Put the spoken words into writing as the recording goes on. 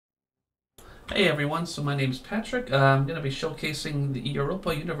Hey everyone, so my name is Patrick. I'm going to be showcasing the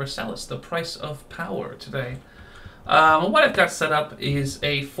Europa Universalis, the price of power today. What I've got set up is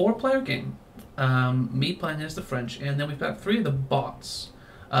a four-player game. Me playing as the French, and then we've got three of the bots.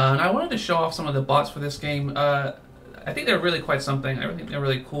 And I wanted to show off some of the bots for this game. I think they're really quite something. I think they're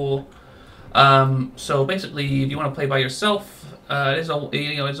really cool. So basically, if you want to play by yourself, it is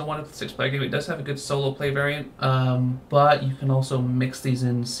it's a 1 to 6 player game. It does have a good solo play variant, but you can also mix these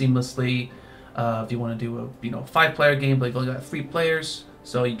in seamlessly. If you want to do a 5-player game, but you've only got 3 players,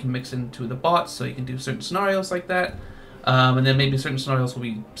 so you can mix into the bots, so you can do certain scenarios like that, and then maybe certain scenarios will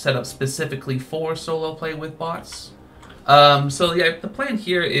be set up specifically for solo play with bots. So the plan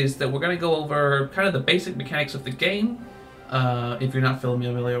here is that we're going to go over kind of the basic mechanics of the game, if you're not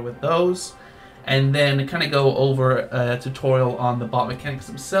familiar with those, and then kind of go over a tutorial on the bot mechanics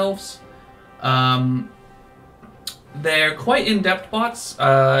themselves. They're quite in-depth bots.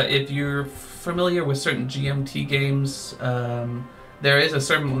 If you're familiar with certain GMT games, there is a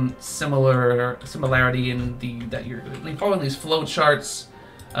certain similarity in that you're following these flow charts.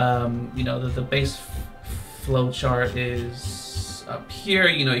 The base flow chart is up here.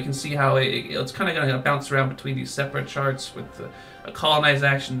 You can see how it's kind of going to bounce around between these separate charts with a colonize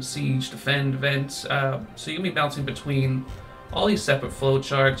action, siege, defend, event. So you're going to be bouncing between all these separate flow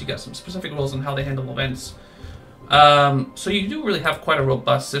charts. You got some specific rules on how they handle events. So you do really have quite a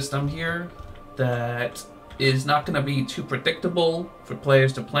robust system here that is not going to be too predictable for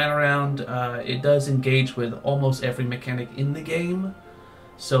players to plan around. It does engage with almost every mechanic in the game.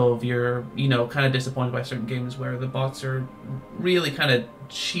 So if you're, kind of disappointed by certain games where the bots are really kind of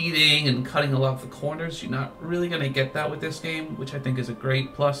cheating and cutting a lot of the corners, you're not really going to get that with this game, which I think is a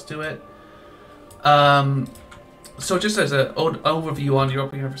great plus to it. So just as an overview on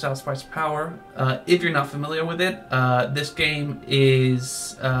Europa Universalis price of power, if you're not familiar with it, this game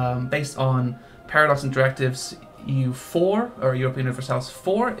is based on Paradox Interactive's U4, or Europa Universalis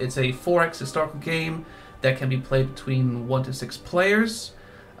 4. It's a 4X historical game that can be played between 1 to 6 players,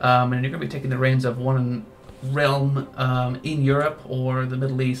 and you're going to be taking the reins of one realm in Europe or the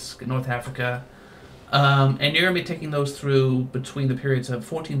Middle East, North Africa, and you're going to be taking those through between the periods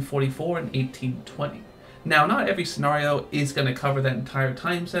of 1444 and 1820. Now, not every scenario is going to cover that entire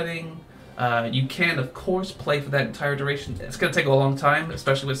time setting. You can, of course, play for that entire duration. It's going to take a long time,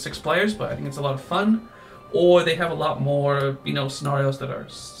 especially with 6 players, but I think it's a lot of fun. Or they have a lot more, scenarios that are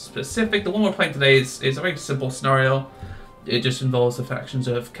specific. The one we're playing today is a very simple scenario. It just involves the factions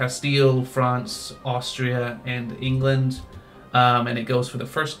of Castile, France, Austria, and England. And it goes for the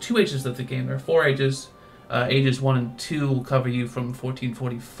first 2 ages of the game. There are 4 ages. Ages 1 and 2 will cover you from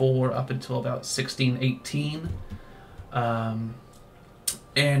 1444 up until about 1618.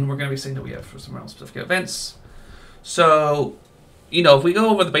 And we're going to be saying that we have for some specific events. So, if we go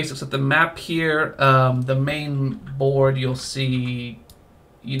over the basics of the map here, the main board you'll see,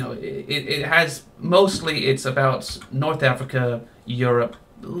 it has mostly, it's about North Africa, Europe,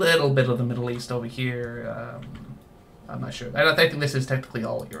 a little bit of the Middle East over here. I'm not sure. I think this is technically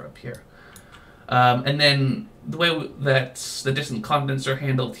all Europe here. And then the way that the distant continents are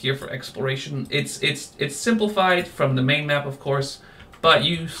handled here for exploration, it's simplified from the main map, of course, but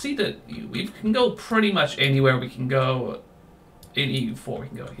you see that we can go pretty much anywhere we can go in EU4. We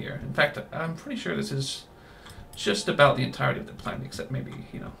can go here. In fact, I'm pretty sure this is just about the entirety of the planet, except maybe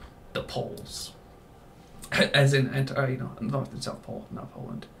the poles, as in North and South Pole, not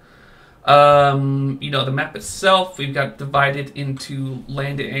Poland. The map itself, we've got divided into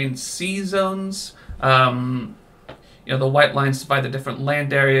land and sea zones. The white lines divide the different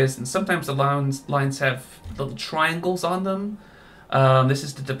land areas, and sometimes the lines have little triangles on them. This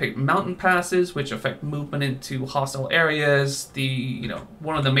is to depict mountain passes, which affect movement into hostile areas.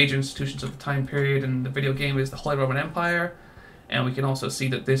 One of the major institutions of the time period in the video game is the Holy Roman Empire, and we can also see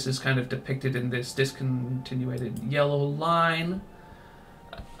that this is kind of depicted in this discontinuated yellow line.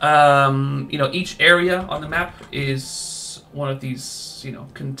 Each area on the map is one of these,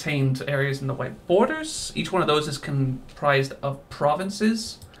 contained areas in the white borders. Each one of those is comprised of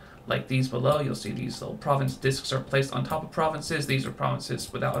provinces. Like these below, you'll see these little province discs are placed on top of provinces. These are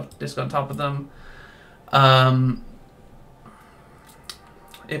provinces without a disc on top of them.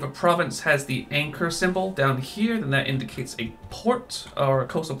 If a province has the anchor symbol down here, then that indicates a port or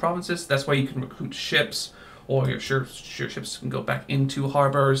coastal provinces. That's why you can recruit ships, or your ships can go back into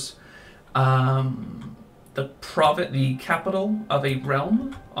harbors. The capital of a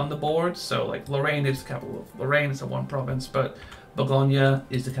realm on the board. So, like Lorraine is the capital of Lorraine. It's a one province, but Bourgogne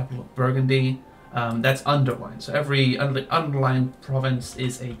is the capital of Burgundy. That's underlined. So every underlined province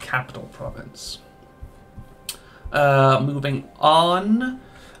is a capital province. Moving on.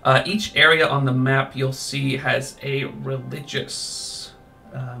 Each area on the map you'll see has a religious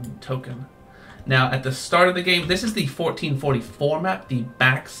token. Now, at the start of the game, this is the 1444 map. The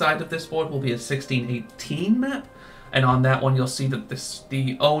back side of this board will be a 1618 map. And on that one, you'll see that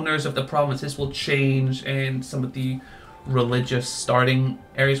the owners of the provinces will change, and some of the religious starting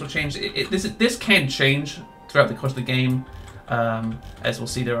areas will change. This can change throughout the course of the game. As we'll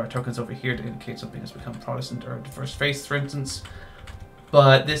see, there are tokens over here to indicate something has become Protestant or diverse faith, for instance.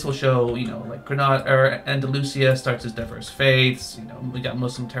 But this will show, you know, like Granada or Andalusia starts as diverse faiths. You know, we got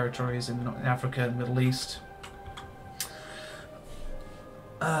Muslim territories in Africa and Middle East.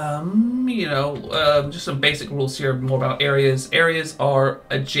 Just some basic rules here, more about areas. Areas are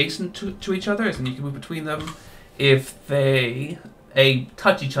adjacent to each other, and you can move between them. If they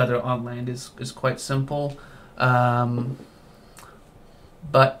touch each other on land is quite simple.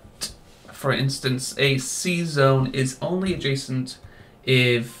 But, for instance, a sea zone is only adjacent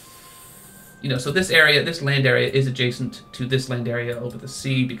if, you know, so this land area is adjacent to this land area over the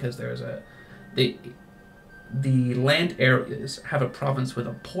sea, because there's the land areas have a province with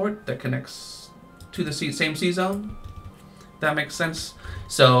a port that connects to the same sea zone. That makes sense.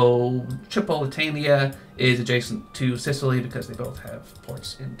 So Tripolitania is adjacent to Sicily because they both have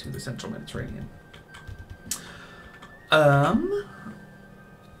ports into the central Mediterranean.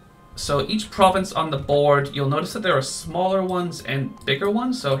 So each province on the board, you'll notice that there are smaller ones and bigger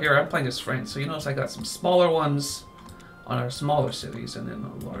ones. So here I'm playing as France. So you notice I got some smaller ones on our smaller cities, and then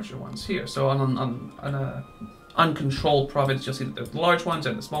the larger ones here. So on a uncontrolled province, you'll see that there's the large ones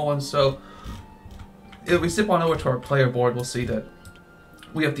and the small ones. So if we zip on over to our player board, we'll see that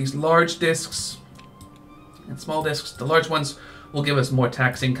we have these large discs and small discs. The large ones will give us more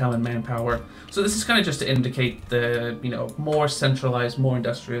tax income and manpower. So this is kind of just to indicate the, you know, more centralized, more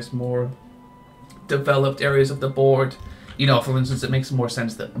industrious, more developed areas of the board. You know, for instance, it makes more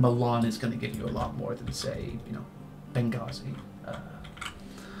sense that Milan is going to give you a lot more than, say, you know, Benghazi.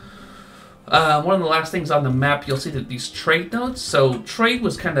 One of the last things on the map, you'll see that these trade nodes. So trade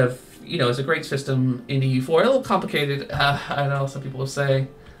was kind of, you know, is a great system in EU4. A little complicated, I know some people will say.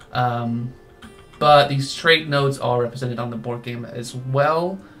 But these trade nodes are represented on the board game as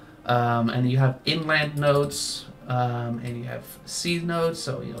well. And you have inland nodes, and you have sea nodes.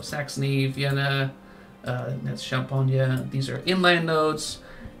 So, you know, Saxony, Vienna, that's Champagne. These are inland nodes,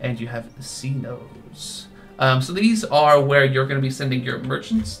 and you have sea nodes. So these are where you're going to be sending your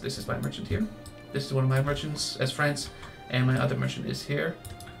merchants. This is my merchant here. This is one of my merchants as France, and my other merchant is here.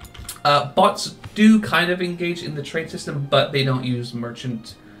 Bots do kind of engage in the trade system, but they don't use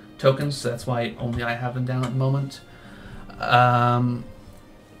merchant tokens, so that's why only I have them down at the moment.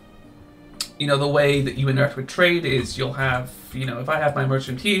 You know, the way that you interact with trade is you'll have, you know, if I have my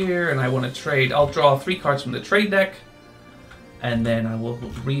merchant here and I want to trade, I'll draw 3 cards from the trade deck, and then I will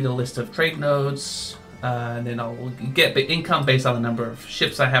read a list of trade nodes, and then I'll get the income based on the number of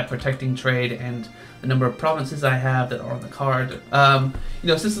ships I have protecting trade and the number of provinces I have that are on the card. You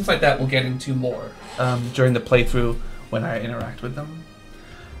know, systems like that we'll get into more during the playthrough when I interact with them.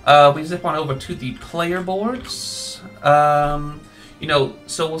 We zip on over to the player boards. You know,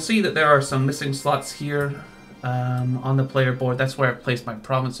 so we'll see that there are some missing slots here on the player board. That's where I placed my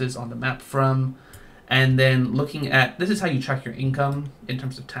provinces on the map from. And then looking at, this is how you track your income in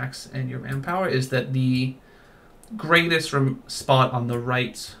terms of tax and your manpower, is that the greatest spot on the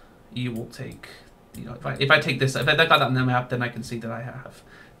right you will take. You know, if I take this, if I got that on the map, then I can see that I have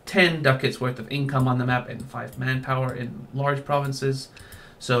 10 ducats worth of income on the map and 5 manpower in large provinces.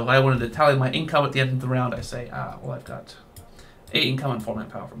 So if I wanted to tally my income at the end of the round, I say, well, I've got 8 income and 4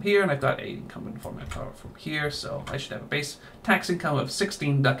 manpower from here, and I've got 8 income and 4 manpower from here, so I should have a base tax income of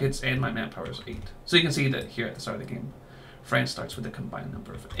 16 ducats, and my manpower is 8. So you can see that here at the start of the game, France starts with a combined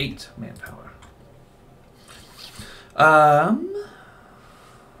number of 8 manpower.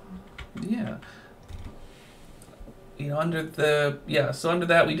 Yeah. You know, under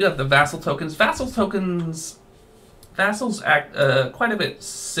that we do have the vassal tokens. Vassals act quite a bit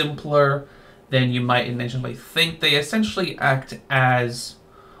simpler than you might initially think. They essentially act as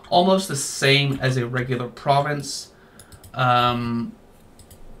almost the same as a regular province.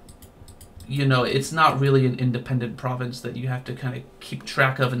 You know, it's not really an independent province that you have to kind of keep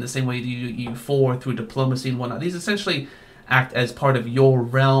track of in the same way that you do EU4 through diplomacy and whatnot. These essentially act as part of your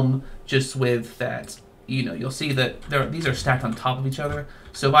realm, just with that, you know, you'll see that these are stacked on top of each other.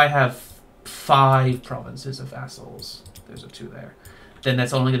 So if I have 5 provinces of vassals, there's a 2 there, then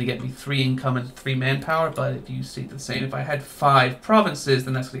that's only going to get me 3 income and 3 manpower. But if you see the same, if I had 5 provinces,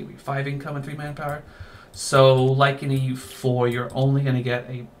 then that's going to give me 5 income and 3 manpower. So like in EU4, you're only going to get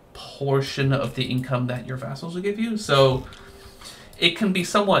a portion of the income that your vassals will give you. So it can be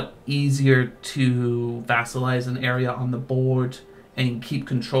somewhat easier to vassalize an area on the board and keep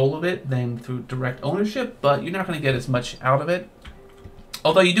control of it than through direct ownership, but you're not going to get as much out of it.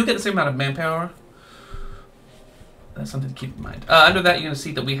 Although you do get the same amount of manpower. That's something to keep in mind. Under that, you're going to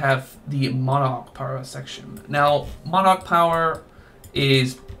see that we have the Monarch Power section. Now, Monarch Power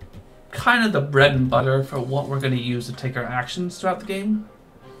is kind of the bread and butter for what we're going to use to take our actions throughout the game.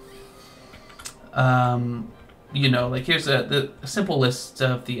 You know, like here's the simple list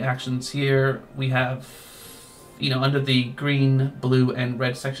of the actions here. We have, you know, under the green, blue, and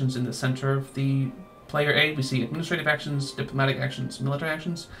red sections in the center of the player aid, we see administrative actions, diplomatic actions, military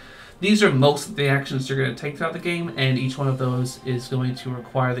actions. These are most of the actions you're going to take throughout the game, and each one of those is going to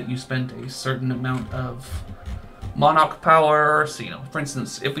require that you spend a certain amount of Monarch power. So, you know, for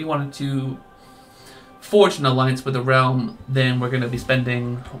instance, if we wanted to forge an alliance with a realm, then we're going to be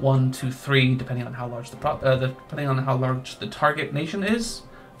spending 1, 2, 3, depending on how large the target nation is,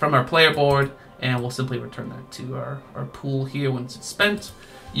 from our player board, and we'll simply return that to our pool here once it's spent.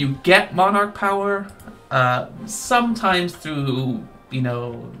 You get Monarch power sometimes through, you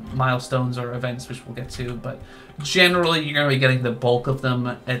know, milestones or events, which we'll get to, but generally you're going to be getting the bulk of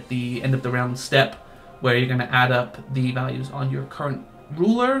them at the end of the round step, where you're going to add up the values on your current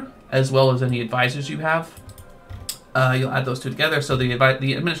ruler as well as any advisors you have. You'll add those two together. So the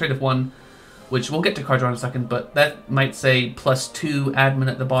administrative one, which we'll get to card draw in a second, but that might say +2 admin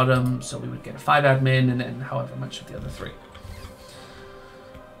at the bottom, so we would get a 5 admin, and then however much of the other 3.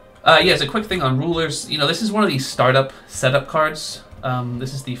 Yeah, as a quick thing on rulers, you know, this is one of these startup setup cards.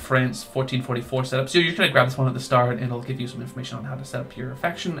 This is the France 1444 setup. So you're going to grab this one at the start, and it'll give you some information on how to set up your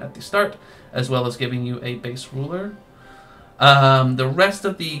faction at the start, as well as giving you a base ruler. The rest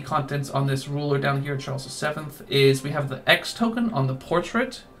of the contents on this ruler down here, Charles VII, is we have the X token on the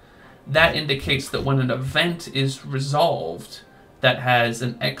portrait. That indicates that when an event is resolved, that has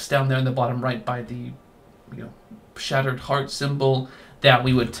an X down there in the bottom right by the, you know, shattered heart symbol, that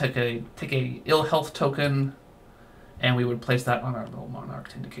we would take a ill health token, and we would place that on our little monarch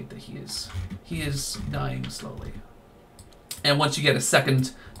to indicate that he is dying slowly. And once you get a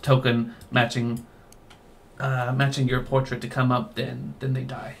second token matching your portrait to come up, then they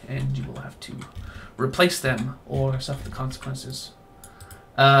die, and you will have to replace them or suffer the consequences.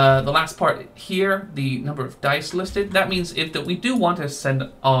 The last part here, the number of dice listed, that means if we do want to send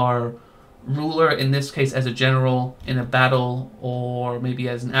our ruler, in this case as a general in a battle, or maybe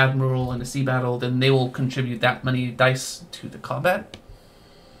as an admiral in a sea battle, then they will contribute that many dice to the combat.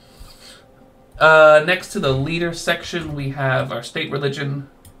 Next to the leader section, we have our state religion.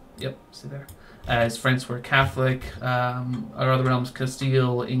 Yep, see there. As France, we're Catholic. Our other realms,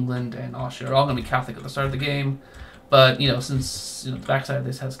 Castile, England, and Austria, are all going to be Catholic at the start of the game. But, you know, since, you know, the backside of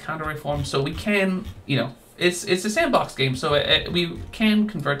this has counter-reform, so we can, you know, it's a sandbox game, so we can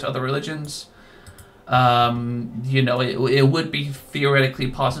convert to other religions. You know, it would be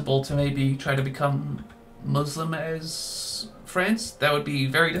theoretically possible to maybe try to become Muslim as France. That would be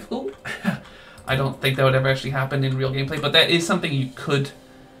very difficult. I don't think that would ever actually happen in real gameplay, but that is something you could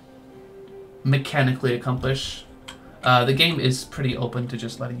mechanically accomplish. The game is pretty open to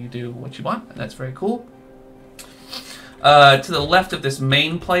just letting you do what you want, and that's very cool. To the left of this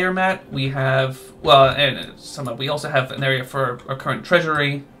main player mat, we have, well, and we also have an area for our current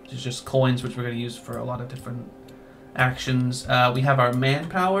treasury, which is just coins, which we're going to use for a lot of different actions. We have our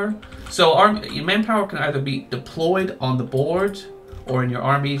manpower. So our manpower can either be deployed on the board or in your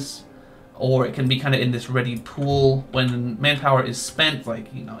armies, or it can be kind of in this ready pool when manpower is spent.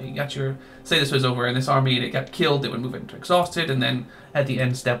 Like, you know, you got your, say this was over in this army and it got killed, it would move into exhausted, and then at the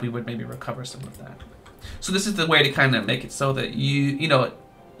end step we would maybe recover some of that. So this is the way to kind of make it so that you know,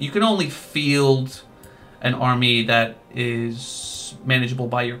 you can only field an army that is manageable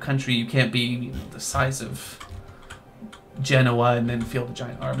by your country. You can't be, you know, the size of Genoa and then field a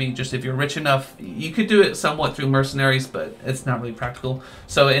giant army. Just if you're rich enough, you could do it somewhat through mercenaries, but it's not really practical.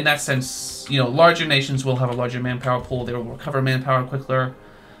 So in that sense, you know, larger nations will have a larger manpower pool. They will recover manpower quicker,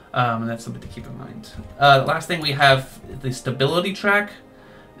 and that's something to keep in mind. The last thing, we have the stability track.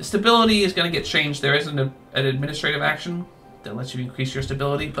 Stability is going to get changed. There isn't an administrative action that lets you increase your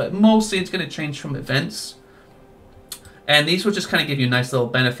stability, but mostly it's going to change from events. And these will just kind of give you nice little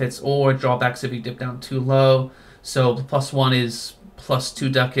benefits or drawbacks if you dip down too low. So the +1 is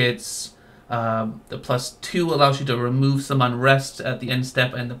 +2 ducats. The +2 allows you to remove some unrest at the end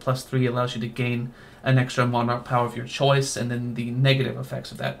step, and the +3 allows you to gain an extra monarch power of your choice. And then the negative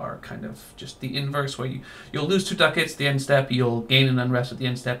effects of that are kind of just the inverse, where you'll lose 2 ducats at the end step, you'll gain an unrest at the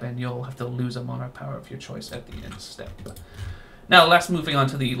end step, and you'll have to lose a monarch power of your choice at the end step. Now, moving on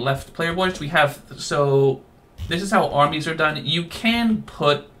to the left player board, we have, so this is how armies are done. You can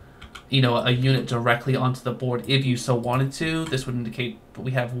put, you know, a unit directly onto the board if you so wanted to. This would indicate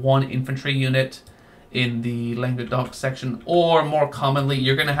we have 1 infantry unit in the Languedoc section, or more commonly,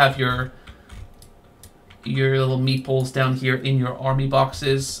 you're going to have your little meeples down here in your army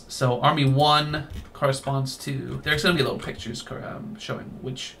boxes. So Army 1 corresponds to, there's going to be little pictures showing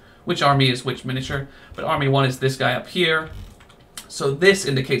which army is which miniature, but Army 1 is this guy up here. So this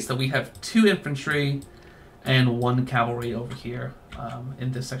indicates that we have 2 infantry and 1 cavalry over here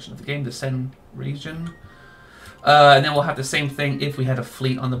in this section of the game, the Seine region. And then we'll have the same thing if we had a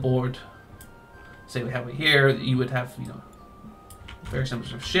fleet on the board. Say we have it here, you would have, you know, various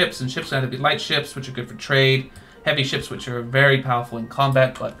numbers of ships, and ships can either be light ships, which are good for trade, heavy ships, which are very powerful in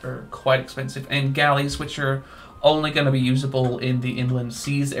combat but are quite expensive, and galleys, which are only going to be usable in the inland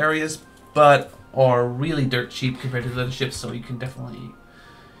seas areas, but are really dirt cheap compared to the other ships, so you can definitely,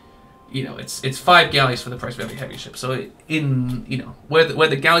 you know, it's 5 galleys for the price of every heavy ship. So in, you know, where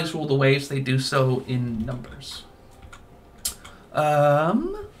the galleys rule the waves, they do so in numbers.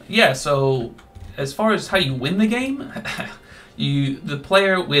 Yeah, so as far as how you win the game, the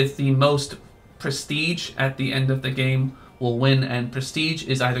player with the most prestige at the end of the game will win, and prestige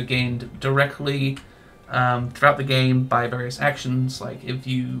is either gained directly throughout the game by various actions, like if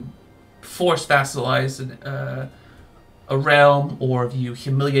you force vassalize a realm, or if you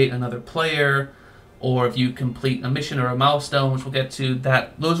humiliate another player, or if you complete a mission or a milestone, which we'll get to.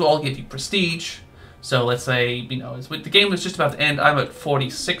 Those will all give you prestige. So let's say, you know, the game is just about to end. I'm at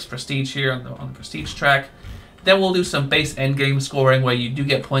 46 prestige here on the prestige track. Then we'll do some base endgame scoring, where you do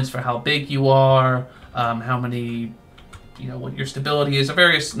get points for how big you are, how many, you know, what your stability is, a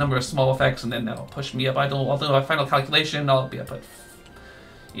various number of small effects, and then that'll push me up. I'll do a final calculation. I'll be up at,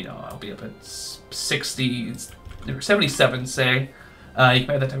 you know, 60 or 77, say. You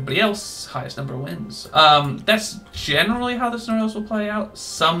compare that to everybody else, highest number wins. That's generally how the scenarios will play out.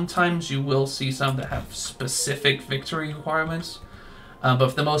 Sometimes you will see some that have specific victory requirements, but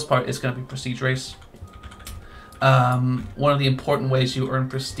for the most part, it's going to be prestige race. One of the important ways you earn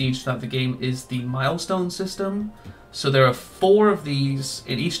prestige throughout the game is the milestone system. So there are 4 of these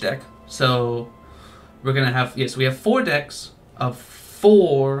in each deck. So we're going to have, yes, we have 4 decks of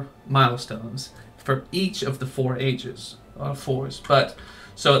 4 milestones for each of the 4 ages, 4s. But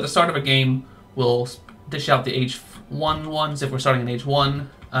so at the start of a game, we'll dish out the age 1 ones if we're starting in age 1.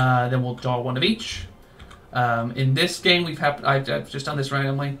 Then we'll draw 1 of each. In this game, I've just done this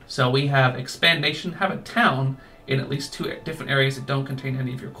randomly. So we have Expand Nation, have a town in at least 2 different areas that don't contain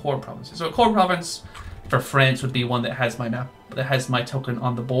any of your core provinces. So a core province for France would be one that has my map, that has my token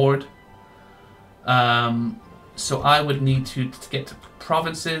on the board. So I would need to get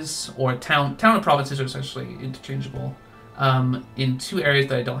provinces, or town and provinces are essentially interchangeable, in 2 areas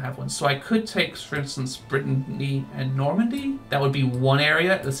that I don't have one. So I could take, for instance, Brittany and Normandy. That would be 1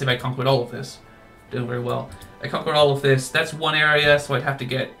 area. Let's say if I conquered all of this. Doing very well. I conquered all of this. That's 1 area, so I'd have to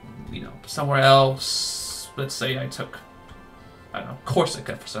get, you know, somewhere else. Let's say I took, I don't know,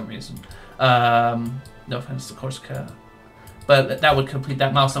 Corsica for some reason. No offense to Corsica. But that would complete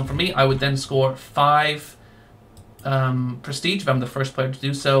that milestone for me. I would then score 5 prestige if I'm the first player to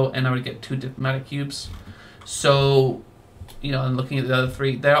do so, and I would get 2 diplomatic cubes. So, you know, and looking at the other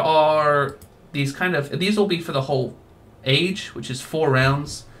 3, there are these these will be for the whole age, which is 4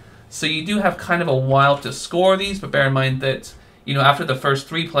 rounds. So you do have kind of a while to score these, but bear in mind that, you know, after the first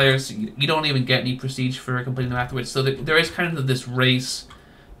 3 players, you don't even get any prestige for completing them afterwards. So there is kind of this race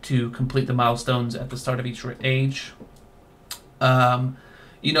to complete the milestones at the start of each age.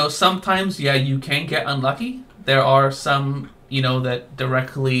 You know, sometimes, yeah, you can get unlucky. There are some, you know, that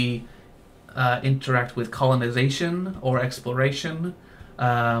directly interact with colonization or exploration.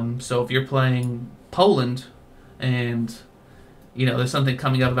 So if you're playing Poland and, you know, there's something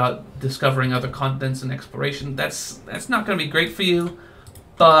coming up about discovering other continents and exploration, that's not going to be great for you.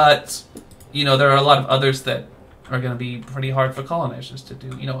 But, you know, there are a lot of others that are going to be pretty hard for colonizers to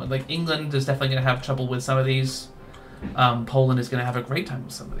do. You know, like England is definitely going to have trouble with some of these. Poland is going to have a great time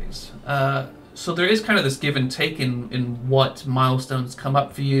with some of these. So there is kind of this give and take in what milestones come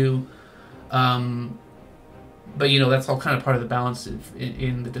up for you. But, you know, that's all kind of part of the balance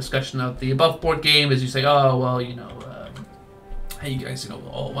in the discussion of the above board game, is you say, oh, well, you know, hey, you guys, you know,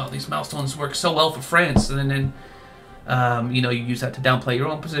 oh, wow, these milestones work so well for France. And then you know, you use that to downplay your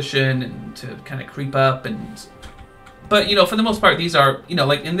own position and to kind of creep up. But, you know, for the most part, these are, you know,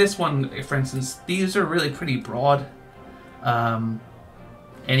 like in this one, for instance, these are really pretty broad.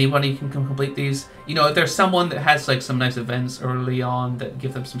 Anybody can complete these. You know, if there's someone that has like some nice events early on that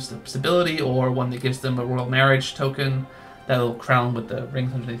give them some stability, or one that gives them a royal marriage token, that little crown with the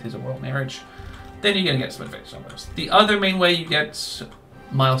rings underneath is a royal marriage. then you're going to get some advantage on those. The other main way you get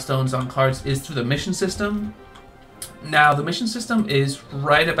milestones on cards is through the mission system. Now, the mission system is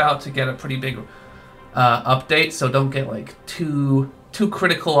right about to get a pretty big update, so don't get like too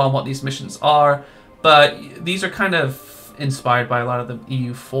critical on what these missions are. But these are kind of inspired by a lot of the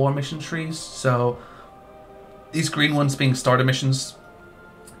EU4 mission trees. So these green ones being starter missions,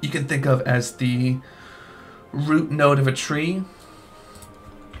 you can think of as the root node of a tree.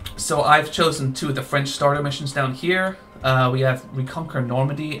 So I've chosen 2 of the French starter missions down here. We have Reconquer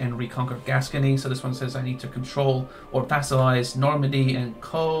Normandy and Reconquer Gascony. So this one says I need to control or vassalize Normandy and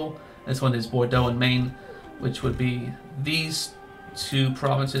Co. This one is Bordeaux and Maine, which would be these 2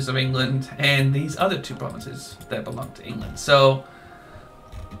 provinces of England and these other 2 provinces that belong to England. So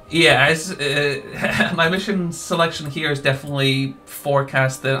yeah, as my mission selection here is definitely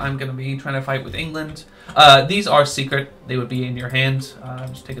forecast that I'm going to be trying to fight with England. These are secret. They would be in your hand. I'm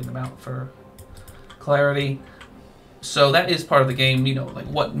just taking them out for clarity. So that is part of the game, you know, like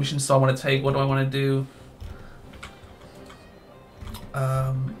what missions do I want to take? What do I want to do?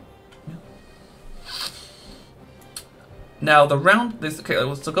 Now the round, okay,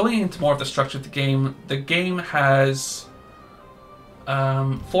 so going into more of the structure of the game has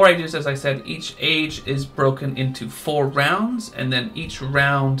 4 ages, as I said. Each age is broken into 4 rounds, and then each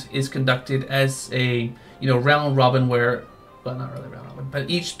round is conducted as a, you know, round robin where, well, not really round robin, but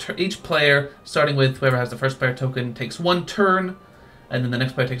each player, starting with whoever has the first player token, takes 1 turn, and then the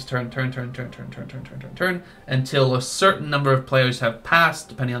next player takes a turn, until a certain number of players have passed,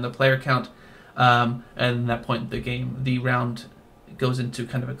 depending on the player count. And at that point the round goes into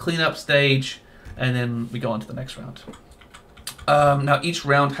kind of a cleanup stage, and then we go on to the next round. Now each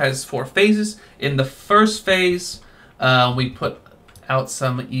round has 4 phases. In the first phase, we put out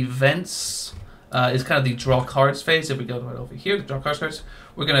some events. It's kind of the draw cards phase. If we go right over here, the draw cards,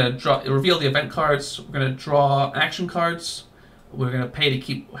 we're going to reveal the event cards. We're going to draw action cards. We're going to pay to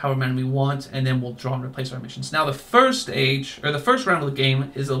keep however many we want, and then we'll draw and replace our missions. Now the first stage, or the first round of the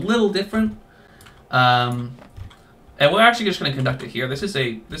game, is a little different. And we're actually just going to conduct it here.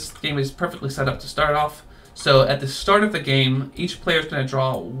 This game is perfectly set up to start off. So at the start of the game, each player is going to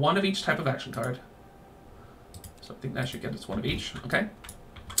draw 1 of each type of action card. So I think that should get us 1 of each. Okay.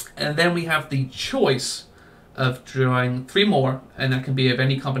 And then we have the choice of drawing 3 more, and that can be of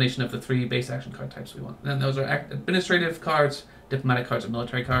any combination of the 3 base action card types we want. And those are administrative cards, diplomatic cards, and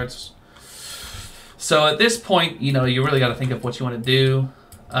military cards. So at this point, you know, you really got to think of what you want to do.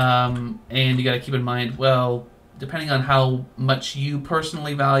 And you got to keep in mind, well, depending on how much you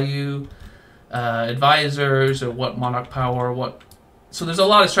personally value advisors or what monarch power, so there's a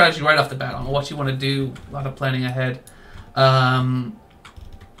lot of strategy right off the bat on what you want to do, a lot of planning ahead.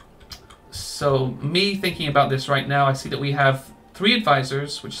 So me thinking about this right now, I see that we have 3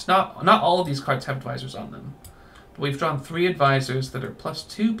 advisors, which is not all of these cards have advisors on them. But we've drawn 3 advisors that are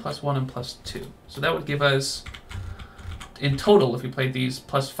 +2, +1, and +2. So that would give us, in total, if we played these,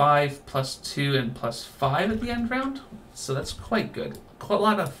 +5, +2, and +5 at the end round. So that's quite good. Quite a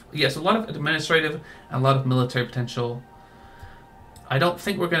lot of administrative and a lot of military potential. I don't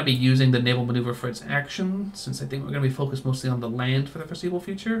think we're going to be using the naval maneuver for its action, since I think we're going to be focused mostly on the land for the foreseeable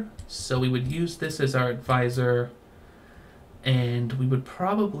future. So we would use this as our advisor, and we would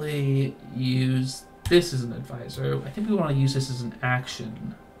probably use this as an advisor. I think we want to use this as an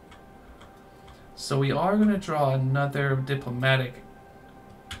action. So we are going to draw another diplomatic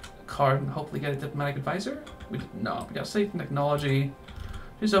card and hopefully get a diplomatic advisor. We got safe technology,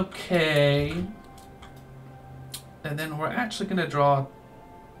 which is okay. And then we're actually going to draw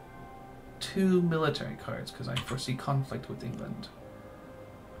 2 military cards because I foresee conflict with England.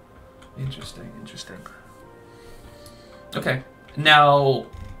 Interesting. Okay, now,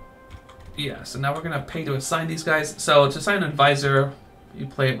 yeah, so now we're going to pay to assign these guys. So to assign an advisor, you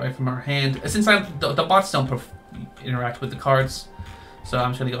play it right from our hand. Since the bots don't interact with the cards, so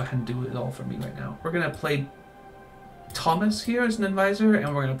I'm just going to go ahead and do it all for me right now. We're going to play Thomas here as an advisor,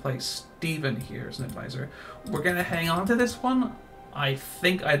 and we're going to play Stephen here as an advisor. We're going to hang on to this one. I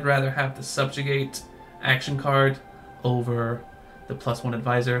think I'd rather have the subjugate action card over the +1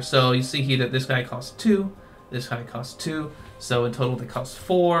 advisor. So you see here that this guy costs 2, this guy costs 2, so in total they cost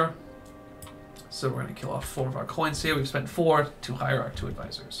 4. So we're going to kill off 4 of our coins here. We've spent 4 to hire our 2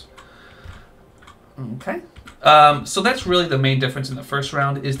 advisors. Okay. So that's really the main difference in the first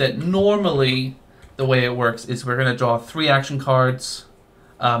round, is that normally the way it works is we're going to draw 3 action cards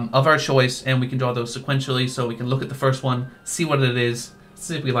of our choice, and we can draw those sequentially, so we can look at the first one, see what it is,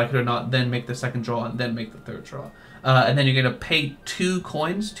 see if we like it or not, then make the second draw, and then make the third draw. And then you're going to pay 2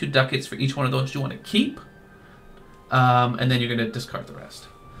 coins, 2 ducats for each one of those you want to keep, and then you're going to discard the rest.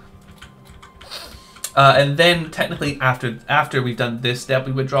 And then technically after we've done this step,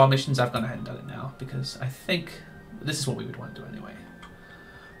 we would draw missions. I've gone ahead and done it now because I think this is what we would want to do anyway.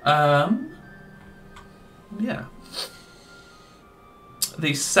 Yeah.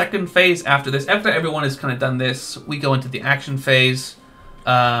 The second phase after this, after everyone has kind of done this, we go into the action phase.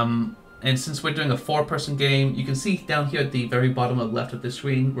 And since we're doing a 4-person game, you can see down here at the very bottom of the left of the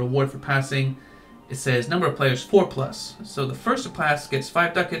screen, reward for passing. It says number of players 4+. So the first to pass gets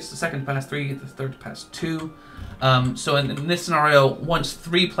 5 ducats, the second to pass 3, the third to pass 2. So in this scenario, once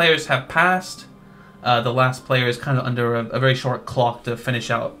 3 players have passed, the last player is kind of under a very short clock to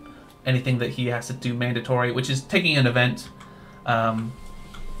finish out anything that he has to do mandatory, which is taking an event, and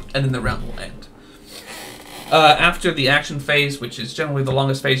then the round will end. After the action phase, which is generally the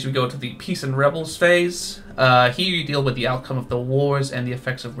longest phase, we go to the peace and rebels phase. Here you deal with the outcome of the wars and the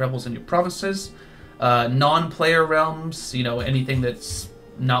effects of rebels in your provinces. Non-player realms, you know, anything that's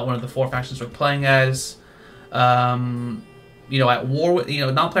not one of the 4 factions we're playing as. You know, at war with, you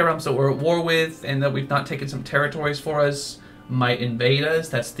know, non-player realms that we're at war with and that we've not taken some territories for us might invade us.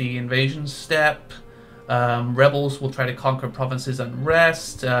 That's the invasion step. Rebels will try to conquer provinces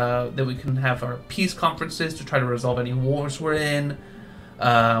unrest. Then we can have our peace conferences to try to resolve any wars we're in.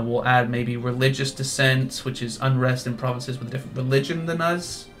 We'll add maybe religious dissent, which is unrest in provinces with a different religion than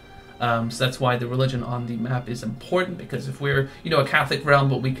us. So that's why the religion on the map is important, because if we're, you know, a Catholic realm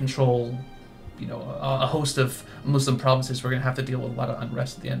but we control, you know, a host of Muslim provinces, we're going to have to deal with a lot of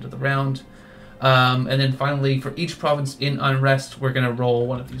unrest at the end of the round. And then finally, for each province in unrest, we're going to roll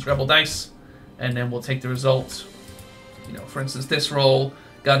one of these rebel dice, and then we'll take the result. You know, for instance, this roll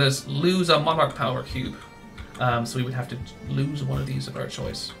got us lose a monarch power cube. So we would have to lose one of these of our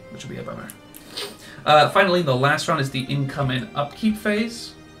choice, which would be a bummer. Finally, the last round is the income and upkeep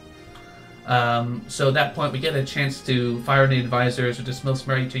phase. So at that point, we get a chance to fire any advisors or dismiss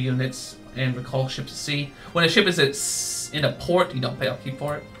military units and recall ships to sea. When a ship is in a port, you don't pay upkeep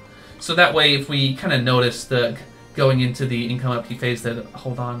for it. So that way, if we kind of notice the going into the income upkeep phase that,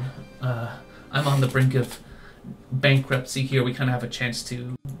 hold on, I'm on the brink of bankruptcy here, we kind of have a chance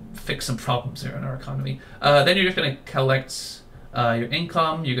to fix some problems there in our economy. Then you're just going to collect your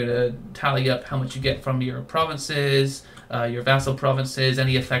income. You're going to tally up how much you get from your provinces, your vassal provinces,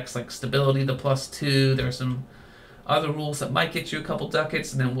 any effects like stability, the +2. There are some other rules that might get you a couple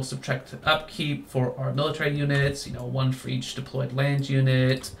ducats, and then we'll subtract upkeep for our military units, you know, 1 for each deployed land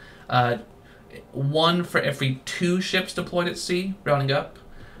unit, 1 for every 2 ships deployed at sea, rounding up,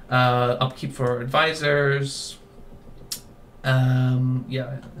 upkeep for advisors,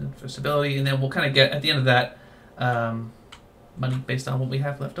 yeah, for stability, and then we'll kind of get, at the end of that, money based on what we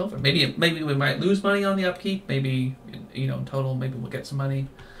have left over. Maybe we might lose money on the upkeep, maybe, you know, in total, maybe we'll get some money.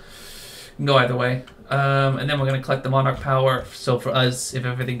 Go either way. And then we're going to collect the monarch power. So for us, if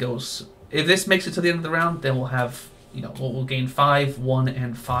everything goes, if this makes it to the end of the round, then we'll have, you know, we'll gain 5, 1,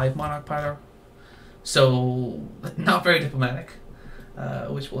 and 5 monarch power. So not very diplomatic,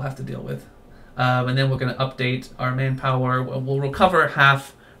 which we'll have to deal with. And then we're going to update our manpower. We'll recover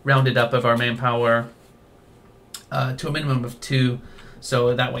half rounded up of our manpower to a minimum of 2.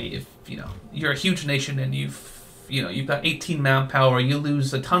 So that way, if, you know, you're a huge nation and you've got 18 manpower, you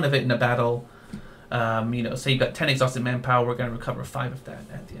lose a ton of it in a battle. You know, say you've got 10 exhausted manpower, we're going to recover 5 of that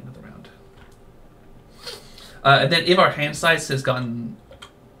at the end of the round. And then if our hand size has gotten,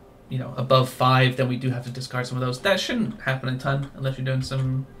 you know, above 5, then we do have to discard some of those. That shouldn't happen a ton unless you're doing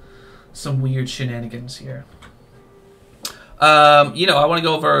some weird shenanigans here. You know, I want to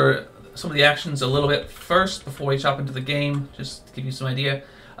go over some of the actions a little bit first before we chop into the game, just to give you some idea.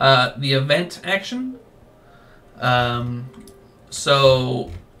 The event action.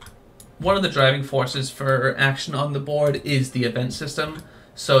 So one of the driving forces for action on the board is the event system.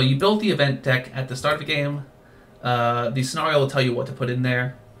 So you build the event deck at the start of the game. The scenario will tell you what to put in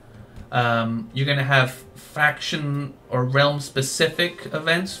there. You're going to have faction or realm specific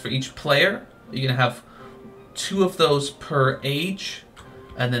events for each player. You're going to have 2 of those per age,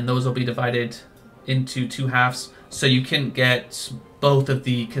 and then those will be divided into 2 halves. So you can get both of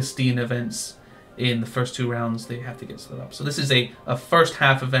the Castine events in the first 2 rounds. They have to get split up. So this is a first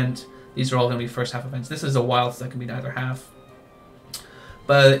half event. These are all going to be first half events. This is a wild, so that can be neither half.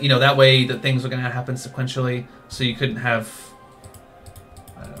 But, you know, that way the things are going to happen sequentially. So you couldn't have,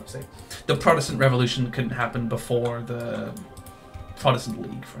 I don't know, say, the Protestant Revolution couldn't happen before the Protestant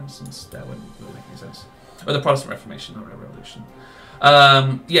League, for instance. That wouldn't really make any sense. Or the Protestant Reformation or Revolution.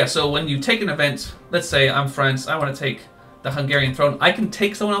 Yeah, so when you take an event, let's say I'm France, I want to take the Hungarian throne. I can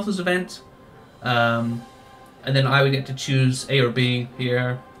take someone else's event, and then I would get to choose A or B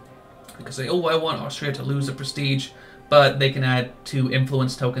here. I could say, oh, I want Austria to lose a prestige, but they can add 2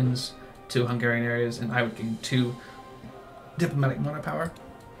 influence tokens 2 Hungarian areas, and I would gain 2 diplomatic monarch power.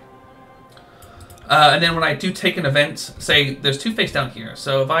 And then when I do take an event, say there's 2 face down here.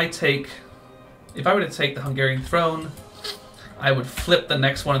 So if I were to take the Hungarian throne, I would flip the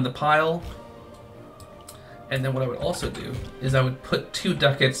next one in the pile. And then what I would also do is I would put 2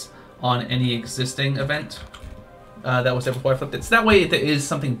 ducats on any existing event that was there before I flipped it. So that way, if there is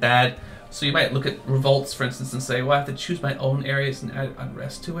something bad, so you might look at revolts, for instance, and say, well, I have to choose my own areas and add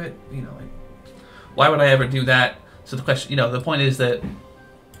unrest to it. You know, like, why would I ever do that? So the question, you know, the point is that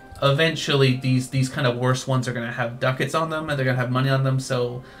eventually these kind of worse ones are going to have ducats on them, and they're going to have money on them.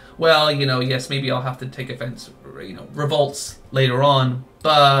 So, well, you know, yes, maybe I'll have to take events, you know, revolts later on,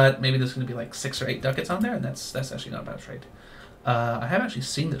 but maybe there's going to be like 6 or 8 ducats on there, and that's actually not a bad trade. I haven't actually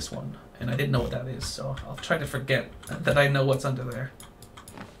seen this one, and I didn't know what that is, so I'll try to forget that I know what's under there.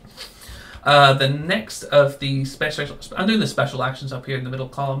 The next of the special, I'm doing the special actions up here in the middle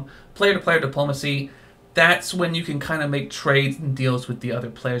column. Player-to-player diplomacy. That's when you can kind of make trades and deals with the other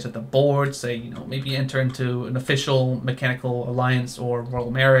players at the board. Say, you know, maybe enter into an official mechanical alliance or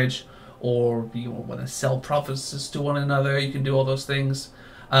royal marriage, or you want to sell provinces to one another. You can do all those things.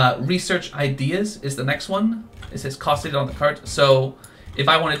 Research ideas is the next one. It says costed on the card. So if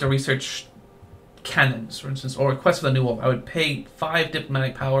I wanted to research cannons, for instance, or quest for the new world, I would pay 5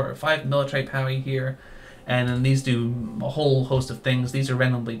 diplomatic power or 5 military power here. And then these do a whole host of things. These are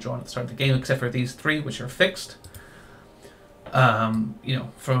randomly drawn at the start of the game, except for these 3, which are fixed. You know,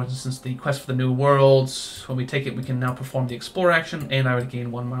 for instance, the quest for the new worlds. When we take it, we can now perform the explore action, and I would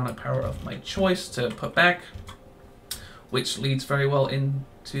gain 1 monarch power of my choice to put back, which leads very well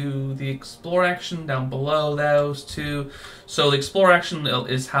into the explore action down below those 2. So the explore action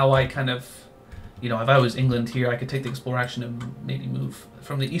is how I kind of, you know, if I was England here, I could take the explore action and maybe move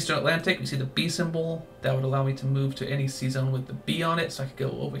from the Eastern Atlantic. You see the B symbol? That would allow me to move to any sea zone with the B on it. So I could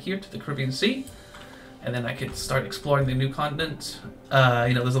go over here to the Caribbean Sea, and then I could start exploring the new continent.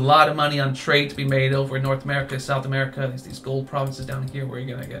 You know, there's a lot of money on trade to be made over in North America, South America. There's these gold provinces down here where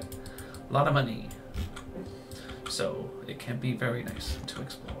you're going to get a lot of money. So it can be very nice to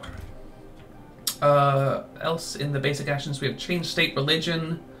explore. Else in the basic actions, we have change state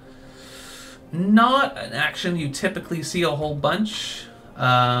religion. Not an action you typically see a whole bunch.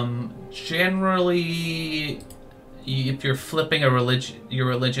 Generally, if you're flipping your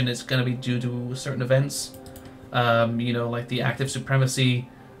religion is going to be due to certain events. You know, like the active supremacy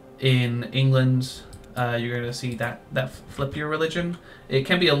in England, you're going to see that flip your religion. It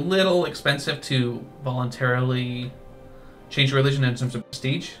can be a little expensive to voluntarily change your religion in terms of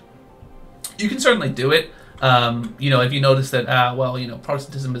prestige. You can certainly do it. You know, if you notice that, well, you know,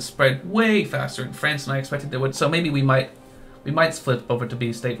 Protestantism has spread way faster in France than I expected it would, so maybe we might flip over to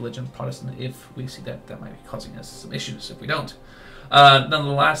be state religion Protestant if we see that might be causing us some issues if we don't. Then the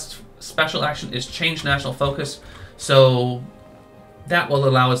last special action is change national focus. So that will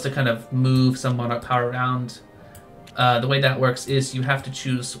allow us to kind of move some monarch power around. The way that works is you have to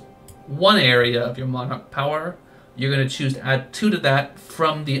choose 1 area of your monarch power. You're going to choose to add 2 to that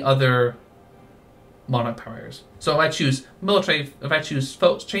from the other monarch powers. So if I choose military, if I choose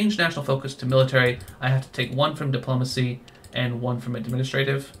change national focus to military, I have to take 1 from diplomacy and 1 from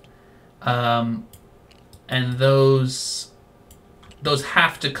administrative, and those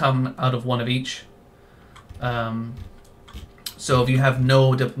have to come out of 1 of each. So if you have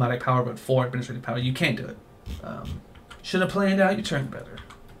no diplomatic power but 4 administrative power, you can't do it. Should have planned out your turn better.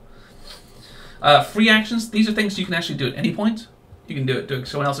 Free actions, these are things you can actually do at any point. You can do it during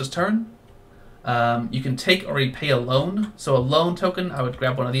someone else's turn. You can take or repay a loan. So a loan token, I would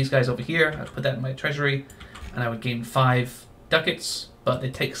grab one of these guys over here, I'd put that in my treasury, and I would gain 5 ducats, but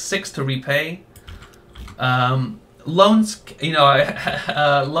it takes 6 to repay. Loans, you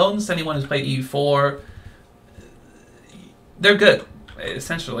know, loans to anyone who's played EU4, they're good,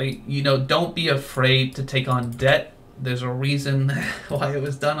 essentially. You know, don't be afraid to take on debt. There's a reason why it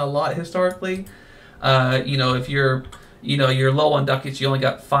was done a lot historically. You know, if you're low on ducats, you only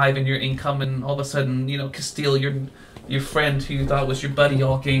got 5 in your income, and all of a sudden, you know, Castile, your friend who you thought was your buddy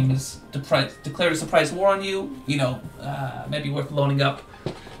all games declared a surprise war on you. You know, maybe worth loaning up,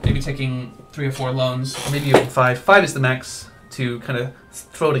 maybe taking 3 or 4 loans, maybe even 5. 5 is the max to kind of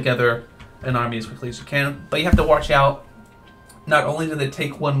throw together an army as quickly as you can. But you have to watch out. Not only do they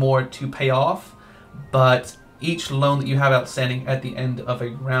take 1 more to pay off, but each loan that you have outstanding at the end of a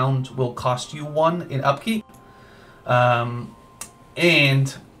round will cost you 1 in upkeep.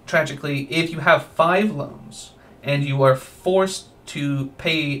 And tragically, if you have 5 loans and you are forced to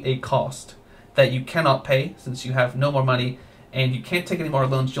pay a cost that you cannot pay since you have no more money and you can't take any more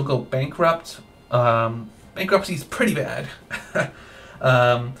loans, you'll go bankrupt. Bankruptcy is pretty bad.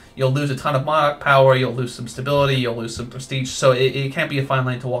 You'll lose a ton of monarch power, you'll lose some stability, you'll lose some prestige. So it can't be a fine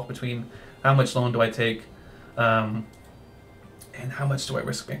line to walk between how much loan do I take and how much do I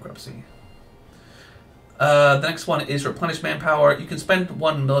risk bankruptcy. The next one is replenish manpower. You can spend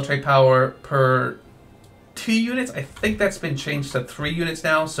 1 military power per 2 units. I think that's been changed to 3 units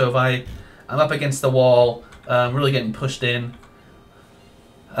now. So if I'm up against the wall, really getting pushed in,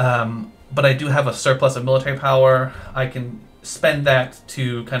 but I do have a surplus of military power, I can spend that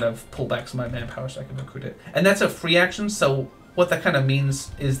to kind of pull back some of my manpower so I can recruit it. And that's a free action, so what that kind of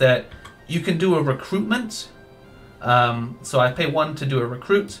means is that you can do a recruitment. So I pay 1 to do a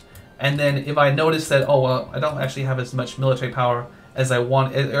recruit, and then if I notice that, oh, well, I don't actually have as much military power as I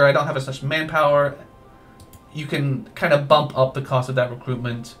want, or I don't have as much manpower, you can kind of bump up the cost of that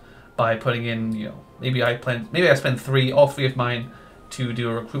recruitment by putting in, you know, maybe I spend all 3 of mine to do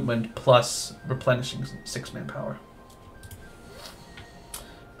a recruitment plus replenishing 6 manpower.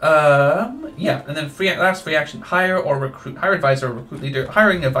 Yeah, and then last free action, hire or recruit, hire advisor or recruit leader.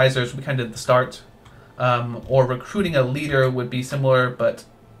 Hiring advisors we kind of did at the start, or recruiting a leader would be similar, but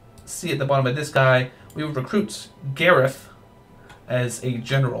see at the bottom of this guy, we would recruit Gareth as a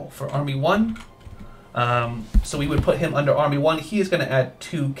general for Army 1. So we would put him under Army 1. He is going to add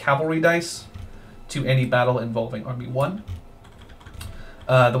 2 cavalry dice to any battle involving Army 1.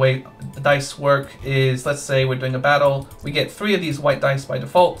 The way the dice work is, let's say we're doing a battle, we get 3 of these white dice by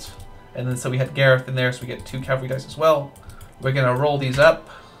default, and then so we had Gareth in there, so we get 2 cavalry dice as well. We're going to roll these up.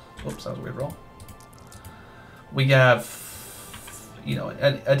 Oops, that was a weird roll. We have, you know,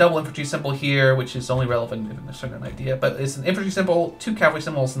 a double infantry symbol here, which is only relevant in a certain idea, but it's an infantry symbol, 2 cavalry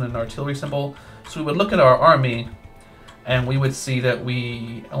symbols, and an artillery symbol. So we would look at our army, and we would see that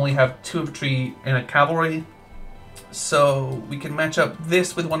we only have 2 infantry and a cavalry. So we can match up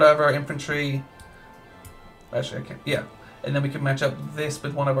this with one of our infantry. Actually, I can't. Yeah. And then we can match up this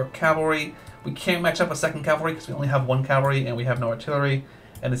with one of our cavalry. We can't match up a second cavalry because we only have 1 cavalry and we have no artillery.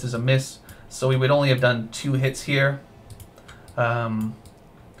 And this is a miss. So we would only have done 2 hits here.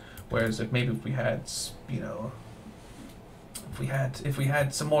 Whereas if we had, you know, if we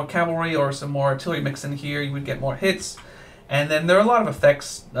had some more cavalry or some more artillery mixed in here, you would get more hits. And then there are a lot of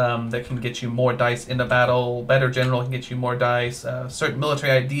effects that can get you more dice in a battle. Better General can get you more dice. Certain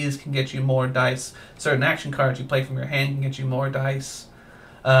military IDs can get you more dice. Certain action cards you play from your hand can get you more dice.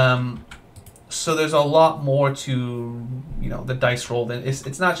 So there's a lot more to, you know, the dice roll.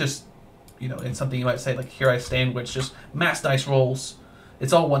 It's not just, you know, in something you might say like Here I Stand, which just mass dice rolls.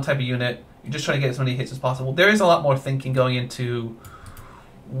 It's all one type of unit. You're just trying to get as many hits as possible. There is a lot more thinking going into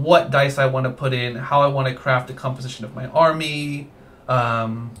what dice I want to put in, how I want to craft the composition of my army,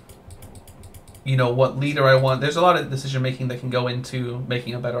 you know, what leader I want. There's a lot of decision making that can go into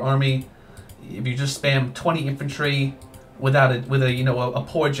making a better army. If you just spam 20 infantry with a you know, a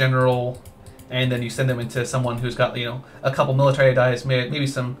poor general, and then you send them into someone who's got, you know, a couple military dice, maybe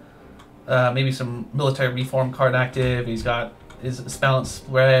some military reform card active. He's got his balance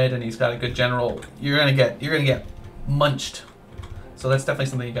spread, and he's got a good general. You're gonna get munched. So that's definitely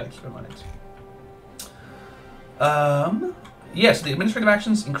something you got to keep in mind. Yeah, so the administrative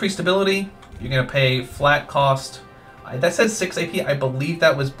actions, increased stability. You're going to pay flat cost. That says 6 AP. I believe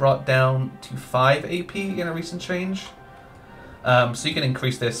that was brought down to 5 AP in a recent change. So you can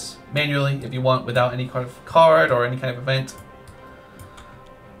increase this manually if you want without any kind of card or any kind of event.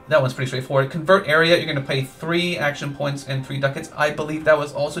 That one's pretty straightforward. Convert area, you're going to pay 3 action points and 3 ducats. I believe that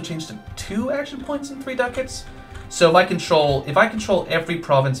was also changed to 2 action points and 3 ducats. So if I control every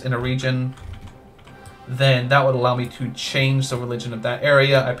province in a region, then that would allow me to change the religion of that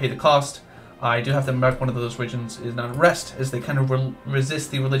area. I pay the cost. I do have to mark one of those regions is unrest, as they kind of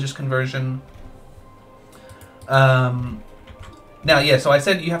resist the religious conversion. Now, yeah, so I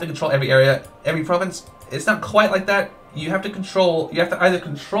said you have to control every area, every province. It's not quite like that. You have to either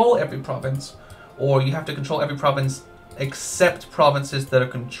control every province, or you have to control every province except provinces that are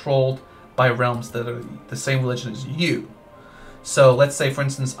controlled by realms that are the same religion as you. So let's say, for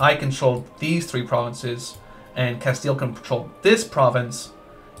instance, I control these 3 provinces, and Castile can control this province.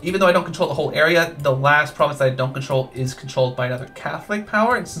 Even though I don't control the whole area, the last province that I don't control is controlled by another Catholic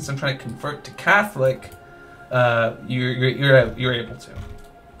power, and since I'm trying to convert to Catholic, you're able to.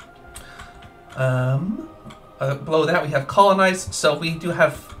 Below that we have colonize. So we do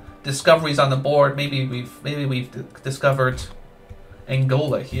have discoveries on the board. Maybe we've discovered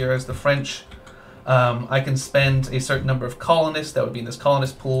Angola here as the French. I can spend a certain number of colonists that would be in this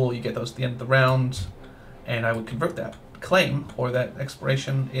colonist pool. You get those at the end of the round, and I would convert that claim or that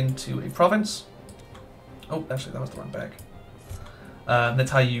exploration into a province. Oh, actually, that was the wrong bag.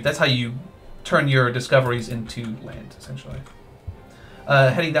 That's how you turn your discoveries into land, essentially.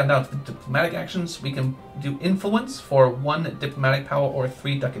 Heading down to the diplomatic actions, we can do influence for 1 diplomatic power or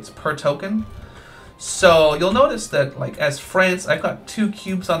 3 ducats per token. So you'll notice that, like, as France, I've got 2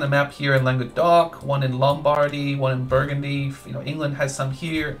 cubes on the map here in Languedoc, 1 in Lombardy, 1 in Burgundy. You know, England has some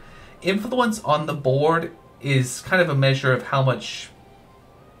here. Influence on the board is kind of a measure of how much,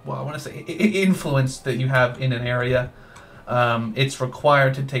 well, I want to say influence that you have in an area. It's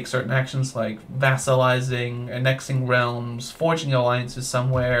required to take certain actions like vassalizing, annexing realms, forging alliances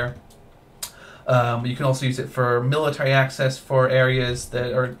somewhere. You can also use it for military access for areas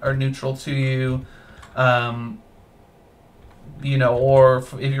that are neutral to you. You know, or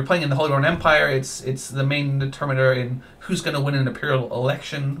if you're playing in the Holy Roman Empire, it's the main determiner in who's going to win an imperial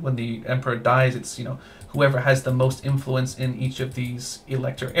election when the emperor dies. It's, you know, whoever has the most influence in each of these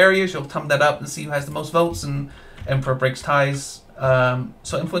elector areas. You'll thumb that up and see who has the most votes, and emperor breaks ties.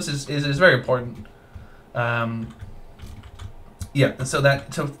 So influence is very important. Yeah, and so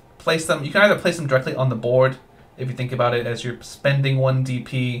that to place them, you can either place them directly on the board. If you think about it, as you're spending 1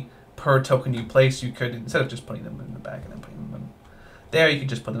 DP per token you place, you could, instead of just putting them in the bag and then putting them there, you could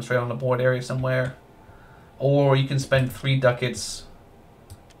just put them straight on the board area somewhere. Or you can spend 3 ducats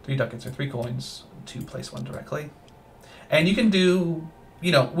or 3 coins to place 1 directly. And you can do,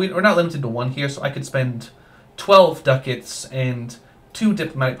 you know, we're not limited to 1 here, so I could spend 12 ducats and 2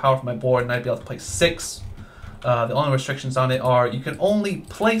 diplomatic power for my board, and I'd be able to place 6. The only restrictions on it are you can only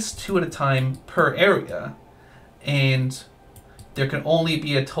place 2 at a time per area, and there can only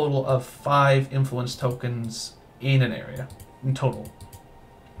be a total of 5 influence tokens in an area in total.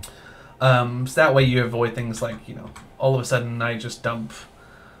 So that way you avoid things like, you know, all of a sudden I just dump,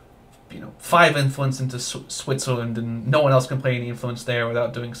 you know, 5 influence into Switzerland and no one else can play any influence there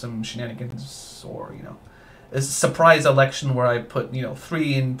without doing some shenanigans, or, you know, a surprise election where I put, you know,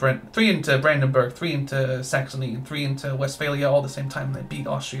 3 into Brandenburg, 3 into Saxony, and 3 into Westphalia all at the same time, and I beat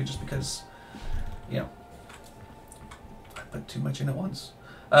Austria just because, you know, I put too much in at once.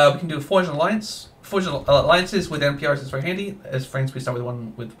 We can do a Forged Alliance. Forged Alliances with NPRs is very handy. As France, we start with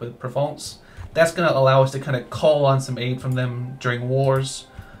one with Provence. That's going to allow us to kind of call on some aid from them during wars.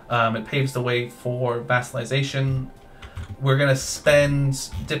 It paves the way for vassalization. We're going to spend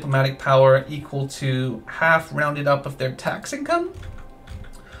diplomatic power equal to half rounded up of their tax income.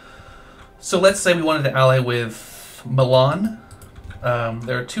 So let's say we wanted to ally with Milan.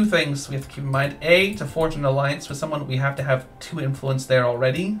 There are 2 things we have to keep in mind. A, to forge an alliance with someone, we have to have 2 influence there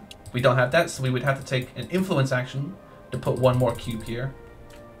already. We don't have that, so we would have to take an influence action to put 1 more cube here.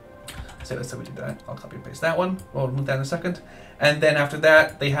 So let's say we do that. I'll copy and paste that one. We'll move that in a second. And then after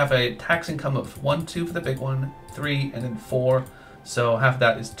that, they have a tax income of 1, 2 for the big one, 3, and then 4. So half of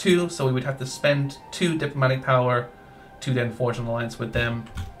that is 2. So we would have to spend 2 diplomatic power to then forge an alliance with them.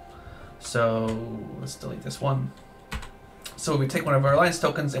 So let's delete this one. So we would take one of our alliance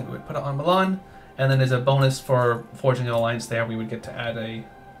tokens and we would put it on Milan. And then as a bonus for forging an alliance there, we would get to add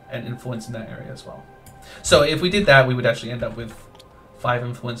an influence in that area as well. So if we did that, we would actually end up with 5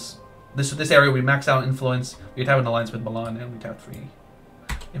 influence. This area we max out influence. We'd have an alliance with Milan, and we'd have 3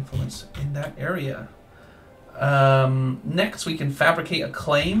 influence in that area. Next, we can fabricate a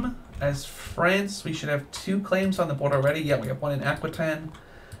claim. As France, we should have 2 claims on the board already. Yeah, we have 1 in Aquitaine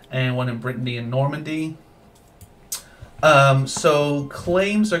and 1 in Brittany and Normandy. So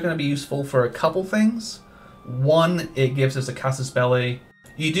claims are going to be useful for a couple things. 1, it gives us a casus belli.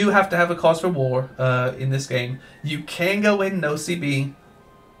 You do have to have a cause for war in this game. You can go in no CB.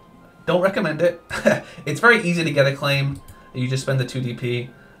 Don't recommend it. It's very easy to get a claim. You just spend the 2 DP.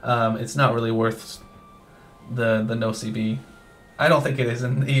 It's not really worth the no CB. I don't think it is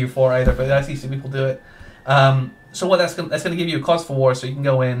in EU4 either, but I see some people do it. So what that's going to give you a cause for war, so you can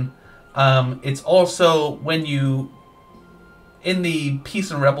go in. It's also when you, in the peace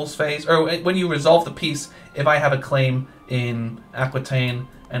and rebels phase, or when you resolve the peace, if I have a claim in Aquitaine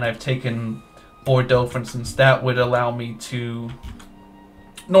and I've taken Bordeaux, for instance, that would allow me to.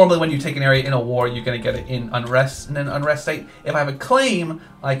 Normally, when you take an area in a war, you're going to get it in unrest, in an unrest state. If I have a claim,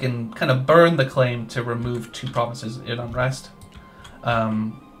 I can kind of burn the claim to remove 2 provinces in unrest.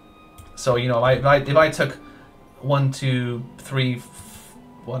 So, you know, if I took 1, 2, 3,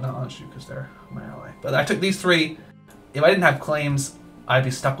 well, not Anjou because they're my ally, but I took these 3. If I didn't have claims, I'd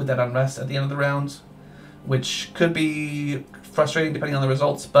be stuck with that unrest at the end of the round, which could be frustrating depending on the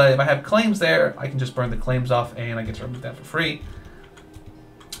results. But if I have claims there, I can just burn the claims off and I get to remove that for free.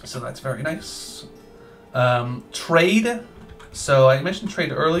 So that's very nice. Trade. So I mentioned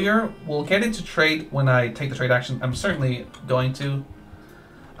trade earlier. We'll get into trade when I take the trade action. I'm certainly going to.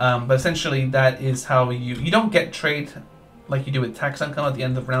 But essentially that is how you don't get trade like you do with tax income at the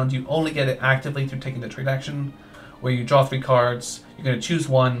end of the round. You only get it actively through taking the trade action. where you draw 3 cards, you're going to choose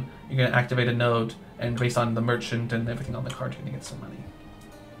one, you're going to activate a node, and based on the merchant and everything on the card, you're going to get some money.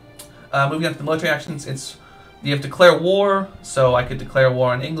 Moving on to the military actions, you have declare war, so I could declare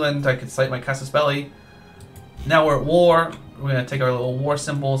war on England, I could cite my casus belli. Now we're at war, we're going to take our little war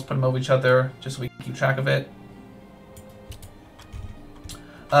symbols, put them over each other, just so we can keep track of it.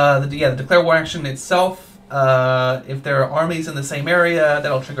 The declare war action itself, if there are armies in the same area,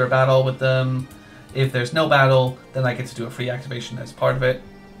 that'll trigger a battle with them. If there's no battle, then I get to do a free activation as part of it.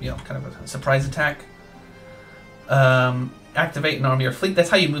 You know, kind of a surprise attack. Activate an army or fleet. That's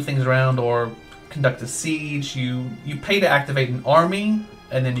how you move things around or conduct a siege. You pay to activate an army,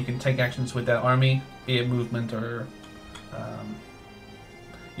 and then you can take actions with that army, be it movement or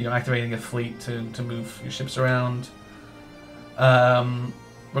you know, activating a fleet to move your ships around.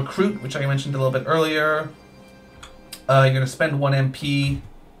 Recruit, which I mentioned a little bit earlier. You're going to spend 1 MP,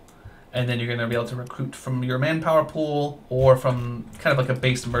 and then you're going to be able to recruit from your manpower pool or from kind of like a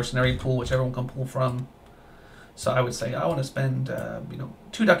base mercenary pool, which everyone can pull from. So I would say I want to spend you know,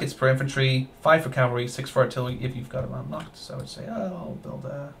 2 ducats per infantry, 5 for cavalry, 6 for artillery if you've got them unlocked. So I would say I'll build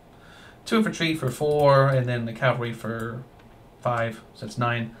 2 infantry for 4, and then the cavalry for 5. So it's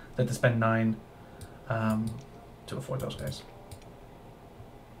 9. Then to spend 9 to afford those guys.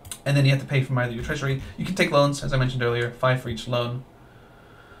 And then you have to pay from either your treasury. You can take loans, as I mentioned earlier, 5 for each loan.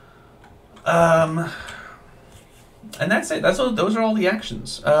 And that's it. Those are all the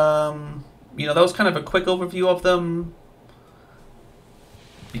actions. You know, that was kind of a quick overview of them,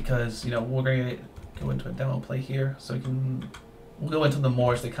 because, you know, we're going to go into a demo play here, so we'll go into them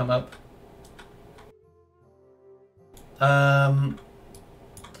more as they come up.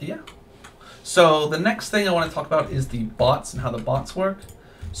 Yeah. So the next thing I want to talk about is the bots and how the bots work.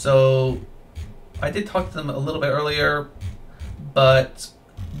 So I did talk to them a little bit earlier, but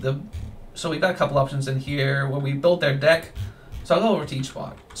so we've got a couple options in here where we build their deck. So I'll go over to each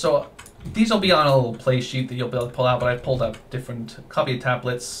bot. So these will be on a little play sheet that you'll be able to pull out, but I've pulled up different copy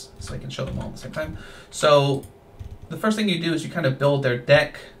tablets so I can show them all at the same time. So the first thing you do is you kind of build their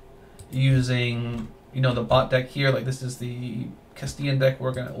deck using, you know, the bot deck here. Like this is the Castilian deck.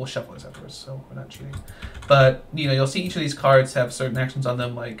 We'll shuffle this afterwards, so we're not cheating. But, you know, you'll see each of these cards have certain actions on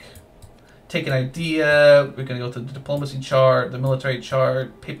them, like take an idea. We're going to go to the diplomacy chart, the military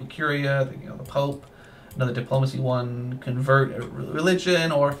chart, papal curia, you know, the Pope. Another diplomacy one, convert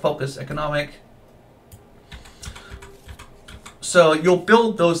religion, or focus economic. So you'll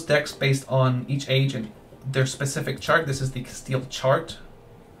build those decks based on each age and their specific chart. This is the Castile chart.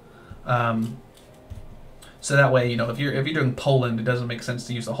 So that way, you know, if you're doing Poland, it doesn't make sense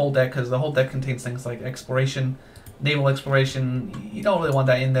to use the whole deck, because the whole deck contains things like exploration, naval exploration. You don't really want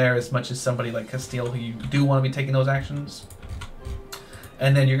that in there as much as somebody like Castile, who you do want to be taking those actions.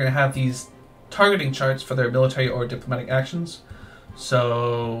 And then you're going to have these targeting charts for their military or diplomatic actions.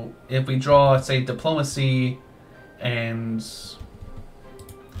 So if we draw, say, diplomacy, and,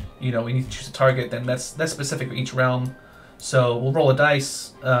 you know, we need to choose a target, then that's specific for each realm. So we'll roll a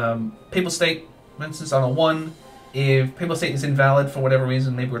dice. Papal state, for instance, on a 1, if papal state is invalid for whatever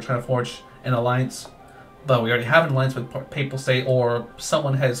reason, maybe we're trying to forge an alliance, but we already have an alliance with papal state, or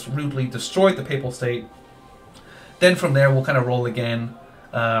someone has rudely destroyed the papal state, then from there we'll kind of roll again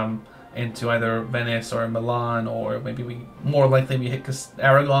into either Venice or Milan, or maybe more likely we hit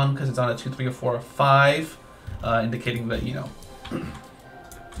Aragon because it's on a 2, 3, or 4, or 5, indicating that, you know,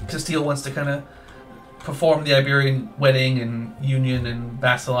 Castile wants to kind of perform the Iberian wedding and union and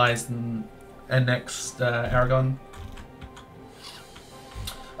vassalize and annex Aragon.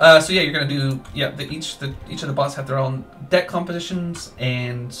 So yeah, you're gonna do, yeah. Each of the bots have their own deck compositions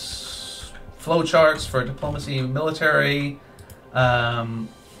and flow charts for diplomacy and military.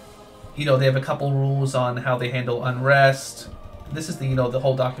 You know, they have a couple rules on how they handle unrest. This is the, you know, the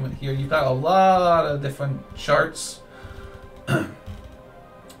whole document here. You've got a lot of different charts.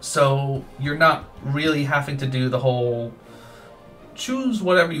 So you're not really having to do the whole choose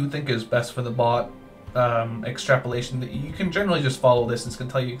whatever you think is best for the bot extrapolation. You can generally just follow this, and it's going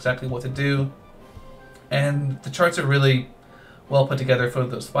to tell you exactly what to do. And the charts are really well put together for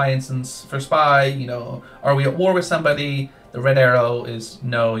the spy instance. For spy, you know, are we at war with somebody? The red arrow is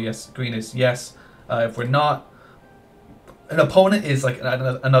no, yes, green is yes. If we're not, an opponent is like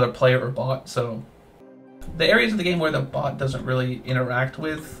another player or bot. So the areas of the game where the bot doesn't really interact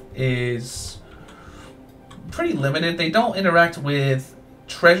with is pretty limited. They don't interact with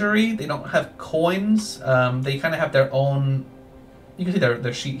treasury. They don't have coins. They kind of have their own. You can see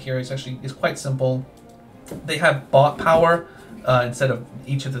their sheet here. It's quite simple. They have bot power instead of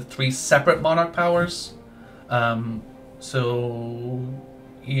each of the 3 separate monarch powers. So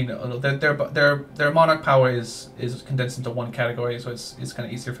you know, their monarch power is condensed into one category, so it's kind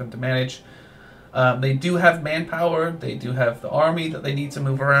of easier for them to manage. They do have manpower. They do have the army that they need to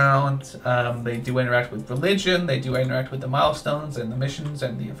move around. They do interact with religion. They do interact with the milestones and the missions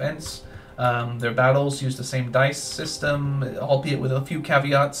and the events. Their battles use the same dice system, albeit with a few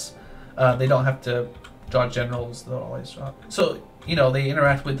caveats. They don't have to draw generals. They'll always draw. So, you know, they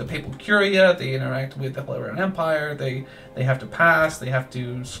interact with the Papal Curia. They interact with the Holy Roman Empire. They have to pass. They have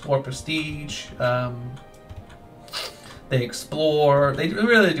to score prestige. They explore. They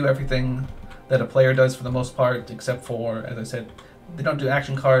really do everything that a player does for the most part, except for, as I said, they don't do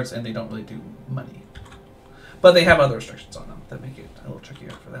action cards and they don't really do money. But they have other restrictions on them that make it a little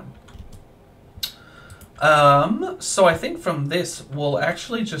trickier for them. So I think from this, we'll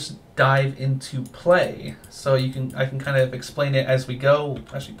actually just dive into play. So I can kind of explain it as we go. We'll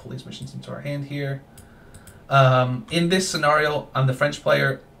actually pull these missions into our hand here. In this scenario, I'm the French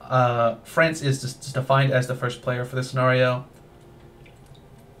player. France is just defined as the first player for this scenario.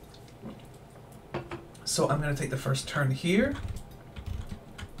 So I'm going to take the first turn here.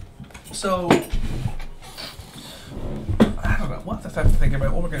 So, I don't know, what the fuck to think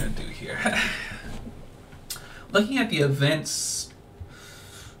about what we're going to do here. Looking at the events,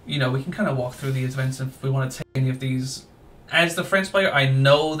 you know, we can kind of walk through the events if we want to take any of these. As the French player, I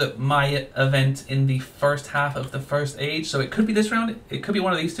know that my event in the first half of the first age, so it could be this round, it could be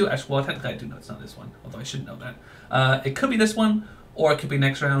one of these two. Actually, well, technically I do know it's not this one, although I should know that. It could be this one, or it could be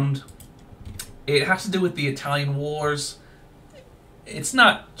next round. It has to do with the Italian Wars. It's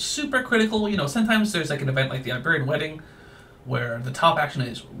not super critical, you know, sometimes there's like an event like the Iberian Wedding, where the top action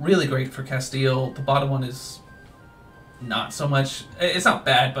is really great for Castile, the bottom one is not so much. It's not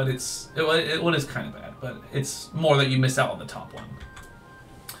bad, but it is kind of bad, but it's more that you miss out on the top one.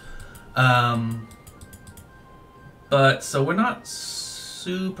 But so we're not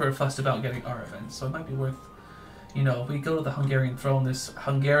super fussed about getting our events, so it might be worth, you know, if we go to the Hungarian throne, this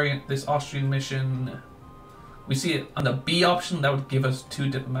Austrian mission, we see it on the B option, that would give us 2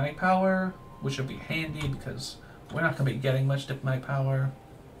 diplomatic power, which would be handy because we're not going to be getting much diplomatic power.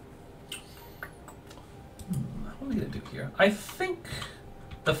 What are we going to do here? I think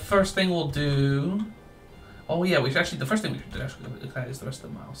the first thing we'll do... Oh yeah, the first thing we should do actually look at is the rest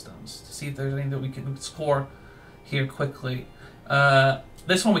of the milestones, to see if there's anything that we can score here quickly.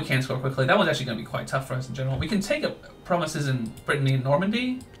 This one we can score quickly. That one's actually going to be quite tough for us in general. We can take up promises in Brittany and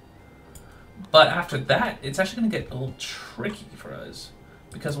Normandy, but after that, it's actually going to get a little tricky for us,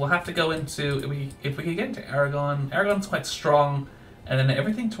 because we'll have to go into, if we can get into Aragon. Aragon's quite strong, and then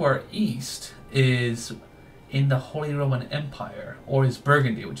everything to our east is in the Holy Roman Empire, or is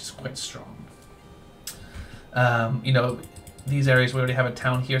Burgundy, which is quite strong. You know, these areas we already have a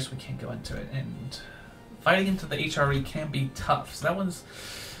town here, so we can't go into it, and fighting into the HRE can be tough. So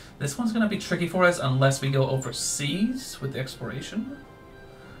this one's going to be tricky for us unless we go overseas with the exploration.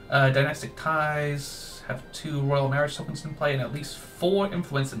 Dynastic ties have 2 royal marriage tokens in play and at least 4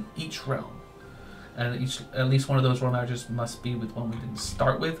 influence in each realm. And at least one of those royal marriages must be with one we didn't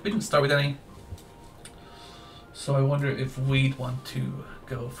start with. We didn't start with any. So I wonder if we'd want to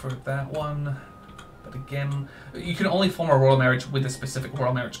go for that one. But again, you can only form a royal marriage with a specific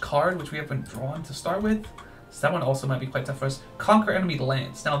royal marriage card, which we haven't drawn to start with. So that one also might be quite tough for us. Conquer enemy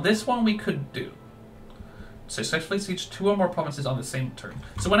lands. Now this one we could do. Successfully siege 2 or more provinces on the same turn.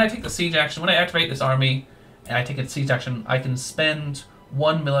 So when I take the siege action, when I activate this army, and I take a siege action, I can spend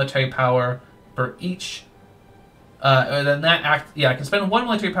 1 military power for each. I can spend 1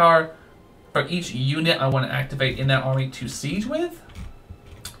 military power for each unit I want to activate in that army to siege with.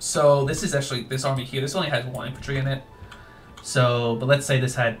 So this is actually this army here. This only has 1 infantry in it. So, but let's say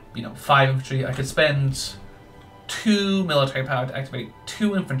this had, you know, 5 infantry. I could spend 2 military power to activate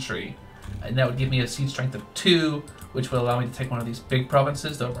 2 infantry, and that would give me a siege strength of 2, which would allow me to take one of these big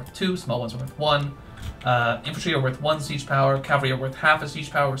provinces. They're worth 2. Small ones are worth 1. Infantry are worth 1 siege power. Cavalry are worth half a siege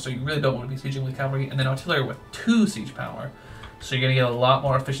power, so you really don't want to be sieging with cavalry. And then artillery are worth 2 siege power. So you're going to get a lot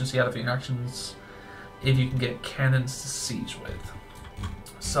more efficiency out of your actions if you can get cannons to siege with.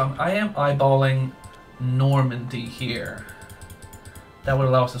 So I am eyeballing Normandy here. That would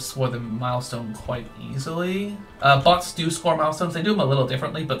allow us to score the milestone quite easily. Bots do score milestones. They do them a little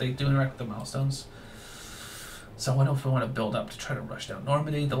differently, but they do interact with the milestones. So I wonder if we want to build up to try to rush down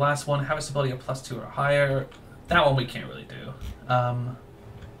Normandy. The last one, have a stability of +2 or higher. That one we can't really do. That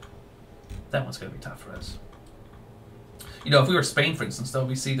one's going to be tough for us. You know, if we were Spain, for instance, though,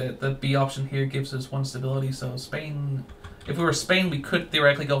 we see that the B option here gives us 1 stability. So Spain, if we were Spain, we could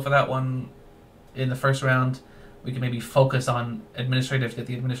theoretically go for that one in the first round. We can maybe focus on administrative, get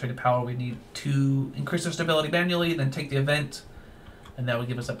the administrative power we need to increase our stability manually, then take the event. and that would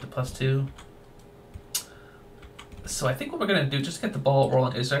give us up to +2. So I think what we're going to do, just to get the ball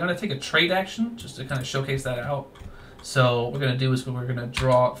rolling, is I'm going to take a trade action just to kind of showcase that out. So what we're going to do is we're going to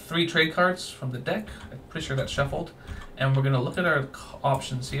draw 3 trade cards from the deck. I'm pretty sure that's shuffled. And we're going to look at our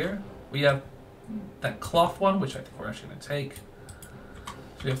options here. We have that cloth one, which I think we're actually going to take.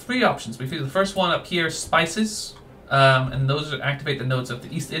 So we have 3 options. We feel the first one up here, spices. And those activate the nodes of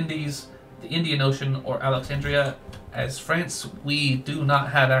the East Indies, the Indian Ocean, or Alexandria. As France, we do not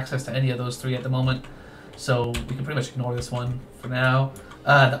have access to any of those 3 at the moment. So we can pretty much ignore this one for now.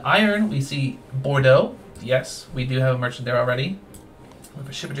 The iron, we see Bordeaux. Yes, we do have a merchant there already. We have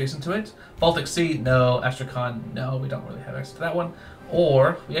a ship adjacent to it. Baltic Sea, no. Astrakhan, no. We don't really have access to that one.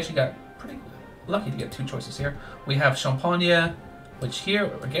 Or, we actually got pretty lucky to get 2 choices here. We have Champagne, which here,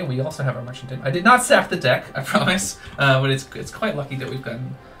 again, we also have our merchant in. I did not sack the deck, I promise. But it's quite lucky that we've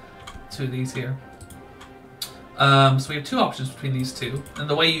gotten 2 of these here. So we have 2 options between these 2. And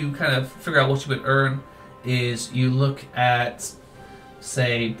the way you kind of figure out what you would earn is you look at,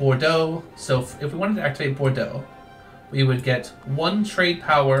 say, Bordeaux. So if we wanted to activate Bordeaux, we would get 1 trade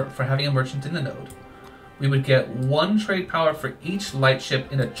power for having a merchant in the node. We would get 1 trade power for each light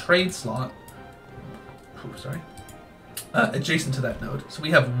ship in a trade slot. Ooh, sorry. Adjacent to that node. So we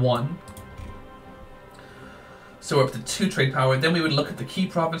have 1. So we're up to 2 trade power. Then we would look at the key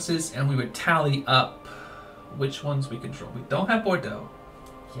provinces and we would tally up which ones we control. We don't have Bordeaux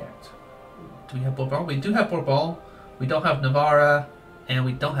yet. Do we have Bourbon? We do have Bourbon. We don't have Navarra. And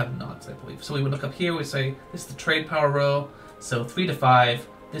we don't have Nantes, I believe. So we would look up here, we say, this is the trade power row. So 3 to 5.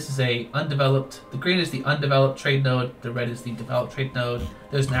 This is a undeveloped. The green is the undeveloped trade node. The red is the developed trade node.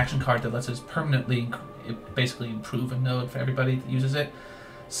 There's an action card that lets us permanently, basically improve a node for everybody that uses it.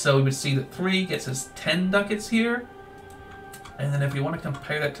 So we would see that 3 gets us 10 ducats here. And then if we want to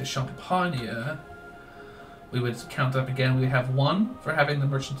compare that to Champagne, we would count up again. We have 1 for having the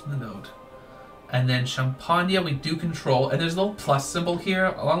merchant in the node. And then Champagne we do control, and there's a little plus symbol here.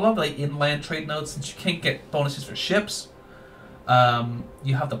 A lot of the inland trade nodes, since you can't get bonuses for ships,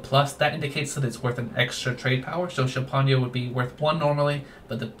 you have the plus. That indicates that it's worth an extra trade power. So Champagne would be worth 1 normally,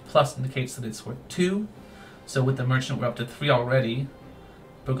 but the plus indicates that it's worth 2. So with the merchant, we're up to 3 already.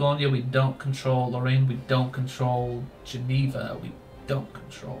 Bourgogne we don't control. Lorraine we don't control. Geneva we don't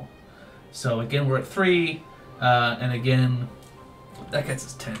control. So again, we're at 3, and again, that gets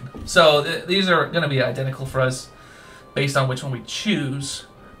us 10. So these are going to be identical for us based on which one we choose.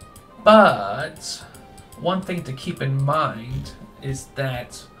 But one thing to keep in mind is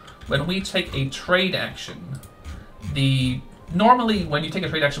that when we take a trade action, normally when you take a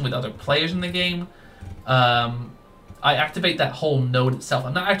trade action with other players in the game, I activate that whole node itself.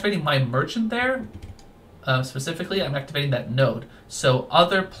 I'm not activating my merchant there. Specifically, I'm activating that node. So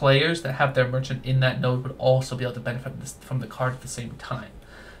other players that have their merchant in that node would also be able to benefit from the card at the same time.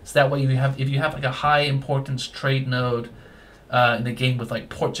 So that way, if you have like a high importance trade node in the game with like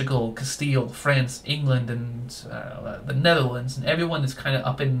Portugal, Castile, France, England, and the Netherlands, and everyone is kind of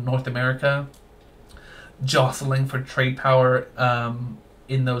up in North America, jostling for trade power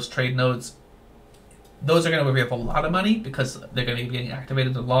in those trade nodes. Those are going to be up a lot of money because they're going to be getting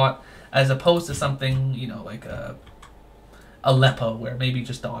activated a lot, as opposed to something, you know, like Aleppo, where maybe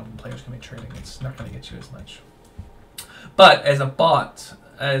just the odd players can be trading. It's not going to get you as much. But as a bot,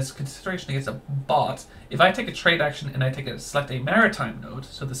 as consideration against a bot, if I take a trade action and I select a maritime node,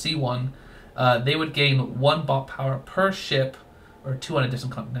 so the C1, they would gain 1 bot power per ship, or 2 on a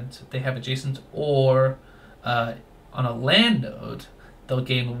distant continent they have adjacent, or on a land node, they'll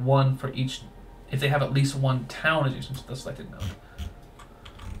gain 1 for each if they have at least 1 town adjacent to the selected node.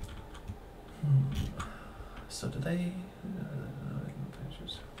 So do they?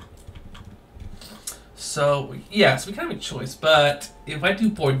 So yeah, so we kind of have a choice. But if I do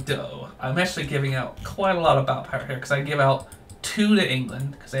Bordeaux, I'm actually giving out quite a lot of bout power here, because I give out 2 to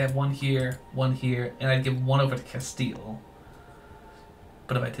England because I have 1 here, and I'd give 1 over to Castile.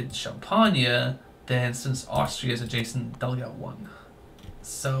 But if I did Champagne, then since Austria is adjacent, they'll get 1.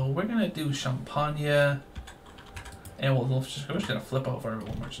 So we're gonna do Champagne. And we're just going to flip over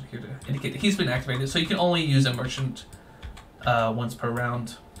one merchant here to indicate that he's been activated. So you can only use a merchant once per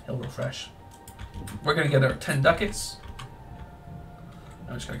round. He'll refresh. We're going to get our 10 ducats.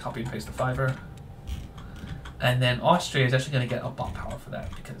 I'm just going to copy and paste the 5er. And then Austria is actually going to get a bot power for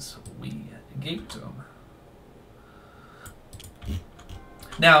that because we gave it to him.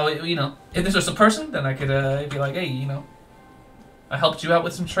 Now, you know, if this was a person, then I could be like, hey, you know, I helped you out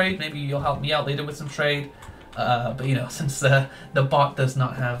with some trade. Maybe you'll help me out later with some trade. But you know, since the bot does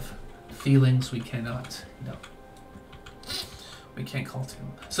not have feelings, we cannot, you know. We can't call 2.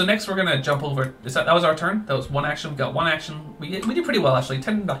 So next we're gonna jump over. That was our turn. That was one action. We got one action. We did pretty well actually.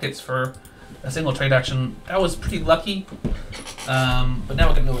 10 ducats for a single trade action. That was pretty lucky. But now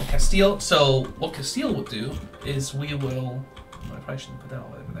we're gonna go with Castile. So what Castile will do is we will. I probably shouldn't put that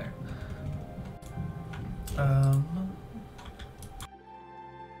all over there.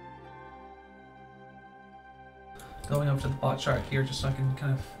 Going over to the bot chart here just so I can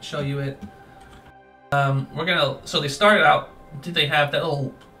kind of show you it. So they started out, did they have that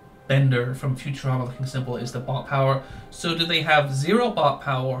little bender from Futurama looking symbol is the bot power. So do they have 0 bot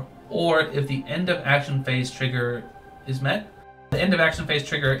power, or if the end of action phase trigger is met? The end of action phase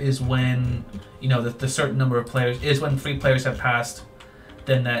trigger is when, you know, the certain number of players, is when 3 players have passed,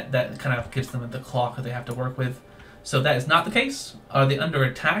 then that kind of gives them the clock that they have to work with. So that is not the case. Are they under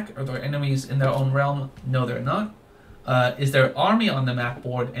attack? Are there enemies in their own realm? No, they're not. Is there army on the map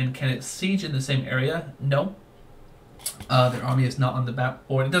board, and can it siege in the same area? No. Their army is not on the map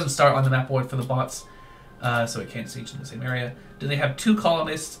board. It doesn't start on the map board for the bots, so it can't siege in the same area. Do they have 2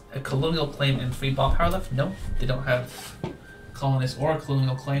 colonists, a colonial claim, and 3 bot power left? No, they don't have colonists or a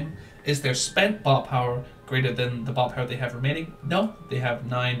colonial claim. Is their spent bot power greater than the bot power they have remaining? No, they have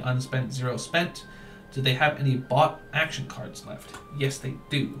 9 unspent, 0 spent. Do they have any bot action cards left? Yes, they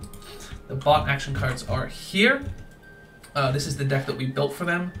do. The bot action cards are here. This is the deck that we built for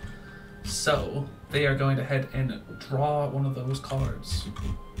them. So they are going to head and draw one of those cards.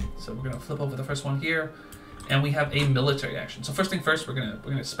 So we're going to flip over the first one here, and we have a military action. So first thing first, we're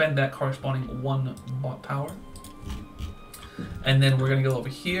gonna spend that corresponding 1 bot power, and then we're gonna go over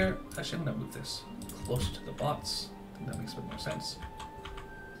here. Actually, I'm gonna move this closer to the bots. I think that makes a bit more sense.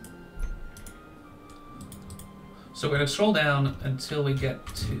 So we're gonna scroll down until we get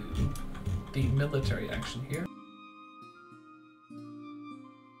to the military action here.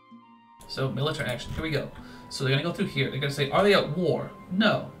 So military action, here we go. So they're gonna go through here. They're gonna say, are they at war?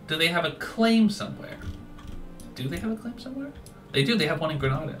 No. Do they have a claim somewhere? Do they have a claim somewhere? They do, they have one in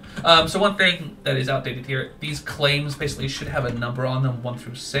Granada. So one thing that is outdated here, these claims basically should have a number on them, 1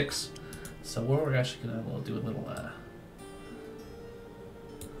 through 6. So we're actually gonna do a little,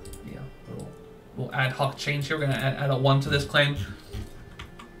 little ad hoc change here. We're gonna add a 1 to this claim.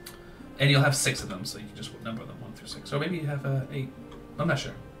 And you'll have 6 of them, so you can just number them 1 through 6. Or maybe you have 8, I'm not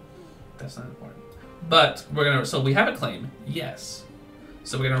sure. That's not important. But we're gonna, so we have a claim, yes.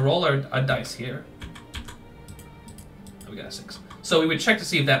 So we're gonna roll a dice here. We got a 6. So we would check to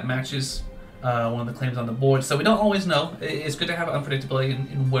see if that matches one of the claims on the board. So we don't always know. It's good to have unpredictability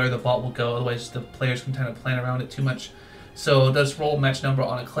in where the bot will go, otherwise the players can kind of plan around it too much. So does roll match number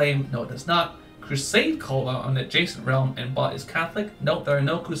on a claim? No, it does not. Crusade called out on the adjacent realm, and bot is Catholic. Nope, there are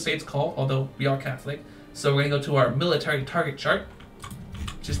no crusades called, although we are Catholic. So we're gonna go to our military target chart,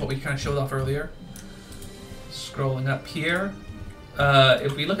 which is what we kind of showed off earlier. Scrolling up here.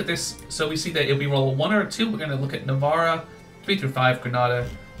 If we look at this, so we see that if we roll a 1 or a 2, we're going to look at Navarra, 3 through 5, Granada,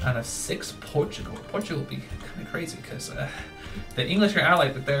 and a 6, Portugal. Portugal will be kind of crazy because the English are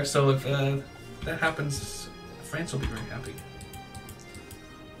allied with there, so if that happens, France will be very happy.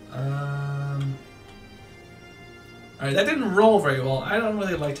 Alright, that didn't roll very well. I don't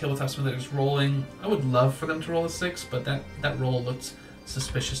really like tabletop simulators rolling. I would love for them to roll a 6, but that roll looked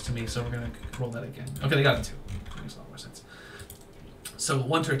suspicious to me, so we're going to roll that again. Okay, they got a 2. That makes a lot more sense. So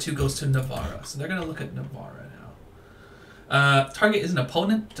 1 to 2 goes to Navarra. So they're going to look at Navarra now. Target is an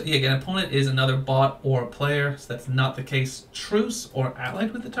opponent. Yeah, again, opponent is another bot or a player, so that's not the case. Truce or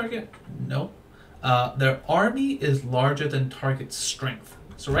allied with the target? No. Their army is larger than target's strength.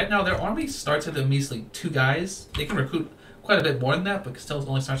 So right now their army starts at a measly 2 guys. They can recruit quite a bit more than that, but still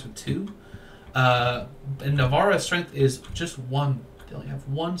only starts with 2. And Navarra's strength is just 1. They only have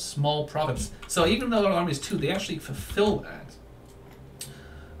 1 small province. So even though their army is 2, they actually fulfill that.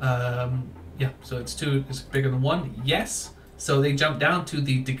 Yeah, so it's 2 is bigger than 1. Yes. So they jump down to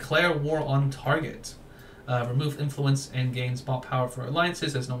the declare war on target. Remove influence and gains bot power for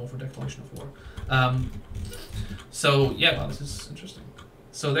alliances as normal for declaration of war. So yeah, wow, this is interesting.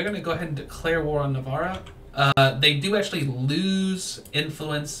 So they're going to go ahead and declare war on Navarra. They do actually lose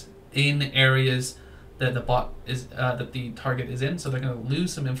influence in areas that the bot is that the target is in, so they're going to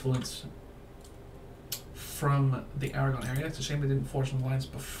lose some influence from the Aragon area. It's a shame they didn't force an alliance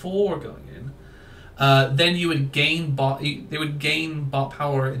before going in. Then you would gain they would gain bot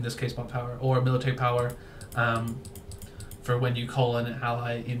power, in this case bot power or military power, for when you call an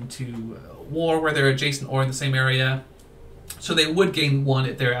ally into war where they're adjacent or in the same area. So they would gain 1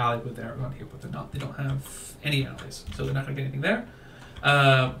 if they're allied with Aragon here, but they're not. They don't have any allies, so they're not going to get anything there.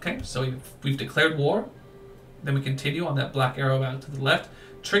 Okay, so we've declared war. Then we continue on that black arrow out to the left.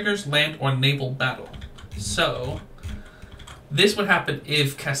 Triggers land or naval battle. So This would happen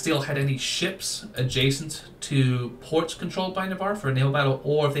if Castile had any ships adjacent to ports controlled by Navarre for a naval battle,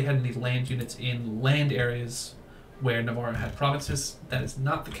 or if they had any land units in land areas where Navarre had provinces. That is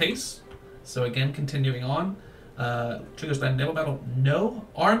not the case. So again, continuing on. Triggers land naval battle? No.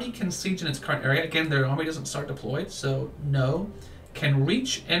 Army can siege in its current area. Again, their army doesn't start deployed, so no. Can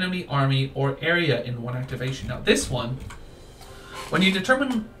reach enemy army or area in one activation. Now this one, when you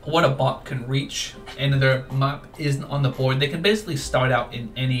determine what a bot can reach and their map isn't on the board, they can basically start out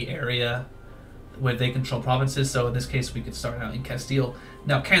in any area where they control provinces. So in this case, we could start out in Castile.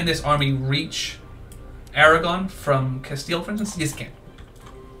 Now, can this army reach Aragon from Castile, for instance? Yes, it can.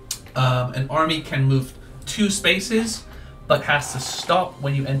 An army can move 2 spaces, but has to stop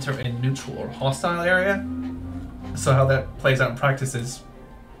when you enter a neutral or hostile area. So how that plays out in practice is,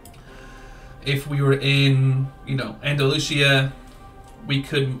 if we were in, you know, Andalusia, we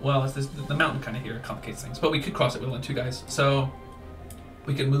could, well, the mountain kind of here complicates things, but we could cross it with only 2 guys. So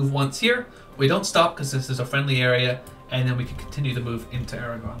we could move once here. We don't stop because this is a friendly area, and then we can continue to move into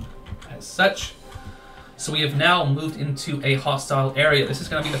Aragon as such. So we have now moved into a hostile area. This is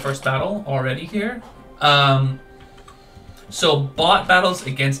going to be the first battle already here. So bot battles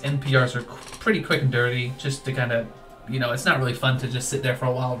against NPRs are pretty quick and dirty, just to kind of, you know, it's not really fun to just sit there for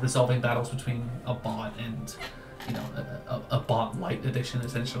a while resolving battles between a bot and, you know, a bot light edition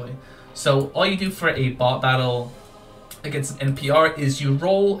essentially. So all you do for a bot battle against an NPR is you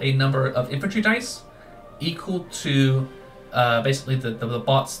roll a number of infantry dice equal to basically the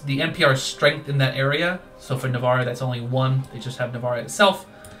bots, the NPR's strength in that area. So for Navarre, that's only 1. They just have Navarre itself.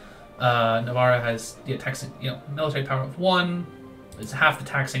 Navarre has the taxing, you know, military power of 1. It's half the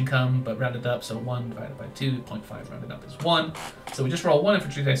tax income, but rounded up, so 1 divided by 2, 0.5 rounded up is 1. So we just roll 1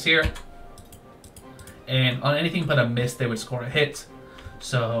 infantry dice here, and on anything but a miss, they would score a hit.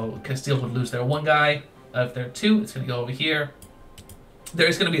 So Castile would lose their 1 guy. Of their 2, it's going to go over here. There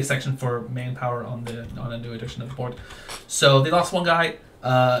is going to be a section for manpower on a new edition of the board. So they lost 1 guy.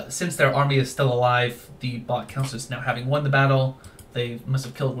 Since their army is still alive, the bot counts as now having won the battle. They must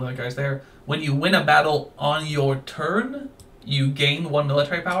have killed 1 of the guys there. When you win a battle on your turn, you gain 1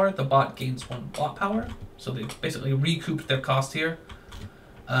 military power. The bot gains 1 bot power. So they basically recouped their cost here.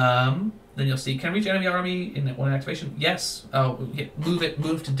 Then you'll see, can reach enemy army in 1 activation? Yes.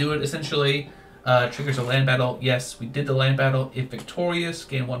 Move to do it essentially. Triggers a land battle. Yes, we did the land battle. If victorious,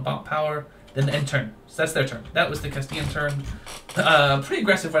 gain 1 bot power. Then end turn. So that's their turn. That was the Castilian turn. Pretty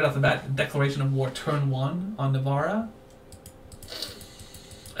aggressive right off the bat. Declaration of war turn 1 on Navarra.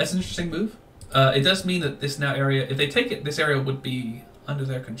 That's an interesting move. It does mean that this now area, if they take it, this area would be under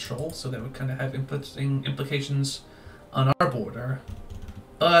their control, so that would kind of have implications on our border.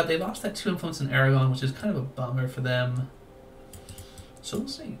 But they lost that 2 influence in Aragon, which is kind of a bummer for them. So we'll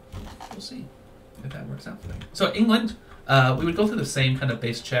see. We'll see if that works out for them. So England, we would go through the same kind of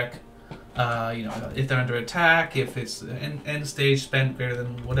base check. You know, if they're under attack, if it's end stage spent greater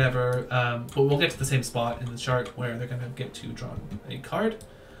than whatever. But we'll get to the same spot in the chart where they're going to get to draw a card.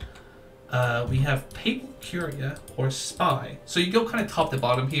 We have Papal Curia or Spy. So you go kind of top to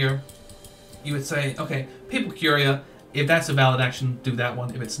bottom here. You would say, okay, Papal Curia, if that's a valid action, do that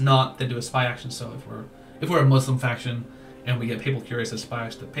one. If it's not, then do a spy action. So if we're a Muslim faction and we get Papal Curia as spy,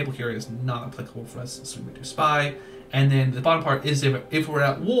 the Papal Curia is not applicable for us, so we would do spy. And then the bottom part is if we're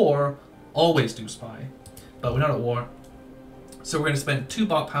at war, always do spy. But we're not at war. So we're going to spend 2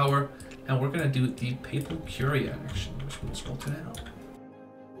 bot power, and we're going to do the Papal Curia action, which we'll scroll to now.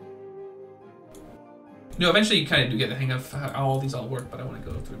 You know, eventually you kind of do get the hang of how all these all work, but I want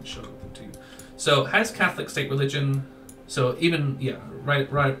to go through and show them to you. So, has Catholic state religion? So even, yeah, right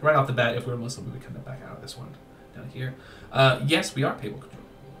off the bat, if we're Muslim, we would kind of back out of this one down here. Yes, we are papal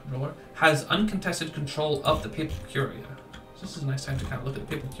controller. Has uncontested control of the Papal Curia. So this is a nice time to kind of look at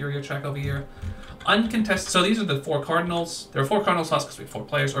the Papal Curia track over here. Uncontested, so these are the 4 cardinals. There are 4 cardinal slots because we have 4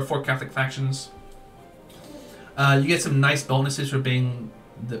 players, or 4 Catholic factions. You get some nice bonuses for being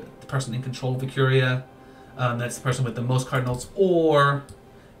the person in control of the Curia. That's the person with the most cardinals, or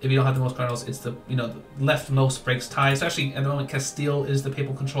if you don't have the most cardinals, it's the, you know, the leftmost breaks ties. Actually, at the moment, Castile is the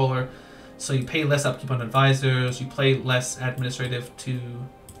papal controller, so you pay less upkeep on advisors, you play less administrative to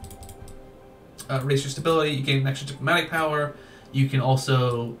raise your stability, you gain extra diplomatic power, you can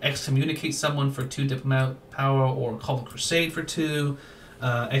also excommunicate someone for 2 diplomatic power, or call a crusade for 2.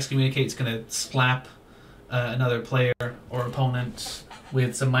 Excommunicate is going to slap another player or opponent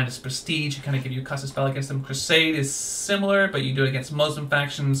with some minus prestige to kind of give you a custom spell against them. Crusade is similar, but you do it against Muslim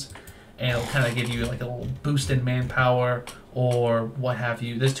factions, and it'll kind of give you like a little boost in manpower or what have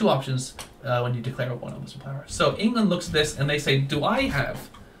you. There's 2 options when you declare one on Muslim power. So England looks at this and they say, do I have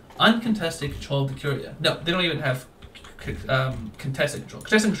uncontested control of the Curia? No, they don't even have contested control.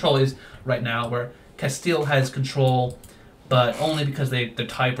 Contested control is right now where Castile has control, but only because they're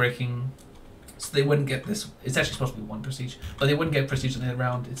tie-breaking, so they wouldn't get this. It's actually supposed to be one prestige, but they wouldn't get prestige in the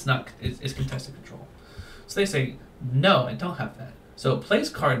round. It's not. It's contested control. So they say, no, I don't have that. So place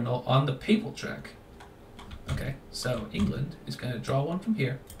Cardinal on the papal track. Okay, so England is going to draw one from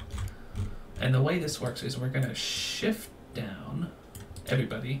here. And the way this works is we're going to shift down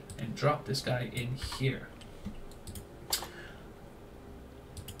everybody and drop this guy in here.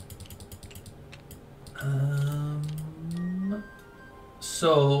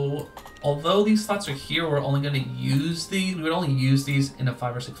 So although these slots are here, we're only going to use these. We would only use these in a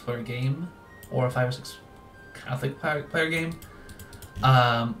 5 or 6 player game, or a 5 or 6 Catholic player game.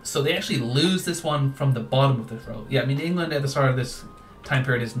 So they actually lose this one from the bottom of the row. Yeah, I mean, England at the start of this time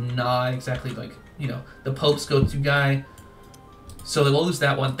period is not exactly like, you know, the Pope's go-to guy. So they will lose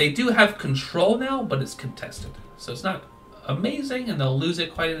that one. They do have control now, but it's contested. So it's not amazing, and they'll lose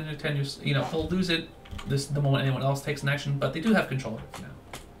it quite in their 10 years. You know, they'll lose it the moment anyone else takes an action, but they do have control of it now.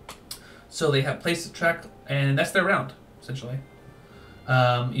 So they have placed the track, and that's their round, essentially.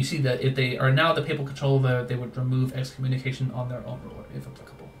 You see that if they are now the papal controller, they would remove excommunication on their own ruler, if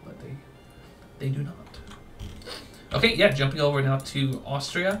applicable, but they do not. Okay, yeah, jumping over now to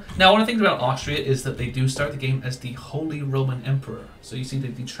Austria. Now, one of the things about Austria is that they do start the game as the Holy Roman Emperor. So you see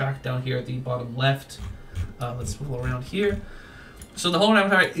the track down here at the bottom left. Let's move around here. So the Holy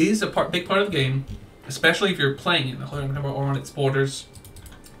Roman Empire is a big part of the game, especially if you're playing in the Holy Roman Empire or on its borders.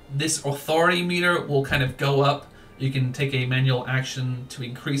 This authority meter will kind of go up. You can take a manual action to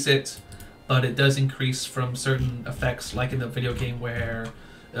increase it, but it does increase from certain effects, like in the video game where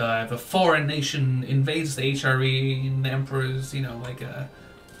if a foreign nation invades the HRE and the emperor's, you know, like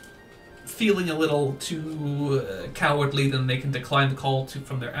feeling a little too cowardly, then they can decline the call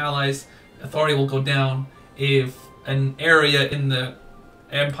from their allies. Authority will go down. If an area in the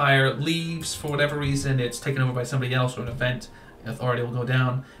empire leaves for whatever reason, it's taken over by somebody else or an event, authority will go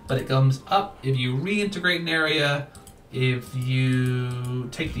down, but it comes up if you reintegrate an area, if you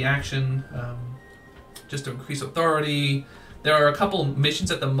take the action just to increase authority. There are a couple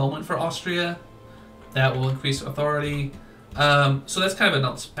missions at the moment for Austria that will increase authority. So that's kind of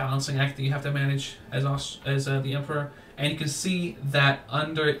a balancing act that you have to manage as the emperor. And you can see that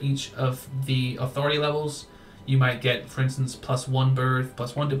under each of the authority levels, you might get, for instance, +1 birth,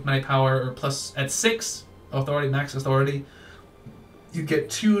 +1 diplomatic power, or plus at 6 authority, max authority, you get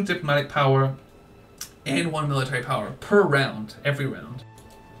 2 diplomatic power and 1 military power per round, every round.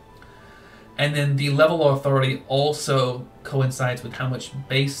 And then the level of authority also coincides with how much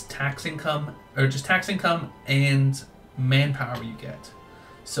base tax income, or just tax income and manpower you get.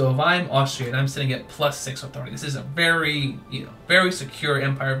 So if I'm Austrian, I'm sitting at +6 authority. This is a very, very secure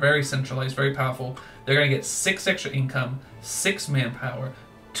empire, very centralized, very powerful. They're going to get 6 extra income, 6 manpower,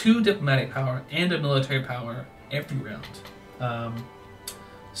 2 diplomatic power, and a military power every round.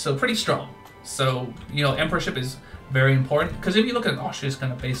 So pretty strong. So, emperorship is very important, because if you look at Austria's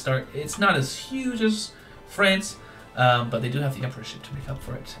kind of base start, it's not as huge as France, but they do have the emperorship to make up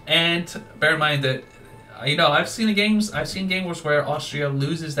for it. And bear in mind that, I've seen games where Austria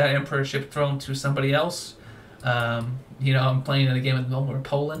loses that emperorship throne to somebody else. I'm playing in a game at the moment where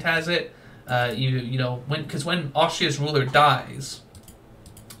Poland has it. Because when Austria's ruler dies,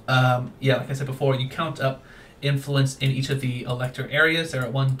 like I said before, you count up influence in each of the elector areas. There are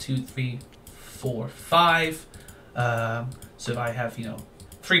 1, 2, 3, 4, 5. So if I have,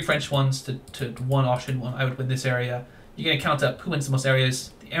 3 French ones to 1 Austrian one, I would win this area. You're going to count up who wins the most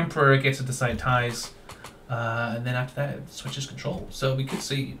areas. The emperor gets to decide ties. And then after that, it switches control. So we could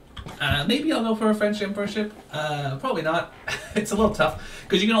see, maybe I'll go for a French emperorship. Probably not. It's a little tough,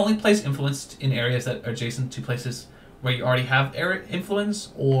 because you can only place influence in areas that are adjacent to places where you already have influence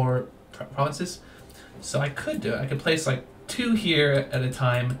or provinces. So I could do it. I could place like 2 here at a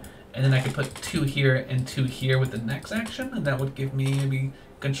time, and then I could put 2 here and 2 here with the next action, and that would give me maybe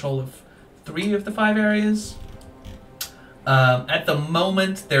control of 3 of the 5 areas. At the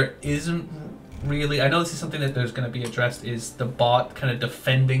moment, there isn't really, I know this is something that there's going to be addressed, is the bot kind of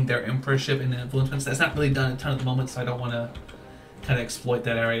defending their emperorship and influence. That's not really done a ton at the moment, so I don't want to kind of exploit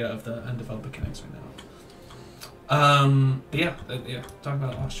that area of the undeveloped mechanics right now. Talking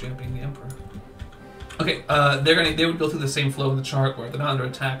about Austria being the emperor. Okay, they would go through the same flow in the chart where they're not under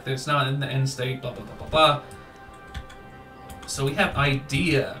attack, it's not in the end state, blah blah blah blah blah. So we have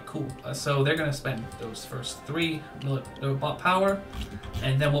idea, cool. So they're gonna spend those first 3 bot power,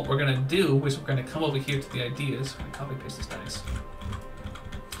 and then what we're gonna do is we're gonna come over here to the ideas. I'm gonna copy paste this dice.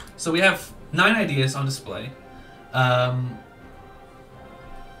 So we have 9 ideas on display.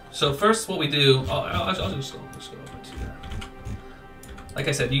 So first, what we do, I'll just go over to that. Like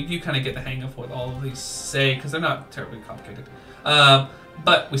I said, you kind of get the hang of what all of these say because they're not terribly complicated.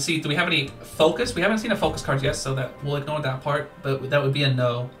 But we see, do we have any focus? We haven't seen a focus card yet, so that we'll ignore that part. But that would be a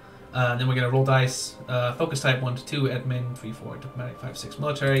no. Then we're gonna roll dice. Focus type 1 to 2, admin 3 4, diplomatic 5 6,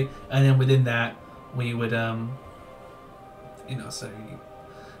 military, and then within that we would you know, say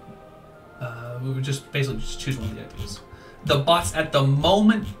we would just basically just choose one of the ideas. The bots at the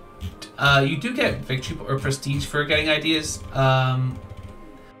moment, you do get victory or prestige for getting ideas.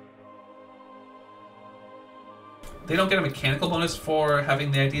 They don't get a mechanical bonus for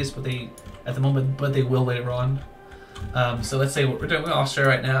having the ideas, but they at the moment, but they will later on. So let's say what we're doing with Austria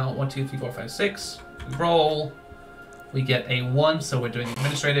right now: 1 2 3 4 5 6. We roll, we get a 1, so we're doing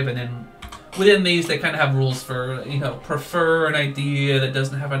administrative, and then within these they kind of have rules for, you know, prefer an idea that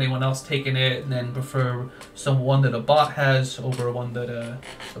doesn't have anyone else taking it, and then prefer one that a bot has over one that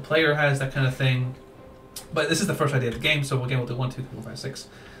the player has, that kind of thing. But this is the first idea of the game, so again we'll do 1 2 3 4 5 6.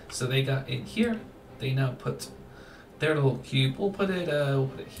 So they got in here. They now put their little cube. We'll put it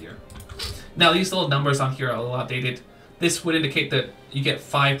here. Now these little numbers on here are a lot dated. This would indicate that you get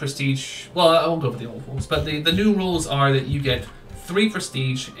 5 prestige. Well, I won't go over the old rules, but the new rules are that you get 3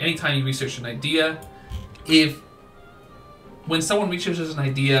 prestige anytime you research an idea. When someone researches an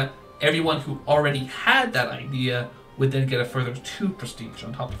idea, everyone who already had that idea would then get a further 2 prestige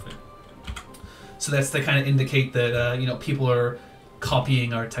on top of it. So that's to kind of indicate that you know, people are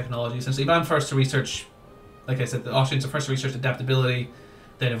copying our technology. Essentially, if I'm first to research, like I said, the Austrians are first to research adaptability.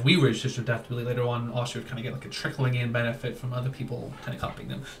 Then if we research adaptability later on, Austria would kind of get like a trickling in benefit from other people kind of copying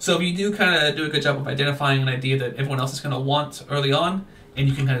them. So if you do kind of do a good job of identifying an idea that everyone else is going to want early on, and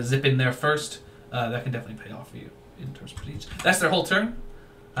you can kind of zip in there first, that can definitely pay off for you in terms of prestige. That's their whole turn.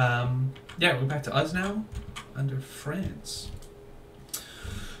 Yeah, we're back to us now, under France.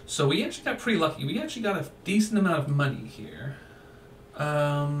 So we actually got pretty lucky. We actually got a decent amount of money here.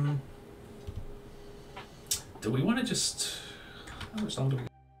 Do we want to just... How much long do we...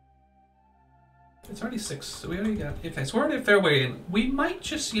 It's already 6, so we already got... Okay, so we're already a fair way in. We might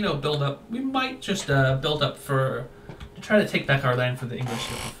just, you know, build up... We might just build up for... To try to take back our land for the English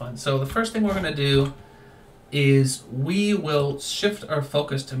for fun. So the first thing we're going to do is we will shift our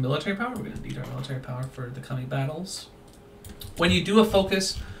focus to military power. We're going to need our military power for the coming battles. When you do a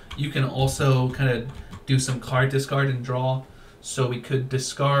focus, you can also kind of do some card discard and draw. So we could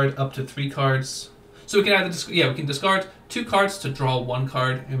discard up to 3 cards. So we can either we can discard 2 cards to draw 1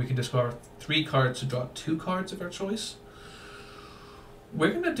 card, and we can discard 3 cards to draw 2 cards of our choice.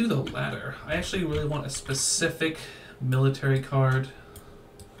 We're gonna do the latter. I actually really want a specific military card,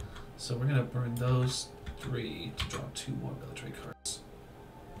 so we're gonna burn those 3 to draw 2 more military cards.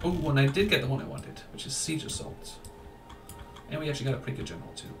 Oh, and I did get the one I wanted, which is Siege Assault, and we actually got a pretty good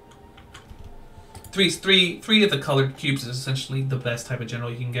general too. Three of the colored cubes is essentially the best type of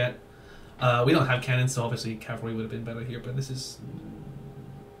general you can get. We don't have cannons, so obviously cavalry would have been better here, but this is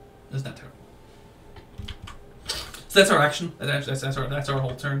not terrible. So that's our action. That's our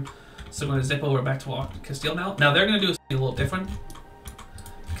whole turn. So we're going to zip over back to Castile now. Now they're going to do something a little different,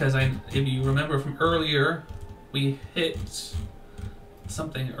 because if you remember from earlier, we hit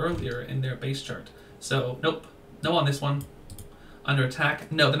something earlier in their base chart. So nope, no on this one. Under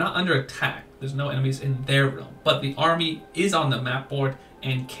attack? No, they're not under attack. There's no enemies in their realm, but the army is on the map board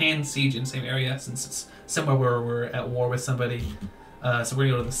and can siege in the same area since it's somewhere where we're at war with somebody. So we're going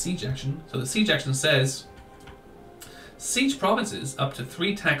to go to the siege action. So the siege action says, siege provinces up to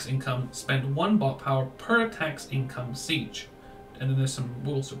 3 tax income, spend 1 bot power per tax income siege. And then there's some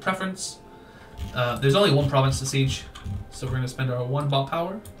rules of preference. There's only 1 province to siege, so we're going to spend our 1 bot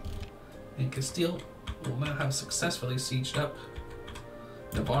power. And Castile will now have successfully sieged up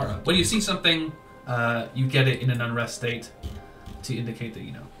Navarra. When you see something, you get it in an unrest state to indicate that,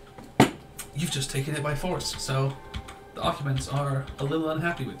 you know, you've just taken it by force. So the occupants are a little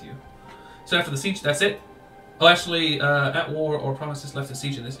unhappy with you. So after the siege, that's it. Oh, actually, at war or provinces left to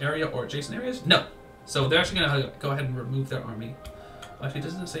siege in this area or adjacent areas? No. So they're actually going to go ahead and remove their army. Actually,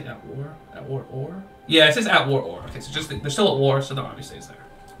 doesn't it say at war? At war or? Yeah, it says at war or. Okay, so just they're still at war, so the army stays there.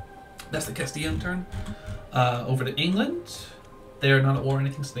 That's the Castilian turn. Over to England. They're not at war or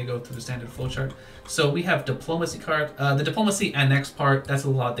anything, so they go through the standard flowchart. So we have diplomacy card. The diplomacy annex part, that's a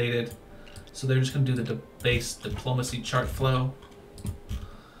lot dated. So they're just going to do the base diplomacy chart flow.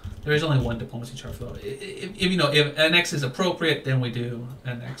 There is only 1 diplomacy chart flow. If you know, if annex is appropriate, then we do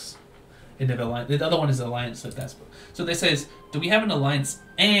annex. The other one is alliance. So this says, do we have an alliance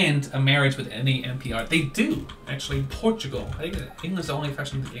and a marriage with any NPR? They do, actually. Portugal. I think England's the only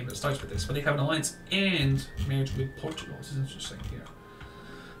faction in the game that starts with this, but they have an alliance and marriage with Portugal. This is interesting here.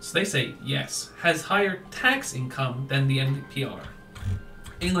 So they say yes. Has higher tax income than the NPR.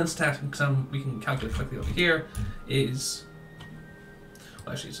 England's tax income, we can calculate quickly over here, is...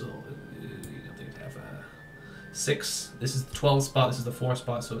 Well, actually, so they have 6. This is the 12th spot, this is the 4th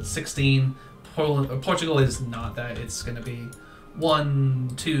spot, so it's 16. Portugal is not that. It's going to be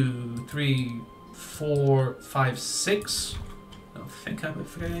 1, 2, 3, 4, 5, 6. I don't think I would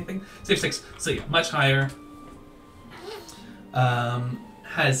forget anything. 6. So yeah, much higher.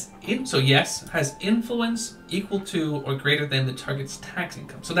 Has influence equal to or greater than the target's tax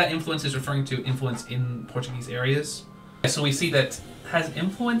income. So that influence is referring to influence in Portuguese areas. So we see that has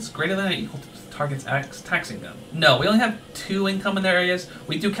influence greater than or equal to the target's tax income. No, we only have 2 income in their areas.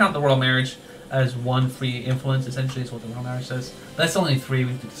 We do count the royal marriage as 1 free influence, essentially is what the royal marriage says. That's only 3,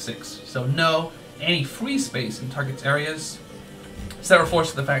 we do 6. So no, any free space in target's areas. So that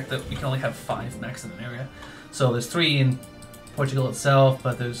refers to the fact that we can only have 5 max in an area. So there's 3 in Portugal itself,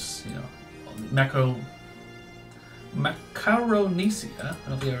 but there's, you know, Macaronesia. I don't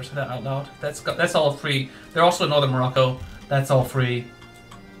know if you ever said that out loud. That's all free. They're also in northern Morocco. That's all free.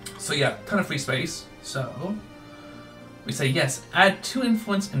 So yeah, ton of free space. So we say yes. Add 2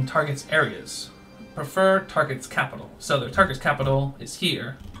 influence in target's areas. Prefer target's capital. So their target's capital is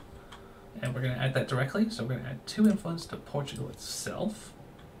here, and we're going to add that directly. So we're going to add 2 influence to Portugal itself.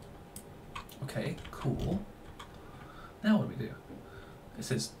 Okay, cool. Now what do we do? It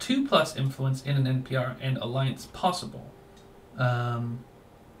says 2+ influence in an NPR and alliance possible. Well,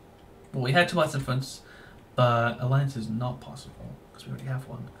 we had 2+ influence, but alliance is not possible because we already have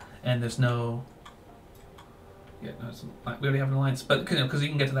one, and there's no. Yeah, no, we already have an alliance, but you know, because you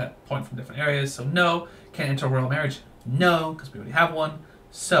can get to that point from different areas. So no, can't enter royal marriage. No, because we already have one.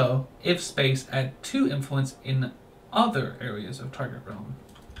 So if space, add 2 influence in other areas of target realm.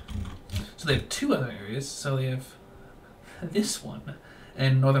 So they have 2 other areas. So they have this one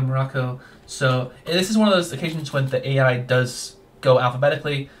in northern Morocco. So this is one of those occasions when the AI does go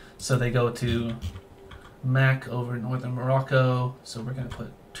alphabetically. So they go to Mac over in northern Morocco. So we're going to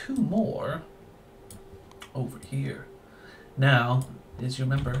put 2 more over here. Now, as you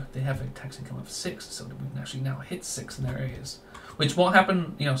remember, they have a tax income of 6, so we can actually now hit 6 in their areas, which won't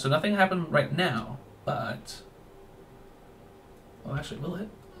happen, you know, so nothing happened right now, but, well, actually, will it?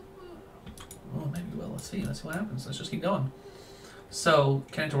 Oh, maybe it will. Let's see what happens. Let's just keep going. So,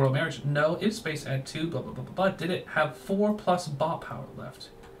 can enter royal marriage? No. If space add 2, blah, blah, blah, blah, blah. Did it have 4+ bot power left?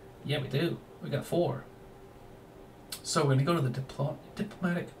 Yeah, we do. We got 4. So we're going to go to the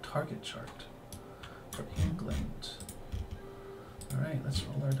diplomatic target chart for England. Alright, let's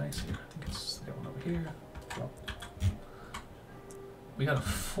roll our dice here. I think it's the one over here. Well, we got a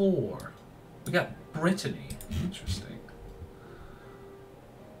 4. We got Brittany. Interesting.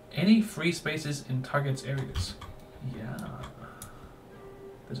 Any free spaces in target's areas? Yeah.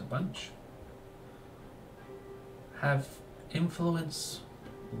 There's a bunch. Have influence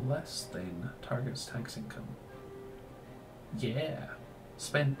less than target's tax income. Yeah.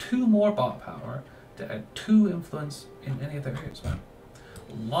 Spend 2 more bot power to add 2 influence in any of their areas. Wow.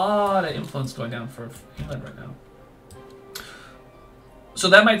 A lot of influence going down for England right now. So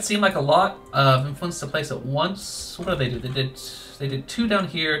that might seem like a lot of influence to place at once. What do? They did 2 down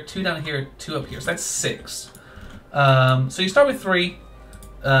here, 2 down here, 2 up here. So that's 6. So you start with 3.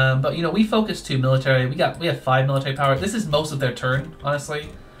 But you know, we focus 2 military. We have 5 military power. This is most of their turn, honestly.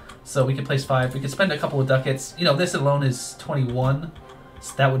 So we could place 5. We could spend a couple of ducats. You know, this alone is 21.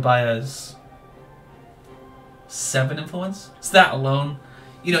 So that would buy us 7 influence. So that alone,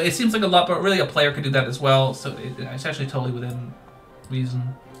 you know, it seems like a lot, but really a player could do that as well. So it's actually totally within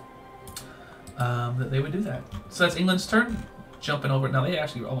reason that they would do that. So that's England's turn. Jumping over it. Now they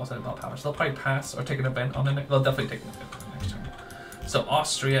actually almost had belt power. So they'll probably pass or take an event on the next. They'll definitely take an event on the next turn. So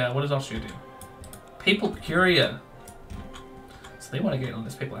Austria, what does Austria do? Papal Curia. So they want to get on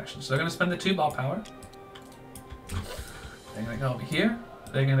this papal action. So they're going to spend the 2 ball power. They're going to go over here.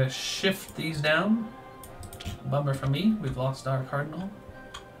 They're going to shift these down. Bummer for me. We've lost our cardinal.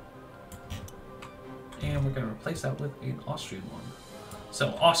 And we're going to replace that with an Austrian one.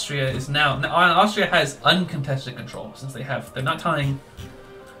 So Austria is now Austria has uncontested control since they're not tying.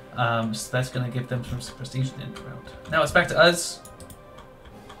 So that's going to give them some prestige at the end of the round. Now it's back to us.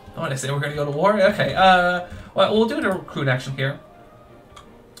 Oh, did I say we're going to go to war? Okay. Well, we'll do a recruit action here.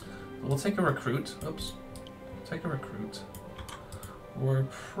 We'll take a recruit. Oops. Take a recruit. We're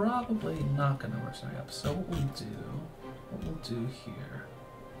probably not going to mercenary up. So what we'll do here.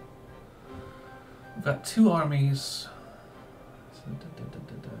 We've got 2 armies. So,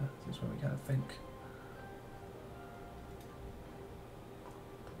 this is where we gotta think.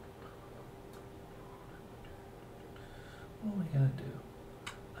 What are we gonna do?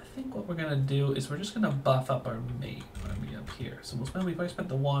 think what we're gonna do is we're just gonna buff up our main army up here. So we'll spend, we've already spent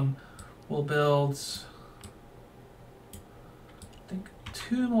the 1. We'll build, I think,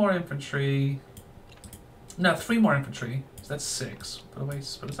 2 more infantry. No, 3 more infantry. So that's 6.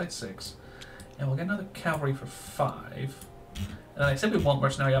 Put aside 6. And we'll get another cavalry for 5. And I said we want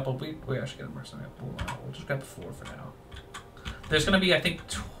mercenary up, but we actually get a mercenary up. We'll just grab 4 for now. There's gonna be, I think,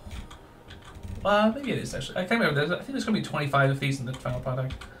 maybe it is actually. I can't remember. I think there's going to be 25 of these in the final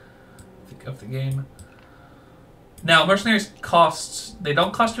product of the game. Now, mercenaries they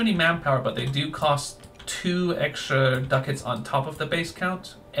don't cost you any manpower, but they do cost 2 extra ducats on top of the base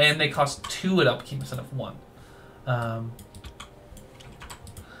count, and they cost 2 at upkeep instead of 1.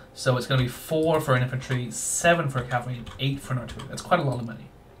 So it's going to be 4 for an infantry, 7 for a cavalry, and 8 for an artillery. That's quite a lot of money.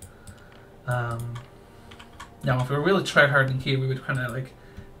 Now, if we were really tryharding here, we would kind of like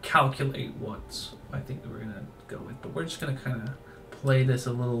calculate what I think we're gonna go with, but we're just gonna kind of play this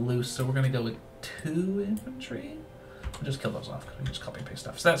a little loose. So we're gonna go with 2 infantry. We'll just kill those off because we just copy and paste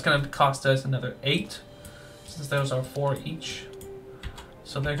stuff. So that's gonna cost us another 8, since those are 4 each.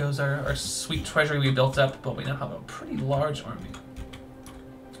 So there goes our sweet treasury we built up, but we now have a pretty large army.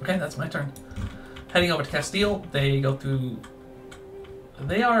 Okay, that's my turn. Heading over to Castile, they go through.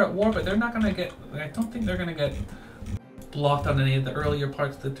 They are at war, but they're not gonna get. I don't think they're gonna get blocked on any of the earlier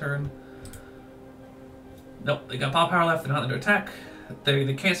parts of the turn. Nope, they got power left, they're not under attack.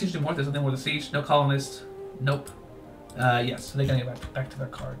 They can't siege anymore, there's nothing more to siege, no colonists. Nope. Yes, they gotta get back to their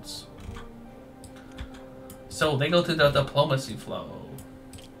cards. So they go to the diplomacy flow.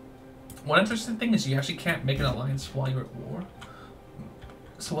 One interesting thing is you actually can't make an alliance while you're at war.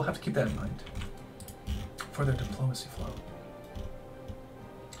 So we'll have to keep that in mind for their diplomacy flow.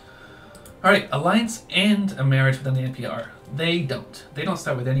 Alright, alliance and a marriage within the NPR. They don't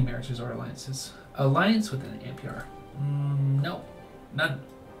start with any marriages or alliances. Alliance within the NPR. No, none.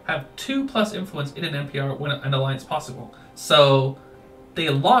 Have 2+ influence in an NPR when an alliance possible. So they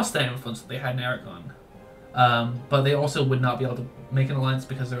lost that influence that they had in Aragon. But they also would not be able to make an alliance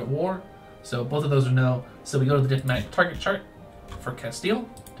because they're at war. So both of those are no. So we go to the diplomatic target chart for Castile,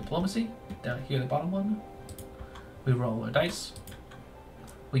 diplomacy, down here the bottom one. We roll our dice.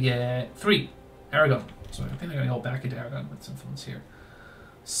 We get 3, Aragon. So I think they're going to go back into Aragon with some influence here.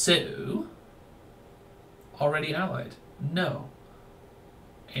 So, already allied? No.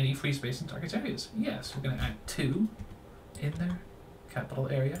 Any free space in target areas? Yes. We're going to add 2 in their capital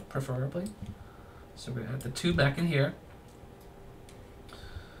area, preferably. So we're going to add the 2 back in here.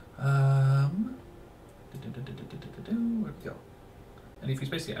 Where'd we go? Any free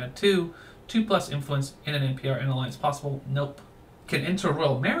space? Yeah, add 2. 2+ influence in an NPR and alliance possible? Nope. Can enter a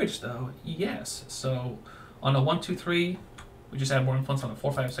royal marriage though? Yes. So on a 1, 2, 3, we just add more influence on a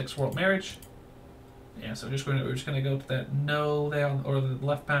 4, 5, 6 royal marriage. Yeah, so we're just gonna go to that no there on, or the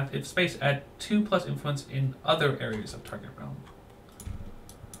left path. If space, add 2+ influence in other areas of target realm.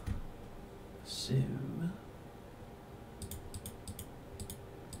 So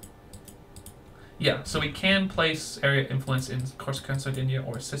yeah, so we can place area influence in Corsica and Sardinia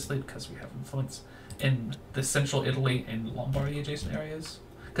or Sicily because we have influence in the central Italy and Lombardy adjacent areas.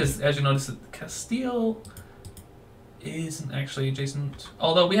 Because as you notice, Castile isn't actually adjacent.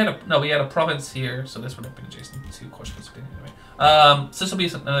 Although we had a province here, so this would have been adjacent to Corsica and Sardinia anyway. So this will be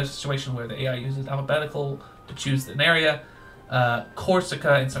another situation where the AI uses alphabetical to choose an area.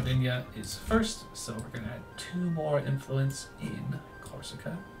 Corsica and Sardinia is first, so we're going to add 2 more influence in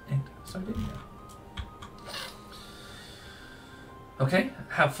Corsica and Sardinia. Okay,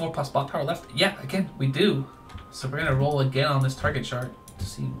 have 4+ bot power left. Yeah, again, we do. So we're gonna roll again on this target chart to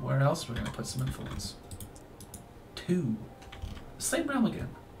see where else we're gonna put some influence. 2. Same realm again.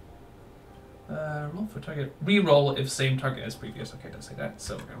 Roll for target. Re-roll if same target as previous. Okay, don't say that.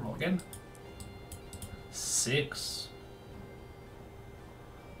 So we're gonna roll again. 6.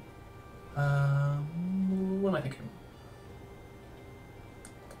 What am I thinking?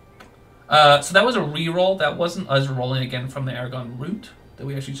 So that was a re-roll. That wasn't us rolling again from the Aragon route. That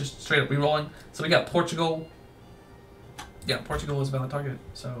we actually just straight up re-rolling. So we got Portugal. Yeah, Portugal was a valid target.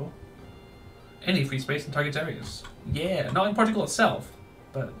 So any free space in target areas. Yeah, not in Portugal itself,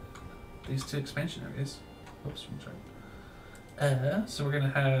 but these 2 expansion areas. Oops, sorry. So we're gonna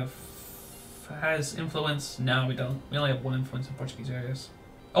have has influence. No, we don't. We only have 1 influence in Portuguese areas.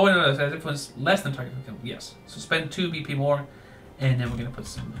 Oh no, it has influence less than target. Yes. So spend 2 BP more, and then we're gonna put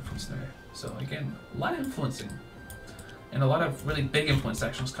some influence there. So again, a lot of influencing, and a lot of really big influence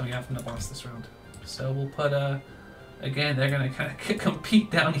actions coming out from the boss this round. So we'll put again, they're gonna kind of compete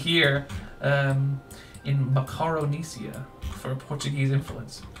down here in Macaronesia for Portuguese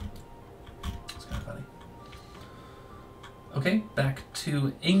influence. It's kind of funny. Okay, back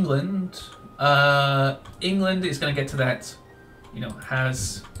to England. England is going to get to that, you know,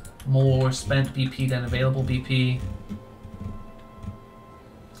 has more spent BP than available BP.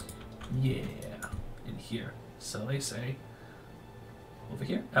 Yeah, in here. So they say, over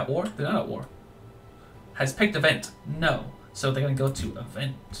here, at war? They're not at war. Has picked event? No. So they're going to go to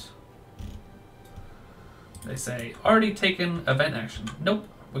event. They say, already taken event action. Nope.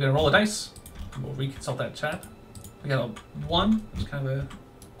 We're going to roll a dice. We'll reconsult that chat. We got a 1. It's kind of a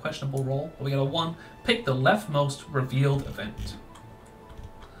questionable roll. But we got a 1. Pick the leftmost revealed event.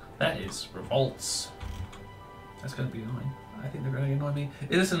 That is revolts. That's going to be annoying. I think they're going to annoy me.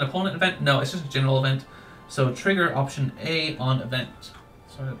 Is this an opponent event? No, it's just a general event. So trigger option A on event.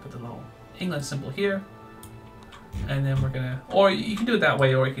 So I'm going to put the little England symbol here. And then we're going to... Or you can do it that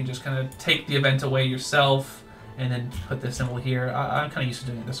way, or you can just kind of take the event away yourself and then put the symbol here. I'm kind of used to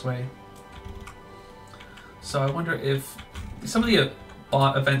doing it this way. So I wonder if some of the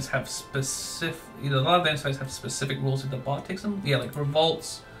bot events have specific... A lot of the events have specific rules if the bot takes them. Yeah, like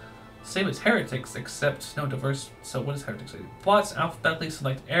revolts. Same as heretics, except no diverse. So what does heretics say? Bots alphabetically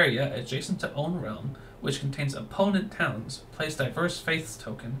select area adjacent to own realm, which contains opponent towns. Place diverse faiths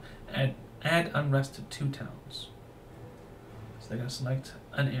token and add unrest to 2 towns. So they're going to select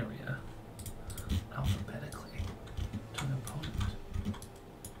an area alphabetically to an opponent.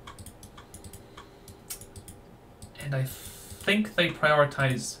 And I think they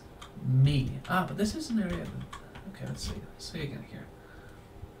prioritize me. Ah, but this is an area. Okay, let's see. Let's see again here.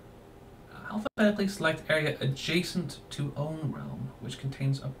 Alphabetically select area adjacent to own realm, which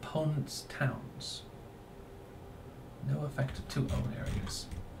contains opponent's towns. No effect to own areas.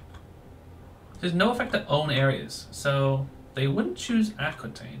 There's no effect to own areas, so they wouldn't choose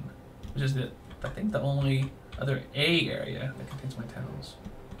Aquitaine, which is I think the only other A area that contains my towns.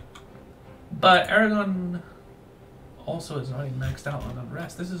 But Aragon also is already maxed out on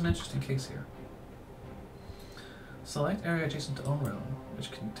unrest. This is an interesting case here. Select area adjacent to own realm,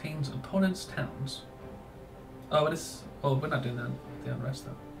 which contains opponent's towns. Oh, it is. Oh, we're not doing that. The unrest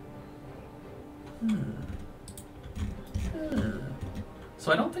though.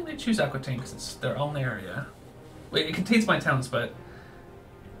 So I don't think they choose Aquitaine because it's their own area. Wait, it contains my towns, but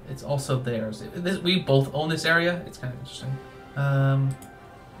it's also theirs. We both own this area. It's kind of interesting.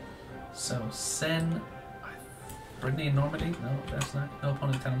 So Seine, Brittany and Normandy. No, that's not. No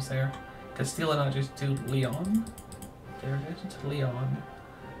opponent towns there. Castile and adjacent to Leon. They're adjacent to Leon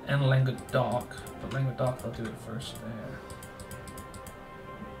and Languedoc, but Languedoc I'll do it first there.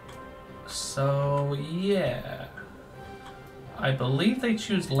 So yeah, I believe they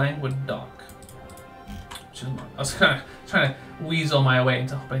choose Languedoc. I was kind of trying to weasel my way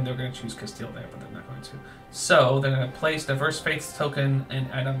into hoping they're going to choose Castile there, but they're not going to. So they're going to place diverse faiths token and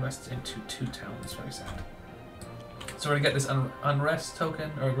add unrest into 2 towns. Very sad. So we're going to get this unrest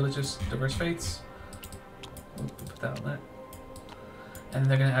token or religious diverse faiths. We'll put that on that. And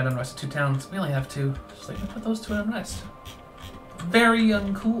they're going to add unrest to 2 towns. We only have 2. Just like, put those 2 in unrest. Very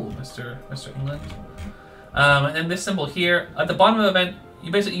uncool, Mr. England. And then this symbol here, at the bottom of the event,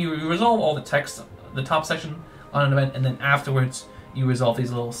 you resolve all the text, the top section on an event, and then afterwards you resolve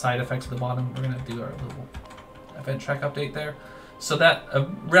these little side effects at the bottom. We're going to do our little event track update there. So that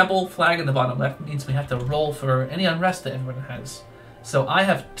rebel flag in the bottom left means we have to roll for any unrest that everyone has. So I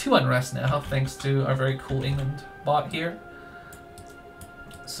have 2 unrest now, thanks to our very cool England bot here.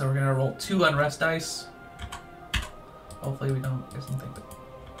 So we're gonna roll 2 unrest dice. Hopefully we don't get something.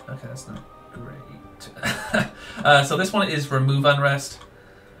 Okay, that's not great. So this one is remove unrest.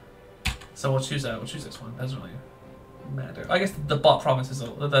 So we'll choose that. We'll choose this one. Doesn't really matter. I guess the bot province is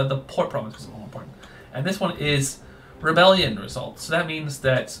the port province is a little important. And this one is rebellion results. So that means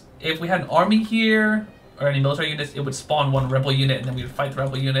that if we had an army here or any military units, it would spawn 1 rebel unit and then we would fight the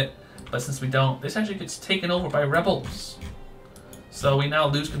rebel unit. But since we don't, this actually gets taken over by rebels. So we now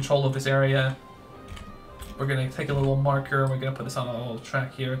lose control of this area. We're going to take a little marker and we're going to put this on a little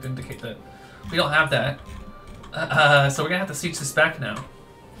track here to indicate that we don't have that. So we're going to have to siege this back now,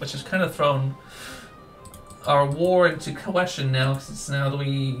 which has kind of thrown our war into question now. Because now, do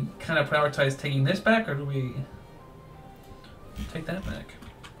we kind of prioritize taking this back or do we take that back?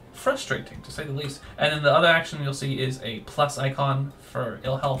 Frustrating, to say the least. And then the other action you'll see is a plus icon for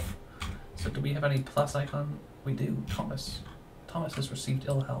ill health. So do we have any plus icon? We do. Thomas has received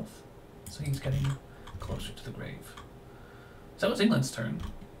ill health, so he's getting closer to the grave. So that was England's turn.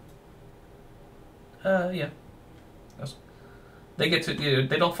 Yeah. They get to,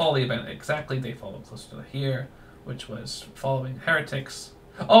 they don't follow the event exactly, they follow closer to here, which was following heretics.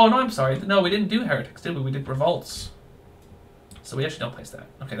 Oh, no, I'm sorry. No, we didn't do heretics, did we? We did revolts. So we actually don't place that.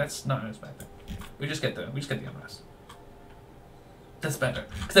 Okay, that's not as bad then. We just get the unrest. That's better.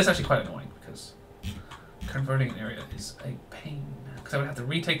 Because that's actually quite annoying, because converting an area is a pain. Because I would have to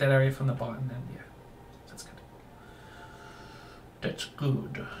retake that area from the bottom, and then, yeah. That's good. That's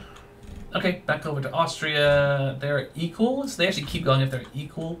good. Okay, back over to Austria. They're equals. They actually keep going if they're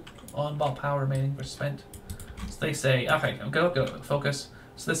equal on ball power remaining versus spent. So they say, okay, go, focus.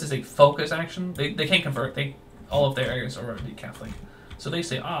 So this is a focus action. They can't convert. All of their areas are already Catholic. So they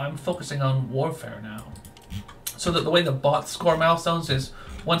say, I'm focusing on warfare now. So that the way the bots score milestones is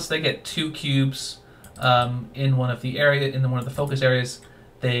once they get 2 cubes in one of the focus areas,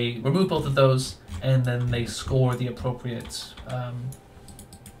 they remove both of those and then they score the appropriate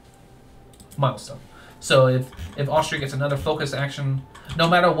milestone. So if Austria gets another focus action, no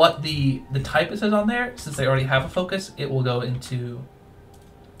matter what the type it says on there, since they already have a focus, it will go into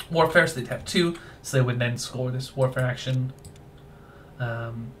warfare. So they'd have 2, so they would then score this warfare action.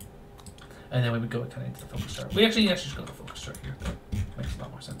 And then we would go kind of into the focus chart. We actually just go to the focus chart here. That makes a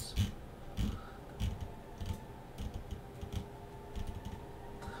lot more sense.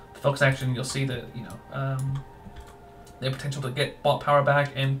 The focus action, you'll see that, you know, the potential to get bot power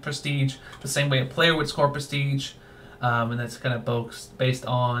back and prestige the same way a player would score prestige. And that's kind of based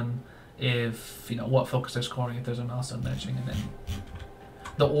on if, you know, what focus they're scoring, if there's a milestone matching, and then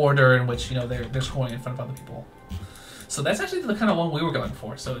the order in which, you know, they're scoring in front of other people. So that's actually the kind of one we were going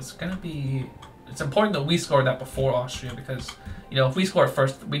for. So it's going to be... It's important that we score that before Austria because, you know, if we score it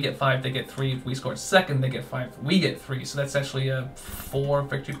first, we get 5, they get 3. If we score it second, they get 5, we get 3. So that's actually a 4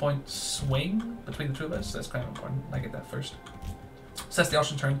 victory point swing between the two of us. So that's kind of important. I get that first. So that's the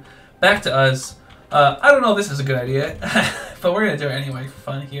Austrian turn. Back to us. I don't know if this is a good idea, but we're going to do it anyway for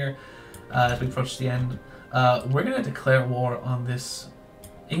fun here as we approach the end. We're going to declare war on this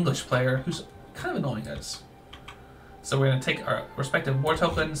English player who's kind of annoying us. So we're going to take our respective war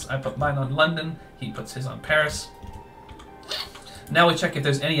tokens. I put mine on London. He puts his on Paris. Now we check if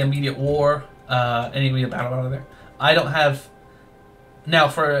there's any immediate war, any immediate battle out of there. I don't have... Now,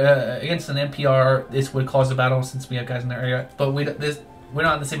 for against an NPR, this would cause a battle since we have guys in their area. But we're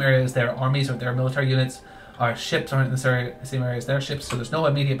not in the same area as their armies or their military units. Our ships aren't in the same area as their ships, so there's no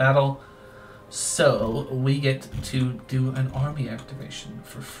immediate battle. So we get to do an army activation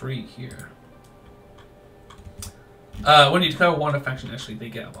for free here. When you declare war on a faction, actually, they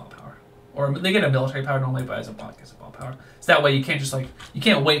get a ball power. Or they get a military power normally, but as a bot gets a ball power. So that way you can't just like, you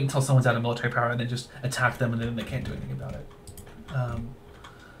can't wait until someone's out of military power and then just attack them and then they can't do anything about it.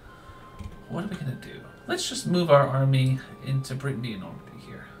 What are we going to do? Let's just move our army into Brittany and Normandy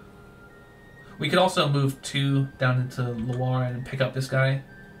here. We could also move 2 down into Loire and pick up this guy.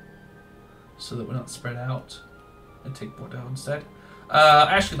 So that we're not spread out. And take Bordeaux instead.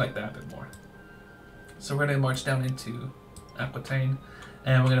 I actually like that a bit more. So we're going to march down into Aquitaine,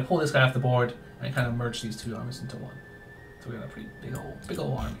 and we're going to pull this guy off the board and kind of merge these 2 armies into one. So we got a pretty big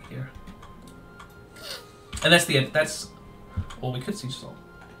old army here. And that's the end. That's... Well, we could siege Seoul.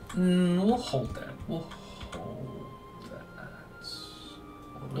 We'll hold that. We'll hold that.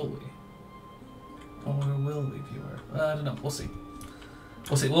 Or will we? Or will we, viewer? I don't know. We'll see.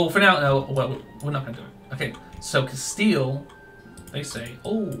 We'll see. Well, for now, no. Well, we're not going to do it. Okay, so Castile, they say,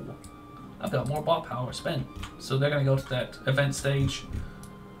 oh... I've got more bot power spent. So they're going to go to that event stage.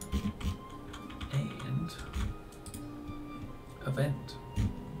 And... Event.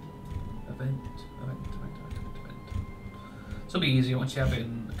 So it'll be easier once you have it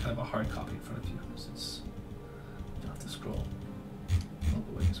in kind of a hard copy in front of you. Since you don't have to scroll all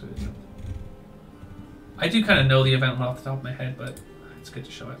the way through it. I do kind of know the event off the top of my head, but it's good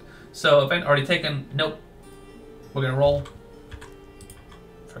to show it. So event already taken. Nope. We're going to roll.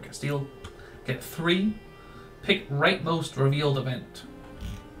 For Castile. Get 3. Pick rightmost revealed event.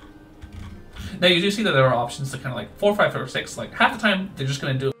 Now you do see that there are options to kind of like 4, 5, or 6. Like half the time they're just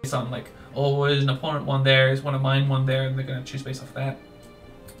going to do it based on like, oh, is an opponent one there, is one of mine one there, and they're going to choose based off of that.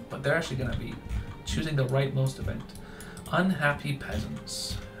 But they're actually going to be choosing the rightmost event. Unhappy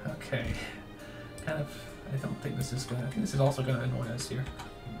peasants. Okay. Kind of, I don't think this is going to, I think this is also going to annoy us here.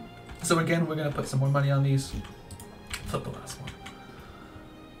 So again, we're going to put some more money on these. Flip the last one.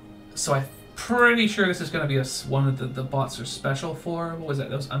 So I'm pretty sure this is going to be one of the bots are special for. What was that?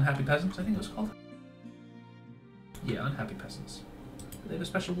 Those unhappy peasants, I think it was called. Yeah, unhappy peasants. Do they have a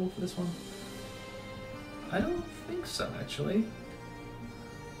special rule for this one? I don't think so, actually.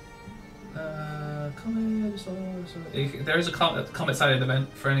 There is a comment-sided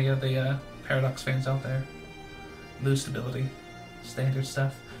event for any of the Paradox fans out there. Lose stability. Standard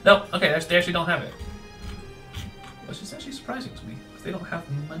stuff. No, okay, they actually don't have it. Which is actually surprising to me, because they don't have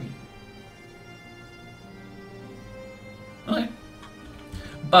money. Okay.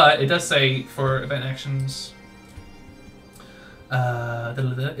 But it does say for event actions,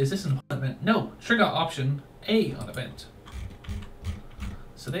 Is this an event? No. Trigger option A on event.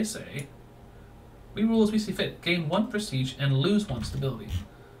 So they say, we rule as we see fit. Gain 1 prestige and lose 1 stability.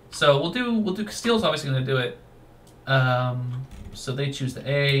 So we'll do. Castile's obviously going to do it. So they choose the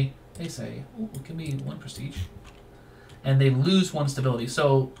A. They say, oh, give me 1 prestige, and they lose 1 stability.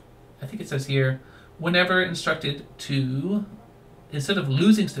 So I think it says here, whenever instructed to, instead of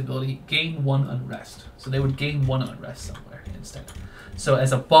losing stability, gain 1 unrest. So they would gain 1 unrest somewhere instead. So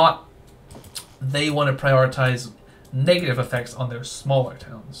as a bot, they want to prioritize negative effects on their smaller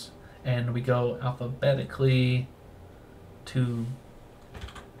towns. And we go alphabetically to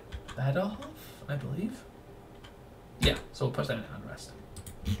Badhoff, I believe. Yeah, so we'll push that in unrest.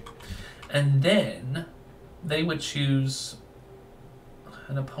 And then they would choose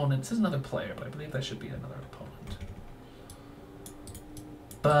an opponent. This is another player, but I believe that should be another opponent.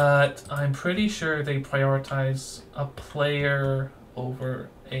 But I'm pretty sure they prioritize a player over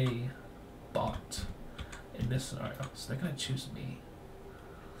a bot in this scenario. So they're going to choose me.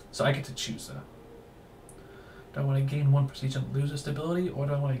 So I get to choose that. Do I want to gain 1 prestige and lose a stability, or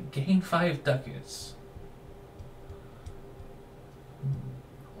do I want to gain 5 ducats?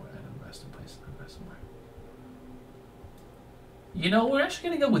 Or add invest in place and invest somewhere. You know, we're actually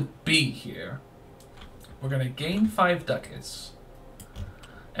going to go with B here. We're going to gain 5 ducats.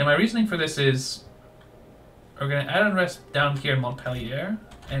 And my reasoning for this is, we're going to add unrest down here in Montpellier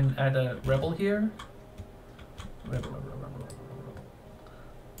and add a rebel here. Rebel.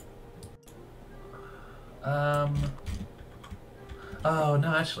 Oh,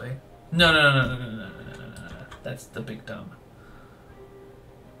 no, actually. No. That's the big dumb.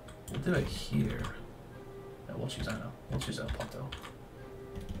 We'll do it here. No, we'll choose, I know. We'll choose El Porto.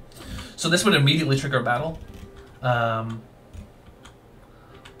 So this would immediately trigger a battle. Well,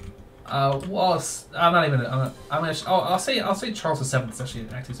 I'm not even. I'll say Charles VII is actually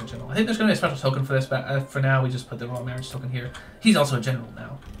acting as a general. I think there's going to be a special token for this, but for now we just put the royal marriage token here. He's also a general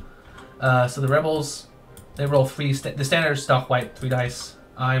now. So the rebels, they roll 3. The standard is stock white 3 dice.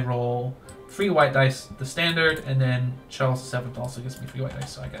 I roll 3 white dice, the standard, and then Charles VII also gives me 3 white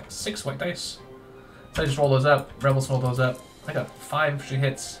dice, so I got 6 white dice. So I just roll those up. Rebels roll those up. I got 5 infantry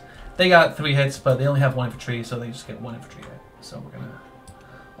hits. They got 3 hits, but they only have 1 infantry, so they just get 1 infantry hit. So we're gonna.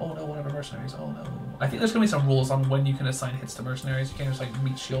 Oh no, one of our mercenaries. Oh no. I think there's gonna be some rules on when you can assign hits to mercenaries. You can't just like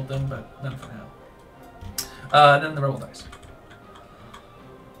meat shield them, but none for now. Then the rebel dice.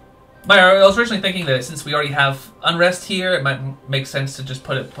 But I was originally thinking that since we already have unrest here, it might make sense to just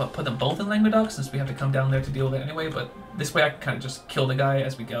put them both in Languedoc, since we have to come down there to deal with it anyway. But this way I can kind of just kill the guy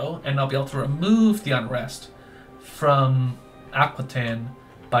as we go, and I'll be able to remove the unrest from Aquitaine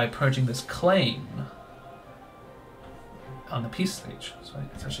by purging this claim on the peace stage. So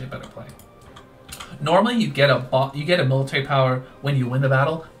it's actually a better play. Normally you get a military power when you win the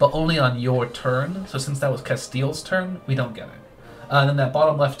battle, but only on your turn. So since that was Castile's turn, we don't get it. And then that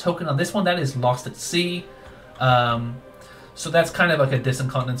bottom left token on this one, that is lost at sea. So that's kind of like a distant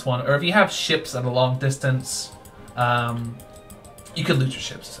continents one. Or if you have ships at a long distance, you could lose your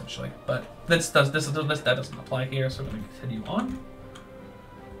ships essentially. But that doesn't apply here, so we're going to continue on.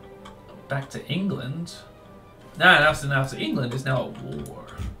 Back to England. Now England is now at war.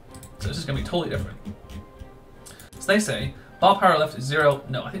 So this is going to be totally different. So they say, ball power left is 0.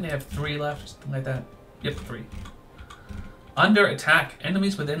 No, I think they have 3 left, something like that. Yep, 3. Under attack,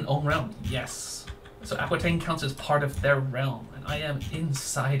 enemies within own realm. Yes. So Aquitaine counts as part of their realm, and I am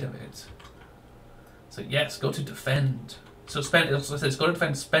inside of it. So yes, go to defend. So spend. It also says go to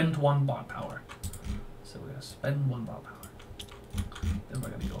defend. Spend 1 bot power. So we're gonna spend 1 bot power. Then we're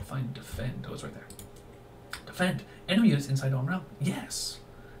gonna go find defend. Oh, it's right there. Defend. Enemy units inside own realm. Yes.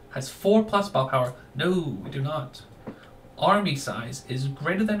 Has 4+ bot power. No, we do not. Army size is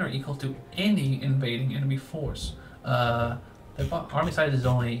greater than or equal to any invading enemy force. The army size is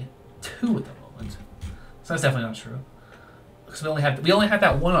only 2 at the moment, so that's definitely not true. Because we only had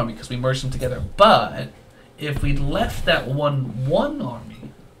that 1 army because we merged them together. But if we'd left that one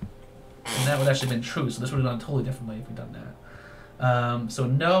army, then that would actually been true. So this would have gone totally differently if we'd done that. So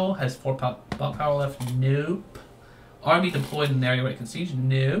no has 4 bot power left. Nope. Army deployed in an area where it can siege.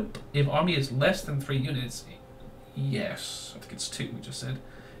 Nope. If army is less than 3 units, yes. I think it's 2. We just said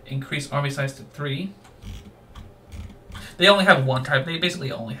increase army size to 3. They only have 1 type. They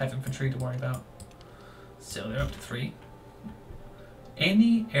basically only have infantry to worry about. So they're up to 3.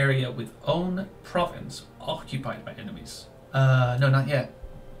 Any area with own province occupied by enemies. No, not yet.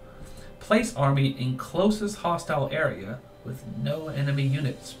 Place army in closest hostile area with no enemy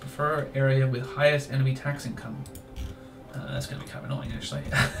units. Prefer area with highest enemy tax income. That's going to be kind of annoying, actually.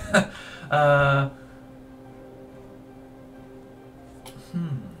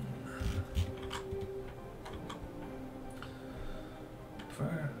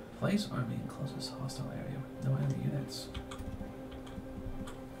 For place army in closest hostile area with no enemy units.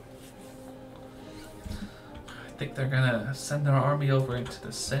 I think they're gonna send their army over into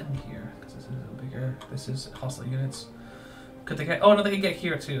the Seine here because this is a bigger. This is hostile units. Could they get? Oh no, they can get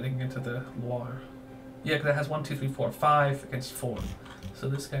here too. They can get to the Loire. Yeah, because it has 1, 2, 3, 4, 5 against 4. So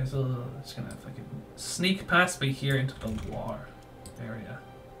this guy's just gonna fucking sneak past me here into the Loire area,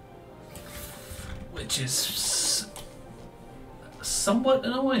 which is somewhat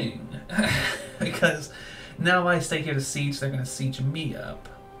annoying because now I stay here to siege. They're gonna siege me up.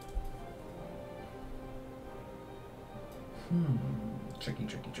 Tricky,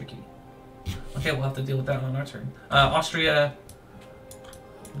 tricky, tricky. Okay, we'll have to deal with that on our turn. Austria,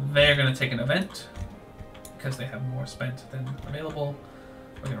 they're going to take an event because they have more spent than available.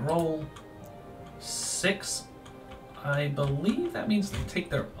 We're going to roll 6. I believe that means they take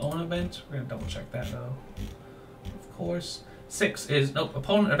their own event. We're going to double check that though. Of course. 6 is, nope,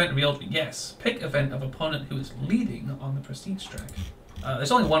 opponent event revealed. Yes, pick event of opponent who is leading on the prestige track.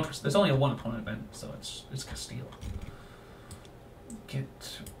 There's only a one opponent event, so it's Castile.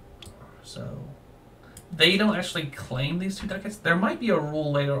 So they don't actually claim these 2 ducats. There might be a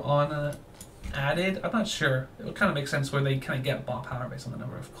rule later on added. I'm not sure. It would kind of make sense where they kind of get bought power based on the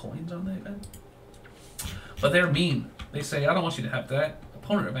number of coins on the event. But they're mean. They say, I don't want you to have that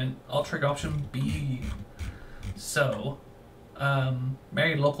opponent event. I'll trigger option B. So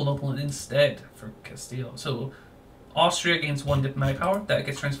marry local nobleman instead for Castile. So Austria gains 1 diplomatic power. That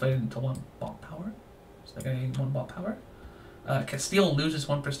gets translated into 1 bought power. So they're going to gain 1 bought power. Castile loses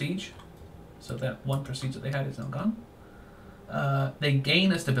 1 prestige, so that 1 prestige that they had is now gone. They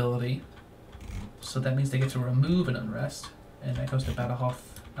gain a stability, so that means they get to remove an unrest, and that goes to battle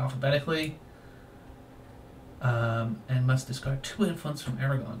alphabetically. And must discard 2 influence from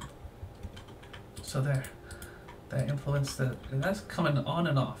Aragon. So there, that influence that's coming on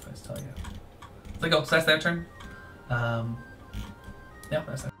and off. I tell you. There you go. So that's their turn. Yeah,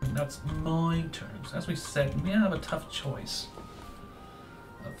 that's my turn. So as we said, we have a tough choice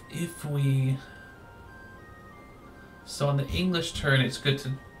of if we. So on the English turn, it's good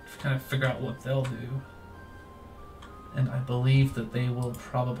to kind of figure out what they'll do, and I believe that they will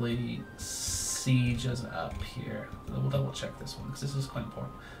probably siege us up here. We'll double check this one because this is quite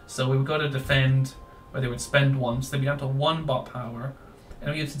important. So we would go to defend, where they would spend 1, so they'd be down to 1 bot power.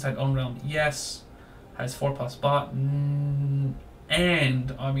 Enemy units inside own realm, yes. Has 4+ bot.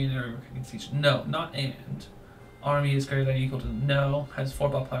 And army in area can siege. No, not and. Army is greater than or equal to no. Has 4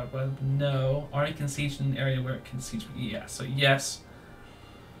 bot power, but no. Army can siege in an area where it can siege. Yeah, so yes.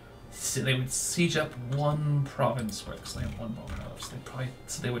 So they would siege up 1 province where they have 1 bot power.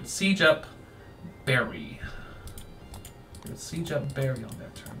 So they would siege up Berry. They would siege up Berry on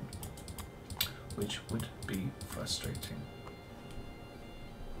their turn, which would be frustrating.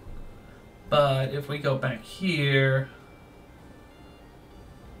 But if we go back here,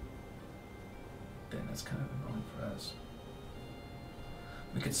 then that's kind of annoying for us.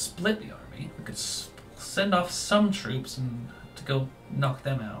 We could split the army. We could send off some troops and to go knock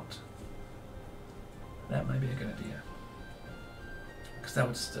them out. That might be a good idea. Because that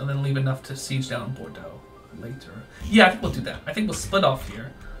would still then leave enough to siege down Bordeaux later. Yeah, I think we'll do that. I think we'll split off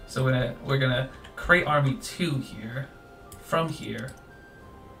here. So we're gonna create army 2 here, from here.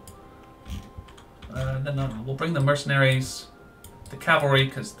 Then we'll bring the mercenaries, the cavalry,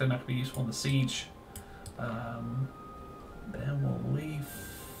 because they're not going to be useful in the siege. Then we'll leave.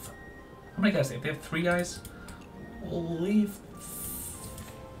 How many guys do they have? They have 3 guys. We'll leave.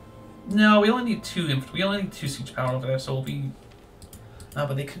 No, we only need 2 infantry. We only need 2 siege power over there, so we'll be.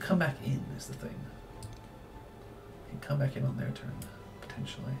 But they could come back in. Is the thing. They can come back in on their turn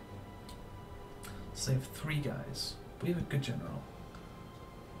potentially. So they have 3 guys. We have a good general.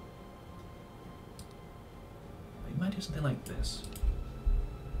 We might do something like this.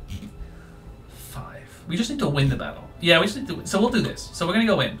 5. We just need to win the battle. Yeah, we just need to. So we'll do this. So we're gonna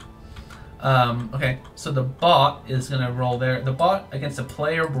go in. Okay. So the bot is gonna roll there. The bot against a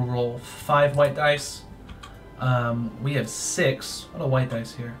player will roll 5 white dice. We have 6. What a white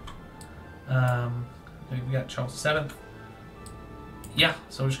dice here. We got Charles VII. Yeah.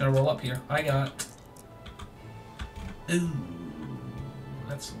 So we're just gonna roll up here. I got. Ooh.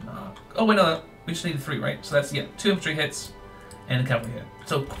 That's not. Oh wait, no. We just need 3, right? So that's, yeah, 2 infantry hits and a cavalry hit.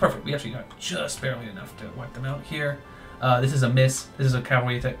 So perfect. We actually got just barely enough to wipe them out here. This is a miss. This is a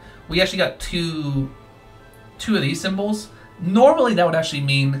cavalry attack. We actually got two of these symbols. Normally that would actually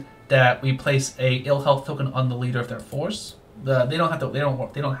mean that we place a ill health token on the leader of their force. They don't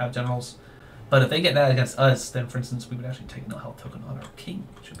have generals. But if they get that against us, then for instance, we would actually take no health token on our king,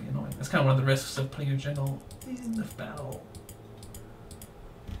 which would be annoying. That's kind of one of the risks of putting your general in the battle.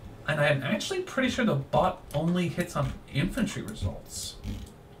 And I'm actually pretty sure the bot only hits on infantry results.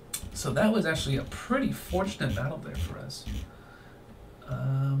 So that was actually a pretty fortunate battle there for us.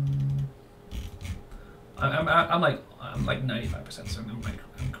 I'm like 95% certain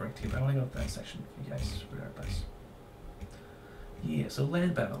I'm correct here, but I want to go to that section for you guys regardless. Yeah, so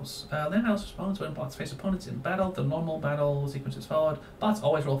land battles. Land battles responds when bots face opponents in battle. The normal battle sequence is followed. Bots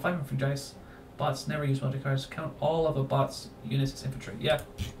always roll 5 infantry dice. Bots never use multi cards. Count all of a bot's units as infantry. Yeah,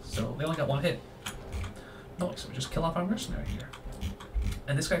 so they only got 1 hit. Nice, so we just kill off our mercenary here.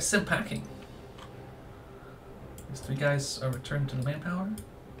 And this guy's sim packing. These 3 guys are returned to the manpower.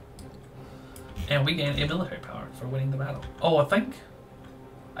 And we gain a military power for winning the battle. Oh, I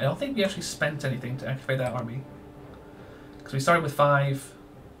don't think we actually spent anything to activate that army. Because we started with 5,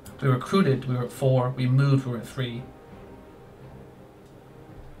 we recruited, we were at 4, we moved, we were at 3.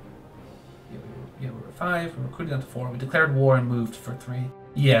 Yeah, we were at 5, we recruited down to 4, we declared war and moved for 3.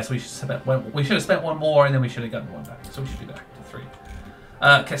 Yeah, so we should have spent 1 more and then we should have gotten 1 back. So we should be back to 3.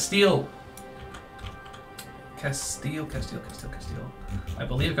 Castile. I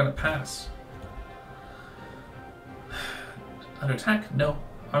believe we're gonna pass. Under attack? No.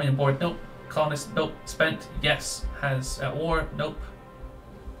 Army on board? Nope. Colonist? Nope. Spent? Yes. Has at war? Nope.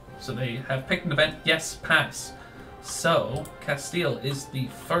 So they have picked an event? Yes. Pass. So Castile is the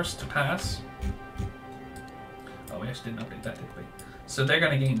first to pass. Oh, we actually didn't update that, did we? So they're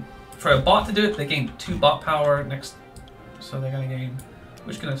gonna gain, for a bot to do it, they gain 2 bot power next. So they're gonna gain,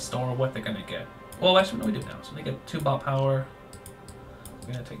 we're just gonna store what they're gonna get. Well, actually, no, we do now. So they get 2 bot power.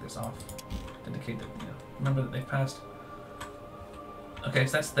 We're gonna take this off to indicate that, you know, remember that they passed. Okay,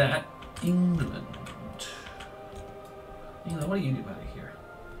 so that's that. England. England, what do you do about it here?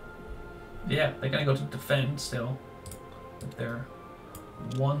 Yeah, they're gonna go to defend still. With their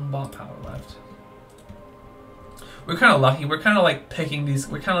 1 bot power left. We're kind of lucky. We're kind of like picking these.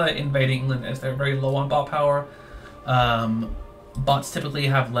 We're kind of like invading England as they're very low on bot power. Bots typically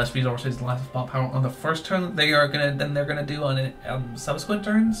have less resources and less bot power on the first turn. They're gonna do on subsequent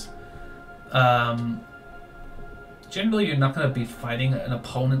turns. Generally, you're not going to be fighting an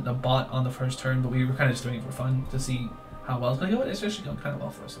opponent, a bot, on the first turn, but we were kind of just doing it for fun to see how well it's going to go. It's actually going kind of well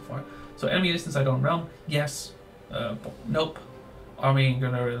for us so far. So, enemy units inside own realm, yes. Nope. Army,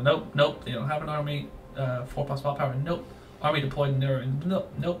 nope. They don't have an army. 4+ bot power, nope. Army deployed in there,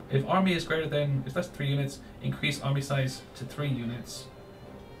 nope. If army is greater than, if that's 3 units, increase army size to 3 units.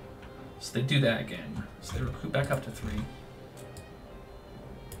 So they do that again. So they recruit back up to 3.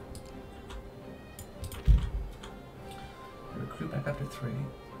 Recruit back up to 3.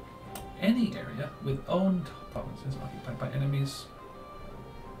 Any area with owned provinces occupied by enemies.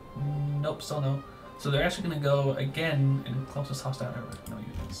 Nope, still no. So they're actually going to go again in closest hostile area with no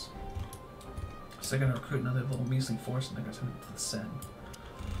units. So they're going to recruit another little measly force and they're going to send it to the Seine.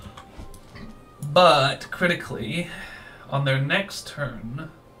 But critically, on their next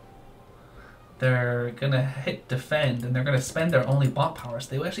turn, they're going to hit defend and they're going to spend their only bot power, so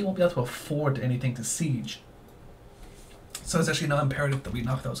they actually won't be able to afford anything to siege. So it's actually not imperative that we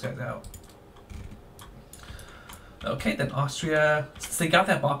knock those guys out. Okay, then Austria, since they got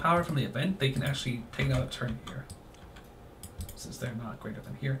that bot power from the event, they can actually take another turn here. Since they're not greater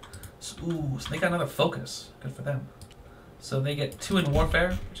than here. So, so they got another focus. Good for them. So they get 2 in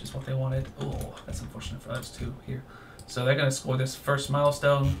warfare, which is what they wanted. Oh, that's unfortunate for us too here. So they're going to score this first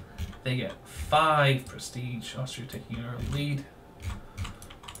milestone. They get 5 prestige. Austria taking an early lead.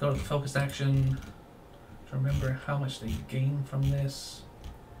 Go to the focus action. Remember how much they gain from this,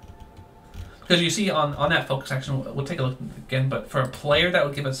 because you see on that focus action, we'll take a look again, but for a player that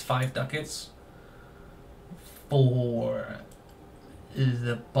would give us 5 ducats. For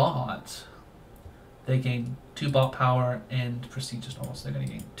the bot, they gain 2 bot power and prestige is normal, so they're going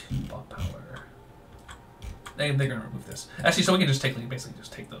to gain 2 bot power. They're going to remove this. Actually, so we can just basically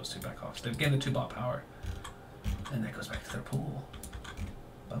just take those 2 back off. So they gain the 2 bot power, and that goes back to their pool.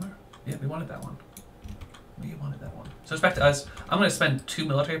 Bummer. Yeah, we wanted that one. We wanted that one. So it's back to us. I'm going to spend 2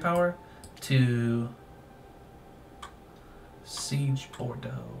 military power to siege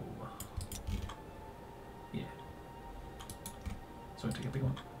Bordeaux. Yeah. So we take a big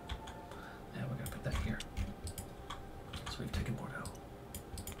one. And we're going to put that here. So we've taken Bordeaux.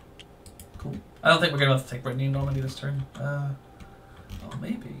 Cool. I don't think we're going to have to take Brittany and Normandy this turn. Oh,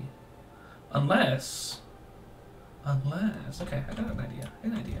 maybe. Unless... Okay, I got an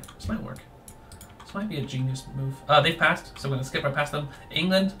idea. This might work. This might be a genius move. They've passed, so we're going to skip right past them.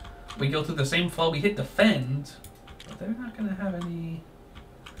 England, we go through the same flow. We hit defend, but they're not going to have any...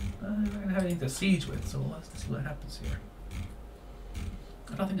 We're going to have anything to siege with, so let's see what happens here.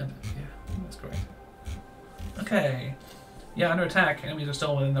 I don't think I'm... Yeah, I think that's correct. Okay. Yeah, under attack. Enemies are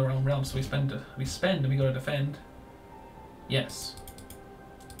still within their own realm, so we spend and we go to defend. Yes.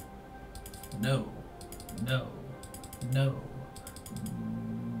 No. No. No.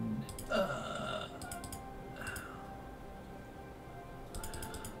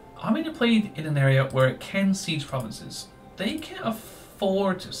 Armenia played in an area where it can siege provinces. They can't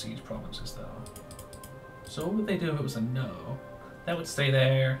afford to siege provinces, though. So what would they do if it was a no? That would stay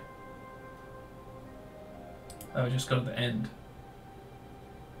there. That would just go to the end.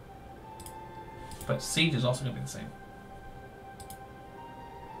 But siege is also going to be the same.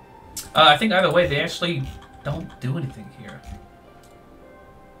 I think either way, they actually don't do anything here.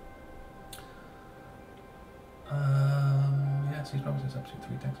 Yeah, siege provinces up to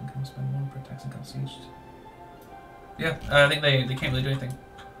 3 tax income, spend 1 per tax income sieged. Yeah, I think they can't really do anything.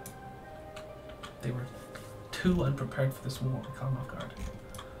 They were too unprepared for this war. We caught them off guard.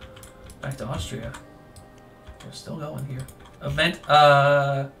 Back to Austria. We're still going here. Event. They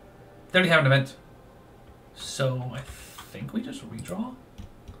already have an event. So I think we just redraw.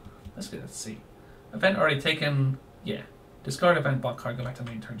 Let's see. Event already taken. Yeah. Discard event, bot card, go back to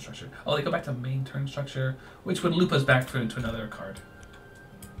main turn structure. Oh, they go back to main turn structure, which would loop us back through to another card.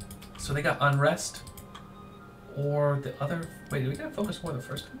 So they got Unrest. Or the other... Wait, did we get a focus war the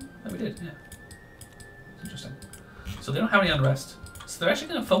first one? No, we did, yeah. Interesting. So they don't have any Unrest. So they're actually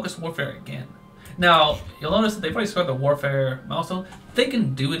going to focus Warfare again. Now, you'll notice that they've already scored the Warfare milestone. They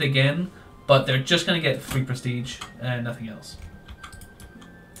can do it again, but they're just going to get free prestige and nothing else.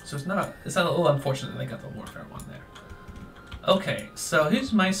 So it's not a little unfortunate that they got the Warfare one there. Okay, so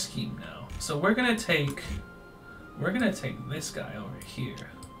here's my scheme now. So we're going to take this guy over here.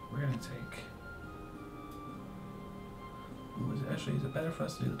 We're going to take... Actually, is it better for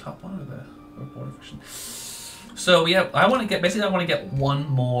us to do the top one or border friction? So we have. I want to get one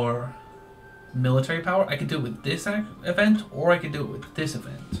more military power. I could do it with this event, or I could do it with this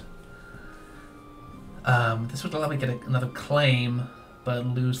event. This would allow me to get another claim, but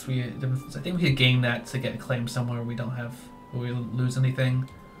lose 3 different. I think we could gain that to get a claim somewhere we don't have, where we lose anything.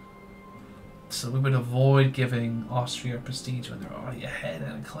 So we would avoid giving Austria prestige when they're already ahead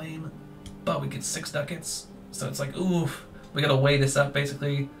and a claim, but we get 6 ducats. So it's like, oof. We gotta weigh this up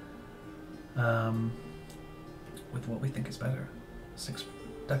basically with what we think is better. 6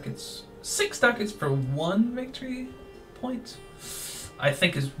 ducats. 6 ducats for 1 victory point, I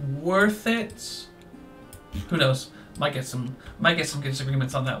think is worth it. Who knows? Might get some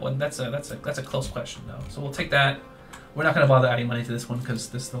disagreements on that one. That's a close question though. So we'll take that. We're not gonna bother adding money to this one because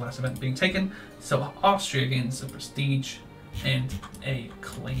this is the last event being taken. So Austria gains a prestige and a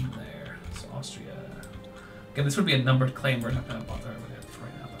claim there. So Austria. Again, this would be a numbered claim. We're not going to bother with it for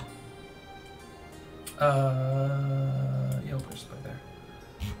right now, though. Yeah, we'll push it right there.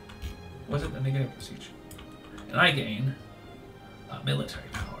 Was it a negative prestige? And I gain military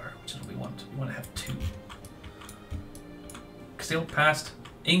power, which is what we want. We want to have 2. Castile passed.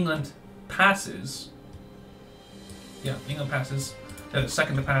 England passes. Yeah, England passes. They're the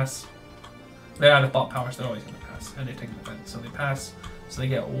second to pass. They're out of bot power, so they're always going to pass. And they've taken the event, so they pass. So they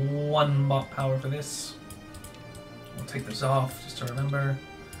get 1 bot power for this. We'll take this off just to remember.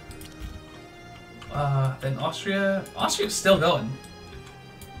 Then Austria. Austria's still going.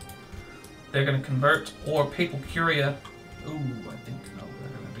 They're going to convert or Papal Curia. Ooh, I think no,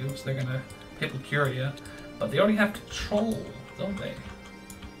 they're going to do. So they're going to Papal Curia, but they already have control, don't they?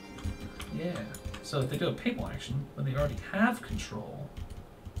 Yeah. So if they do a Papal action, when they already have control.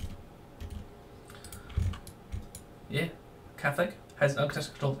 Yeah. Catholic has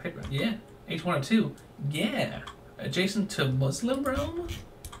uncontested control of the paper. Yeah. H1 or 2. Yeah. Adjacent to Muslim realm?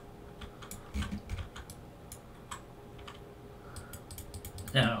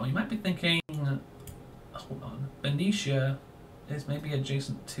 Now, you might be thinking, hold on, Venetia is maybe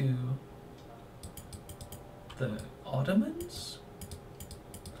adjacent to the Ottomans?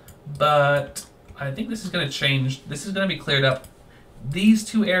 But I think this is going to change. This is going to be cleared up. These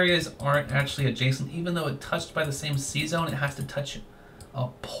 2 areas aren't actually adjacent. Even though it's touched by the same sea zone, it has to touch a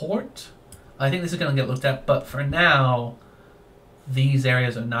port. I think this is going to get looked at, but for now, these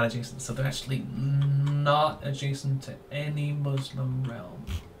areas are not adjacent. So they're actually not adjacent to any Muslim realm.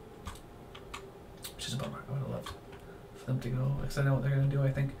 Which is a bummer. I would have loved for them to go, because I know what they're going to do,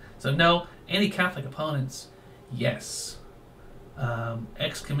 I think. So no, anti-Catholic opponents, yes.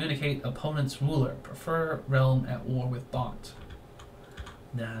 Excommunicate opponent's ruler. Prefer realm at war with bot.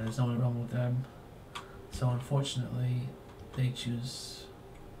 Nah, there's no realm with them. So unfortunately, they choose...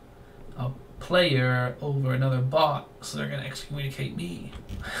 a player over another bot, so they're gonna excommunicate me.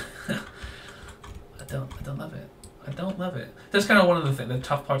 I don't love it. I don't love it. That's kind of one of the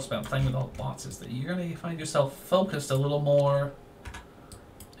tough parts about playing with all bots is that you're gonna find yourself focused a little more,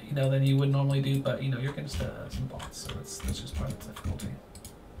 you know, than you would normally do. But you know, you're against some bots, so that's just part of the difficulty.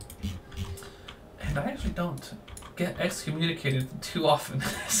 And I actually don't get excommunicated too often,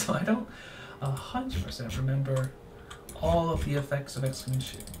 so I don't 100% remember all of the effects of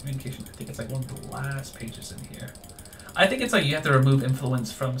excommunication. I think it's like one of the last pages in here. I think it's like you have to remove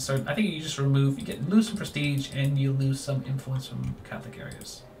influence from certain. I think you just remove. You lose some prestige and you lose some influence from Catholic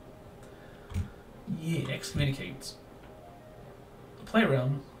areas. Yeah, excommunicate. Play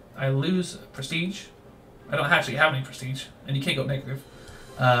around. I lose prestige. I don't actually have any prestige, and you can't go negative.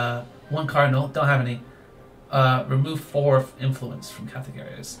 One cardinal, don't have any. Remove 4 influence from Catholic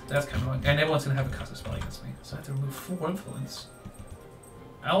areas. That's kind of wrong. And everyone's going to have a custom spell against me. So I have to remove 4 influence.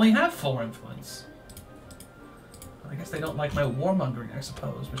 I only have 4 influence. I guess they don't like my warmongering, I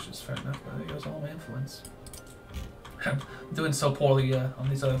suppose, which is fair enough, but there goes all my influence. I'm doing so poorly on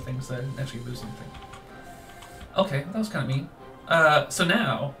these other things that I didn't actually lose anything. Okay, that was kind of mean. So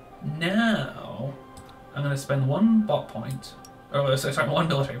now, I'm going to spend 1 bot point, or sorry, 1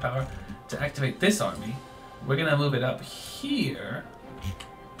 military power to activate this army. We're going to move it up here,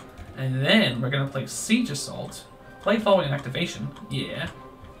 and then we're going to play Siege Assault, play following an activation, yeah.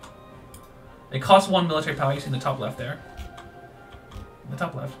 It costs 1 military power, you see in the top left there. In the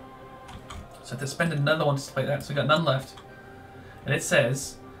top left. So I have to spend another one to play that, so we got none left. And it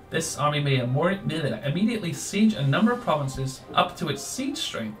says, this army may immediately siege a number of provinces up to its siege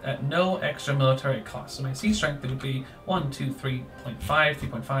strength at no extra military cost. So my siege strength would be 1, 2, 3.5,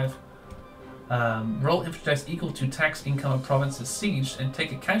 3.5. Roll infantry dice equal to tax income of provinces sieged and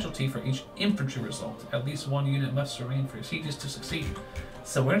take a casualty for each infantry result. At least 1 unit must remain for your sieges to succeed.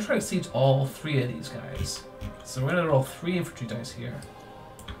 So we're going to try to siege all 3 of these guys. So we're going to roll 3 infantry dice here.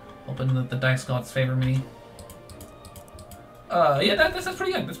 Hoping that the dice gods favor me. Yeah, that's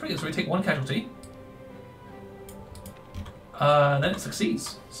pretty good. That's pretty good. So we take 1 casualty. Then it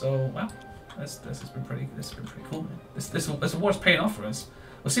succeeds. So wow, this has been pretty cool, man. This war's paying off for us.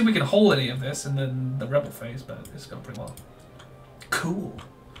 We'll see if we can hold any of this in the rebel phase, but it's going pretty well. Cool,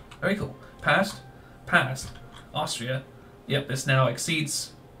 very cool. Passed. Austria. Yep, this now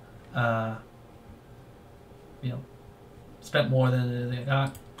exceeds. You know, spent more than they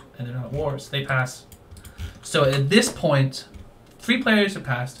got, and they're not at wars. They pass. So at this point, 3 players have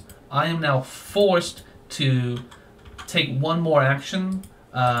passed. I am now forced to take 1 more action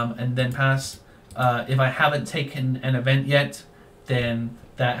and then pass. If I haven't taken an event yet, then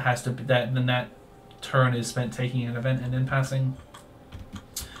that has to be that turn is spent taking an event and then passing.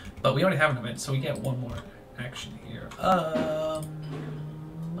 But we already have an event, so we get 1 more action here. I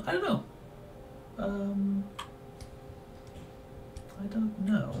don't know. I don't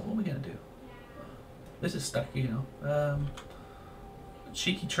know. What are we gonna do? This is stuck, you know.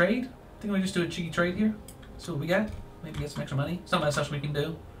 Cheeky trade? I think we just do a cheeky trade here. See what we get. Maybe get some extra money. Some of that stuff we can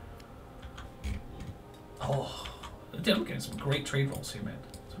do. Oh, dude, I'm getting some great trade rolls here, man.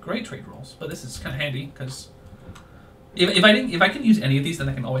 Some great trade rolls. But this is kind of handy because if I can use any of these, then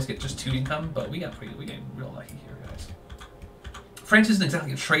I can always get just 2 income. But we get real lucky here, guys. France isn't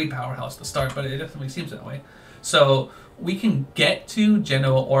exactly a trade powerhouse to start, but it definitely seems that way. So we can get to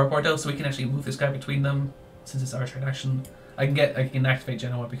Genoa or Bordeaux, so we can actually move this guy between them since it's our trade action. I can activate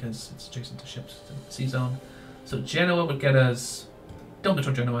Genoa because it's adjacent to ships to the sea zone. So Genoa would get us. Don't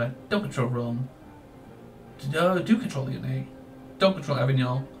control Genoa. Don't control Rome. Do control Lyonnais. Don't control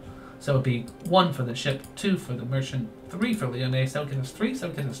Avignon. So it would be 1 for the ship, 2 for the merchant, 3 for Lyonnais. So that would get us 3. So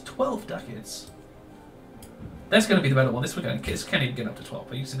that would get us 12 ducats. That's going to be the better one. This can't even get up to 12.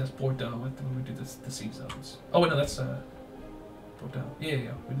 But you see, that's Bordeaux when we do the sea zones. Oh, wait, no, that's Bordeaux.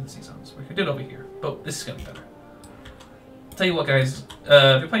 Yeah, we do the sea zones. We could do it over here. But this is going to be better. Tell you what, guys.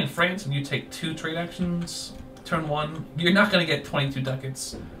 If you're playing France and you take 2 trade actions, turn 1, you're not going to get 22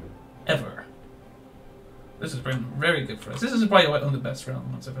 ducats ever. This has been very good for us. This is probably one of the best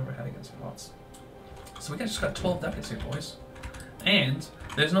round ones I've ever had against bots. So we just got 12 ducats here, boys. And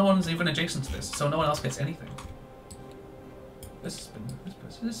there's no one's even adjacent to this, so no one else gets anything. This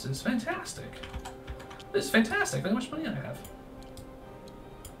is fantastic. This is fantastic. Look how much money I have.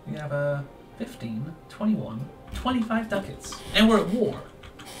 We have 15, 21, 25 ducats. And we're at war.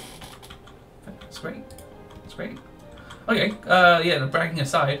 That's great. That's great. Okay, yeah, bragging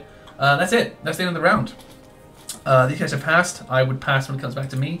aside, that's it. That's the end of the round. These guys have passed. I would pass when it comes back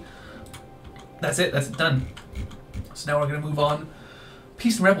to me. That's it. That's it. Done. So now we're going to move on.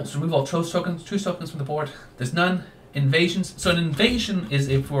 Peace and Rebels. Remove all truce tokens from the board. There's none. Invasions. So an invasion is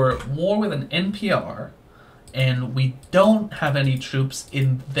if we're at war with an NPR and we don't have any troops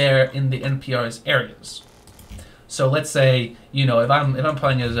in the NPR's areas. So let's say, you know, if I'm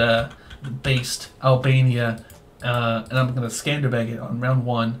playing as a based Albania and I'm gonna Skanderbeg it on round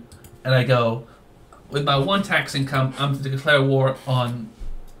 1, and I go with my 1 tax income, I'm to declare war on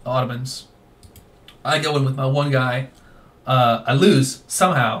Ottomans. I go in with my 1 guy, I lose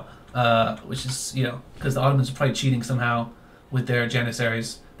somehow, which is, you know, because the Ottomans are probably cheating somehow with their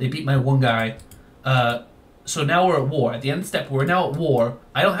Janissaries. They beat my 1 guy. So now we're at war. At the end of the step, we're now at war.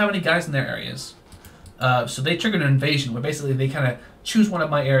 I don't have any guys in their areas. So they triggered an invasion where basically they kind of choose one of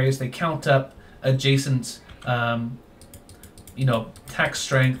my areas, they count up adjacent, you know, tax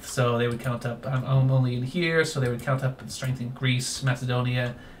strength. So they would count up, I'm only in here, so they would count up strength in Greece,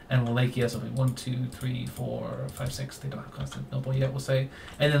 Macedonia, and Wallachia. So 1, 2, 3, 4, 5, 6. They don't have Constantinople yet, we'll say.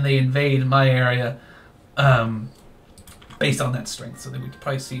 And then they invade my area based on that strength. So they would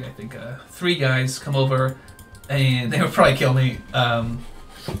probably see, I think, 3 guys come over, and they would probably kill me. And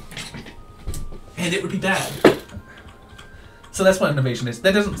it would be bad. So that's what an invasion is.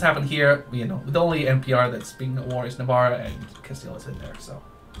 That doesn't happen here. You know, the only NPR that's being at war is Navarra, and Castile is in there, so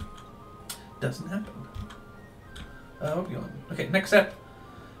doesn't happen. What are we on? Okay, next step.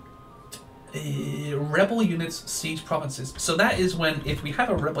 Rebel units siege provinces. So that is when, if we have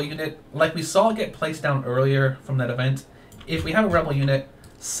a rebel unit, like we saw get placed down earlier from that event, if we have a rebel unit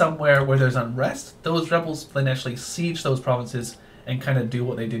somewhere where there's unrest, those rebels then actually siege those provinces and kind of do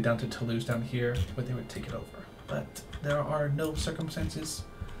what they did down to Toulouse down here, where they would take it over. But there are no circumstances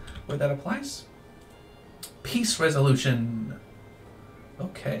where that applies. Peace resolution.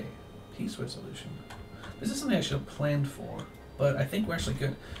 Okay, peace resolution. This is something I should have planned for, but I think we're actually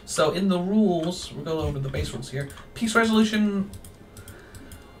good. So in the rules, we'll go over the base rules here. Peace resolution,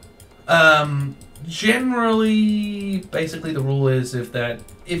 generally, basically the rule is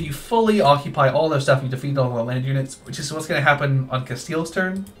if you fully occupy all their stuff, you defeat all the land units, which is what's going to happen on Castile's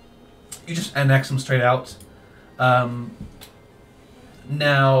turn. You just annex them straight out.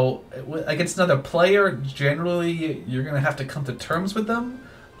 Now, against another player, generally you're going to have to come to terms with them,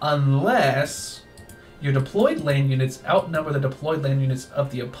 unless your deployed land units outnumber the deployed land units of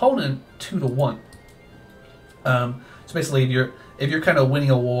the opponent 2 to 1. So basically, if you're kind of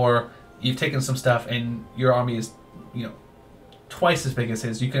winning a war, you've taken some stuff, and your army is, you know, twice as big as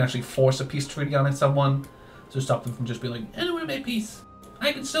his, you can actually force a peace treaty on someone to stop them from just being like, I don't want to make peace.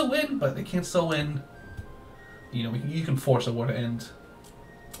 I can still win, but they can't still win. You know, you can force a war to end.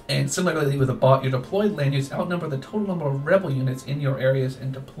 And similarly with a bot, your deployed land units outnumber the total number of rebel units in your areas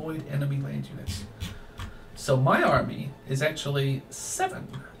and deployed enemy land units. So my army is actually 7,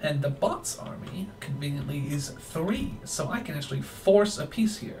 and the bot's army, conveniently, is 3. So I can actually force a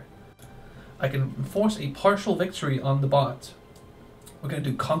peace here. I can force a partial victory on the bot. We're going to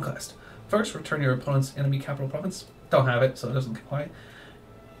do conquest. First, return your opponent's enemy capital province. Don't have it, so it doesn't apply.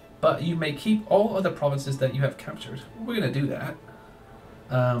 But you may keep all other provinces that you have captured. We're going to do that.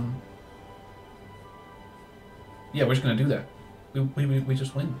 Yeah, we're just going to do that. We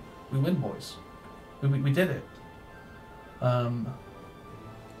just win. We win, boys. We did it.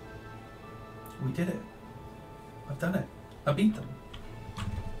 We did it. I've done it. I beat them.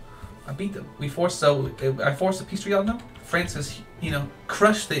 I beat them. I forced a peace treaty on them. France has, you know,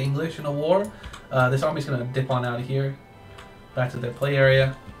 crushed the English in a war. This army's going to dip on out of here. Back to their play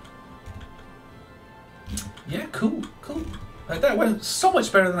area. Yeah, cool. That went so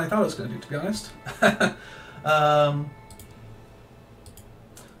much better than I thought it was going to do, to be honest.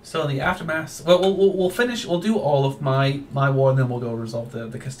 So in the aftermath, well, we'll finish. We'll do all of my war, and then we'll go resolve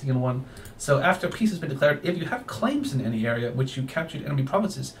the Castilian one. So after peace has been declared, if you have claims in any area which you captured enemy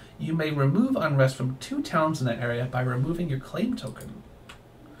provinces, you may remove unrest from 2 towns in that area by removing your claim token.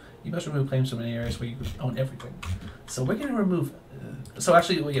 You must remove claims from any areas where you own everything. So we're going to remove. So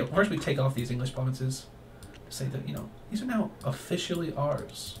actually, well, yeah, first we take off these English provinces to say that, you know, these are now officially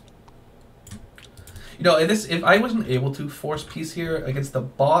ours. You know, if I wasn't able to force peace here against the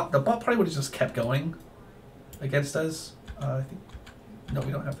bot probably would have just kept going against us. I think. No,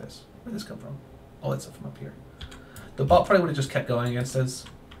 we don't have this. Where did this come from? Oh, that's from up here. The bot probably would have just kept going against us.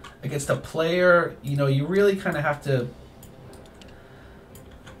 Against a player, you know, you really kind of have to.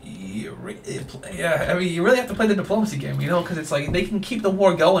 You really have to play the diplomacy game, you know, because it's like they can keep the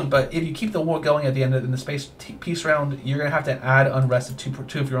war going, but if you keep the war going at the end of the peace round, you're gonna have to add unrest to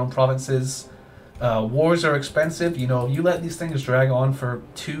two of your own provinces. Wars are expensive, you know. If you let these things drag on for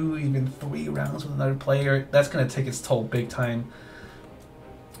 2, even 3 rounds with another player, that's gonna take its toll big time.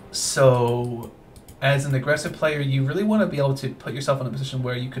 So, as an aggressive player, you really want to be able to put yourself in a position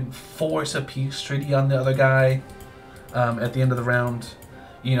where you can force a peace treaty on the other guy. at the end of the round.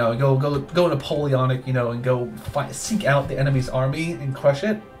 You know, go Napoleonic, you know, and go seek out the enemy's army and crush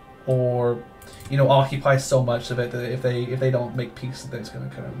it, or, you know, occupy so much of it that if they don't make peace, that it's going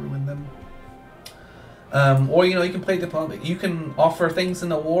to kind of ruin them. Or, you know, you can play diplomatic. You can offer things in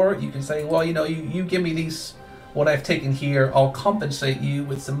the war. You can say, well, you know, you give me these, what I've taken here, I'll compensate you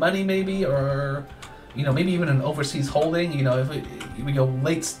with some money maybe, or, you know, maybe even an overseas holding. You know, if we go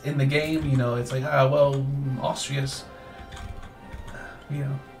late in the game, you know, it's like, well, Austria's, you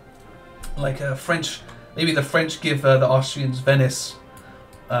know, like French, maybe the French give the Austrians Venice,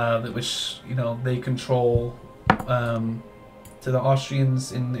 which, you know, they control, to the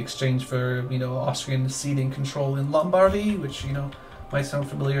Austrians in exchange for, you know, Austrian ceding control in Lombardy, which, you know, might sound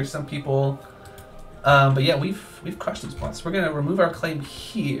familiar to some people. But yeah, we've crushed these spots. We're gonna remove our claim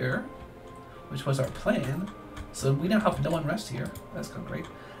here, which was our plan. So we now have no unrest here. That's kind of great.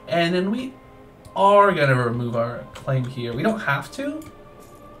 And then we are gonna remove our claim here. We don't have to.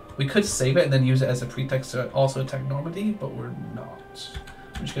 We could save it and then use it as a pretext to also attack Normandy, but we're not.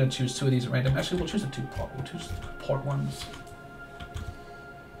 I'm just gonna choose 2 of these at random. Actually, we'll choose we'll choose port ones.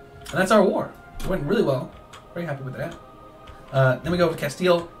 And that's our war. It went really well. Very happy with that. Then we go over to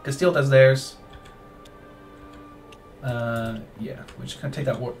Castile. Castile does theirs. Yeah, we just kind of take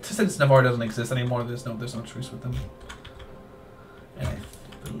that war. Since Navarre doesn't exist anymore, there's no truce with them. And I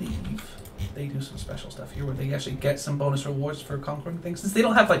believe they do some special stuff here where they actually get some bonus rewards for conquering things. Since they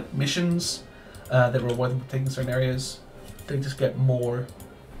don't have like missions that reward them for taking certain areas, they just get more.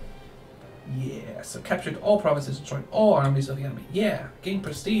 Yeah, so captured all provinces, destroyed all armies of the enemy. Yeah, gain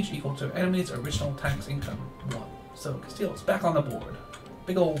prestige equal to enemy's original tax income 1. So Castile is back on the board.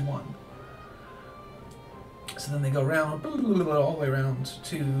 Big old 1. So then they go around, all the way around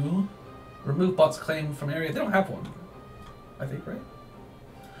to remove bot's claim from area. They don't have one, I think, right?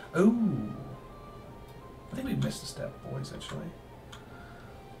 Oh, I think we missed a step, boys, actually.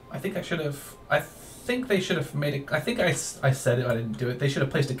 I think I should have, I think they should have made it, I think I said it, I didn't do it. They should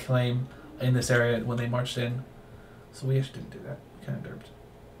have placed a claim in this area when they marched in. So we actually didn't do that. Kind of derped.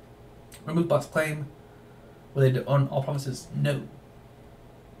 Remove bot's claim. Will they own all provinces? No.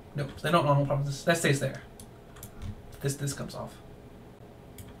 No, they don't own all provinces. That stays there. This comes off.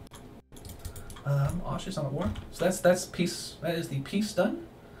 Austria's on the war. So that's peace. That is the peace done.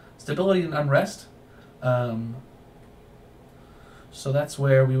 Stability and unrest. So that's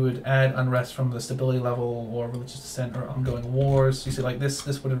where we would add unrest from the stability level or religious dissent or ongoing wars. You see, like this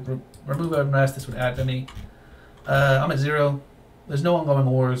would remove unrest. This would add any. I'm at 0. There's no ongoing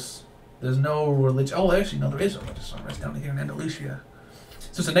wars. There's no religion. Oh, actually, no, there is religious unrest down here in Andalusia.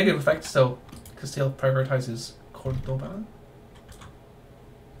 So it's a negative effect. So Castile prioritizes Cordoba.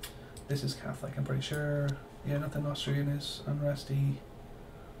 This is Catholic, I'm pretty sure. Yeah, nothing Austrian is unresty.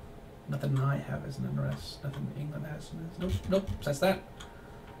 Nothing I have is an unrest. Nothing England has. Nope, that's that.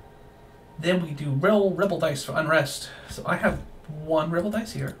 Then we do rebel dice for unrest. So I have 1 rebel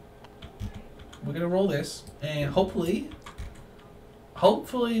dice here. We're gonna roll this, and hopefully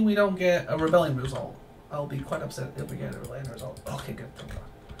we don't get a rebellion result. I'll be quite upset if we get a rebellion result. Okay, good, thank God.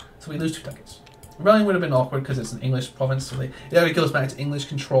 So we lose 2 ducats. Rebellion would have been awkward because it's an English province, so it goes back to English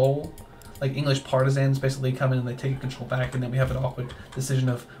control. Like English partisans basically come in and they take control back, and then we have an awkward decision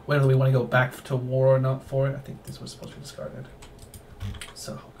of whether we want to go back to war or not for it. I think this was supposed to be discarded.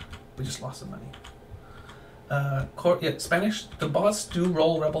 So we just lost some money. Yeah, Spanish. The bots do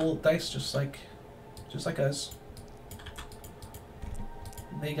roll rebel dice just like us.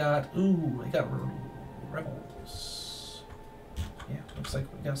 They got rebels. Yeah, looks like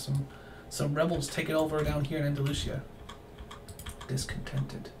we got some rebels taking over down here in Andalusia.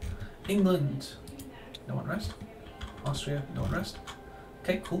 Discontented. England, no unrest. Austria, no unrest.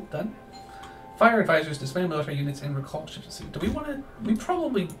 Okay, cool, done. Fire advisors, disband military units, and recall ships at sea. Do we want to? We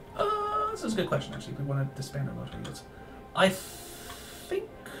probably. This is a good question actually. We want to disband our military units. I think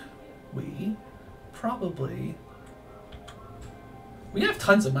we probably. We have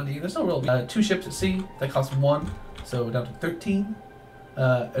tons of money. There's no real. 2 ships at sea that cost 1, so we're down to 13.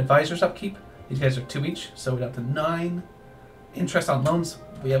 Advisors upkeep. These guys are 2 each, so we're down to 9. Interest on loans,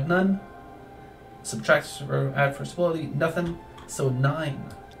 we have none. Subtract or add for stability, nothing. So 9.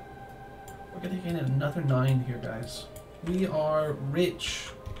 We're gonna gain another 9 here, guys. We are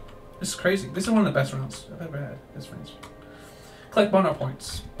rich. This is crazy. This is one of the best rounds I've ever had as friends. Collect bonus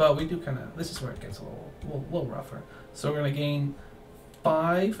points, but we do kind of. This is where it gets a little rougher. So we're gonna gain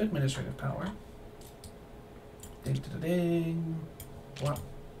 5 administrative power. Ding, ding, ding. Wow.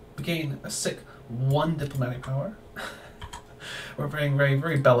 We gain a sick 1 diplomatic power. We're being very,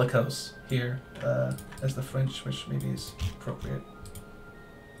 very bellicose here as the French, which maybe is appropriate.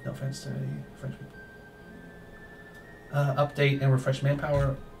 No offense to any French people. Update and refresh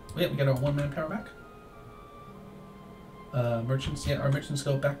manpower. Yeah, we got our 1 manpower back. Merchants, yeah, our merchants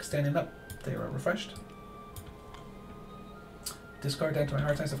go back standing up. They are refreshed. Discard down to my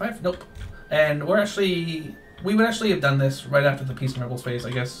hard science of 5. Nope. And we would actually have done this right after the Peace and Rebels phase,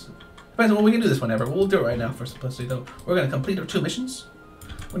 I guess. Depends on, we can do this whenever. We'll do it right now for simplicity, though. We're going to complete our 2 missions.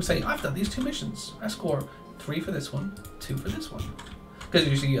 We're going to say, I've done these 2 missions. I score 3 for this one, 2 for this one. Because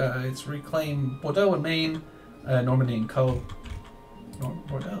usually it's reclaim Bordeaux and Maine, Normandy and Co.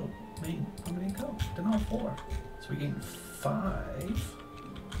 Bordeaux, Maine, Normandy and Co. Then all 4. So we gain 5.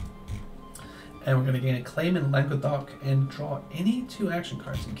 And we're going to gain a claim in Languedoc and draw any 2 action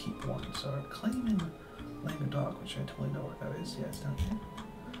cards and keep 1. So our claim in Languedoc, which I totally know where that is. Yeah, it's down here.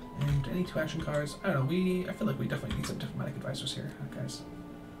 And any 2 action cards. I don't know, I feel like we definitely need some diplomatic advisors here, guys.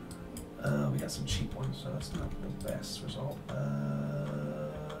 We got some cheap ones, so that's not the best result. I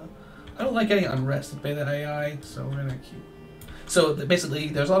don't like getting unrested by the AI, so we're gonna keep. So basically,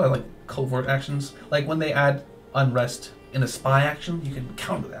 there's a lot of like covert actions. Like when they add unrest in a spy action, you can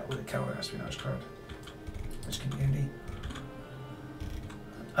counter that with a counter espionage card, which can be handy.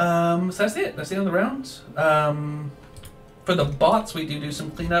 So that's it. That's the end of the round. For the bots, we do some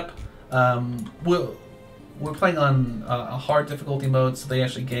cleanup. We're playing on a hard difficulty mode, so they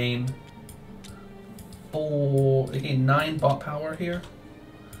actually gain 9 bot power here.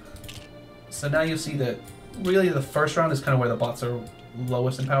 So now you see that really the first round is kind of where the bots are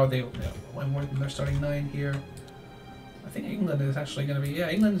lowest in power. They're starting 9 here. I think England is actually going to be,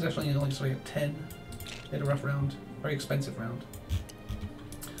 England is actually only starting at 10. They had a rough round, very expensive round.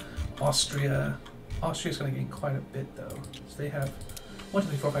 Austria's going to gain quite a bit though. So they have 1, 2,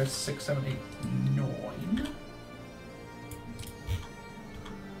 3, 4, 5, 6, 7, 8,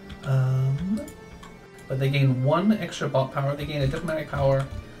 9. But they gain 1 extra bot power. They gain a diplomatic power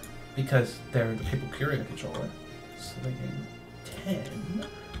because they're the Papal Curia controller. So they gain 10.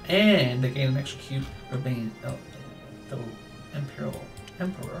 And they gain an extra cube for being the Imperial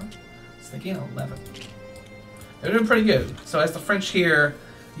Emperor. So they gain 11. They're doing pretty good. So as the French here,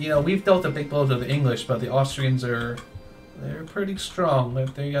 we've dealt a big blow to the English, but the Austrians they're pretty strong.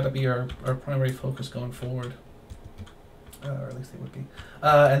 They got to be our primary focus going forward. Or at least they would be.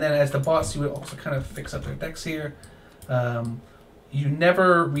 And then as the bots, you would also kind of fix up their decks here. You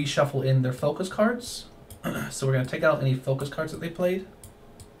never reshuffle in their focus cards. So we're going to take out any focus cards that they played.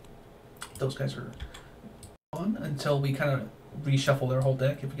 Those guys are on until we kind of reshuffle their whole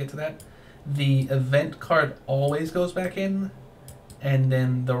deck if we get to that. The event card always goes back in. And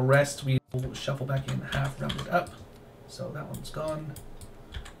then the rest we will shuffle back in half rounded up. So that one's gone.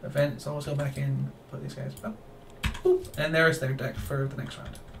 Events always go back in. Put these guys up. Boop. And there's their deck for the next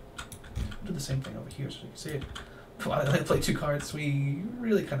round. Do the same thing over here so you can see it. While I play 2 cards, we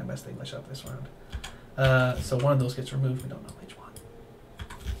really kind of messed the English up this round. So one of those gets removed. We don't know which one.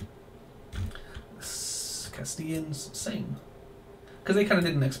 Castilians, same. Because they kind of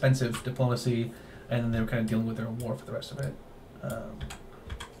did an expensive diplomacy, and then they were kind of dealing with their war for the rest of it. So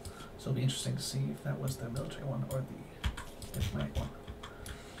it'll be interesting to see if that was the military one or the diplomatic one.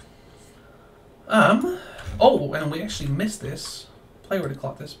 Oh, and we actually missed this. Player would have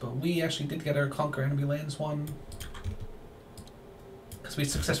caught this, but we actually did get our Conquer Enemy Lands one. Because we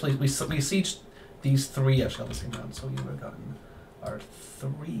successfully, we sieged these 3 actually on the same round, so we would have gotten our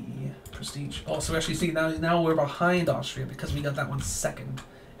 3 prestige. Oh, so we actually see now we're behind Austria because we got that one second.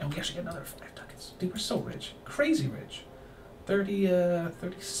 And we actually get another 5 ducats. Dude, we're so rich. Crazy rich.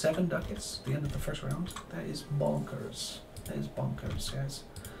 37 ducats at the end of the first round. That is bonkers. That is bonkers, guys.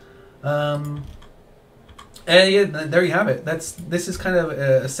 And yeah, there you have it. This is kind of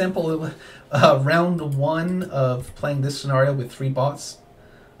a sample of round 1 of playing this scenario with 3 bots.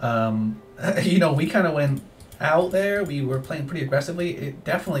 We kind of went out there. We were playing pretty aggressively. It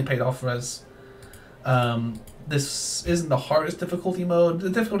definitely paid off for us. This isn't the hardest difficulty mode. The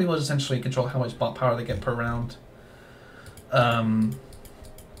difficulty mode is essentially control how much bot power they get per round.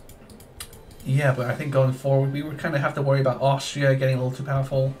 Yeah, but I think going forward, we would kind of have to worry about Austria getting a little too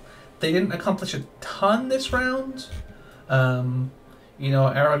powerful. They didn't accomplish a ton this round.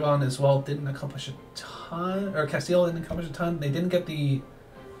 Aragon as well didn't accomplish a ton, or Castile didn't accomplish a ton. They didn't get the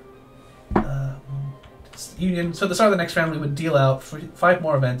Union. So at the start of the next round, we would deal out 5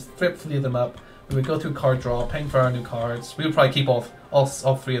 more events, flip 3 of them up. We would go through card draw, paying for our new cards. We would probably keep all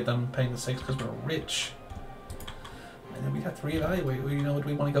 3 of them, paying the 6 because we're rich. And then we'd have to reevaluate. Do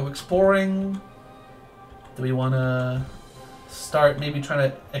we want to go exploring? Do we want to start maybe trying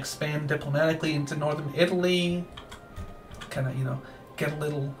to expand diplomatically into northern Italy? Kind of, get a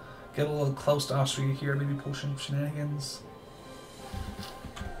little close to Austria here. Maybe pull some shenanigans.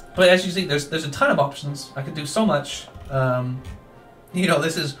 But as you see, there's a ton of options. I could do so much. You know,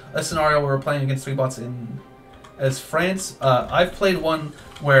 this is a scenario where we're playing against 3 bots as France. I've played one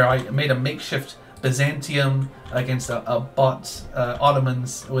where I made a makeshift Byzantium against a bot,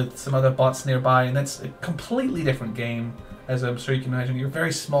 Ottomans, with some other bots nearby, and that's a completely different game, as I'm sure you can imagine. You're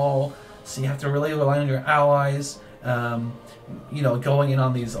very small, so you have to really rely on your allies. You know, going in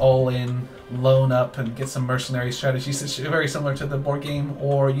on these all-in, loan up and get some mercenary strategies. It's very similar to the board game,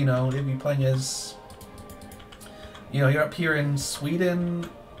 or, you know, if you're playing as, you know, you're up here in Sweden,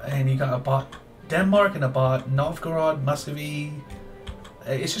 and you got a bot Denmark and a bot Novgorod, Muscovy.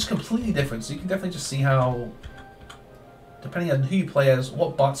 It's just completely different, so you can definitely just see how, depending on who you play as,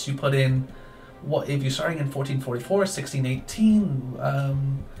 what bots you put in, what if you're starting in 1444,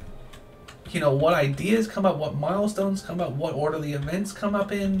 1618, you know, what ideas come up, what milestones come up, what order the events come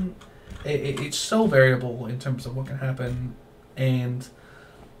up in. It's so variable in terms of what can happen, and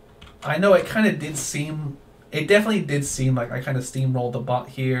I know it kind of did seem, it definitely did seem like I kind of steamrolled the bot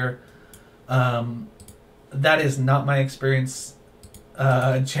here. That is not my experience.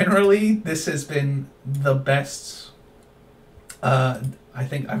 Generally, this has been the best I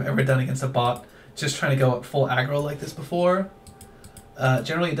think I've ever done against a bot, just trying to go at full aggro like this before.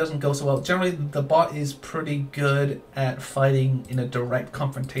 Generally, it doesn't go so well. Generally, the bot is pretty good at fighting in a direct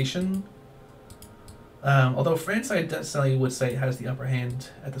confrontation. Although France, I definitely would say, has the upper hand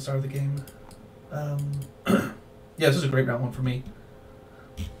at the start of the game. Yeah, this was a great round 1 for me.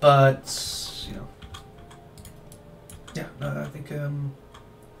 But, you know, yeah, I think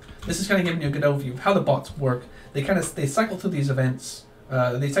this is kind of giving you a good overview of how the bots work. They cycle through these events.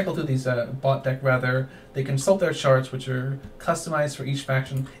 They cycle through these bot deck rather. They consult their charts, which are customized for each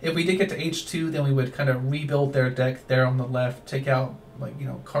faction. If we did get to H2, then we would kind of rebuild their deck there on the left. Take out, like, you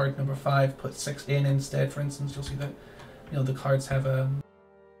know, card number 5, put 6 in instead. For instance, you'll see that, you know, the cards have a.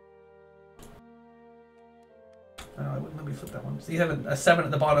 I wouldn't let me flip that one. So you have a 7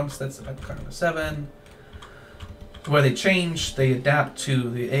 at the bottom, so that's about card number 7. Where they change, they adapt to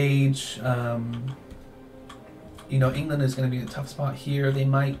the age. You know, England is going to be in a tough spot here. They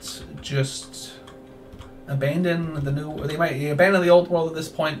might just abandon the new, or they might abandon the old world at this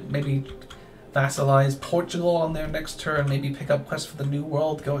point. Maybe vassalize Portugal on their next turn. Maybe pick up quests for the new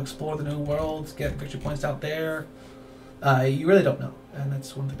world, go explore the new world, get victory points out there. You really don't know, and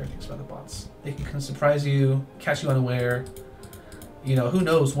that's one of the great things about the bots. They can kind of surprise you, catch you unaware. You know, who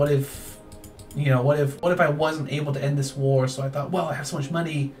knows? What if, you know, what if I wasn't able to end this war? So I thought, well, I have so much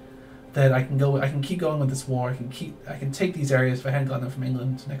money that I can keep going with this war. I can take these areas if I hadn't gotten them from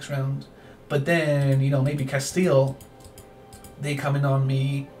England next round. But then, you know, maybe Castile, they come in on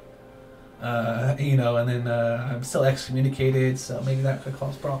me, you know, and then I'm still excommunicated, so maybe that could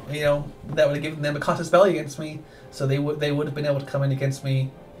cause problem. You know, that would have given them a casus belli against me, so they would have been able to come in against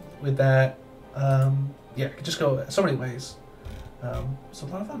me with that. Yeah, it could just go so many ways. So a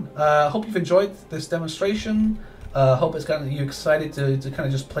lot of fun. Hope you've enjoyed this demonstration. Hope it's gotten you excited to kind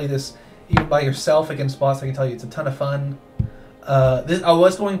of just play this even by yourself against bots. I can tell you it's a ton of fun. I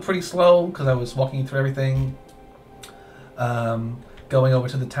was going pretty slow because I was walking through everything. Going over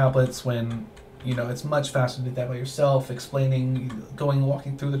to the tablets when, you know, it's much faster to do that by yourself, explaining,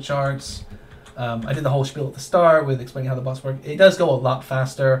 walking through the charts. I did the whole spiel at the start with explaining how the bots work. It does go a lot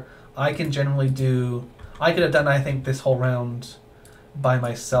faster. I could have done, I think, this whole round by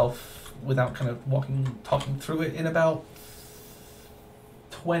myself without kind of talking through it in about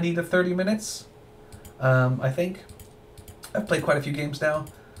 20 to 30 minutes. I think. I've played quite a few games now.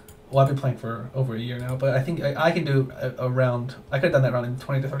 Well, I've been playing for over a year now, but I think I can do a round. I could have done that round in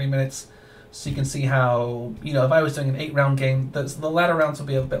 20 to 30 minutes. So you can see how, you know, if I was doing an 8-round game, the latter rounds will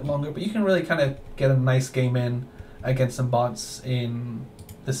be a bit longer, but you can really kind of get a nice game in against some bots in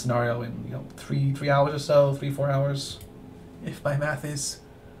this scenario in, you know, 3 hours or so, 3-4 hours. If my math is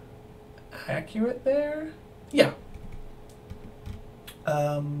accurate there. Yeah.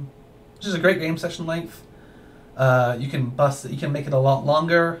 This is a great game session length. You can make it a lot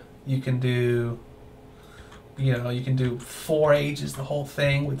longer. You can do, you know, you can do 4 ages, the whole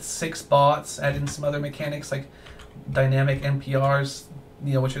thing with 6 bots, add in some other mechanics like dynamic NPRs,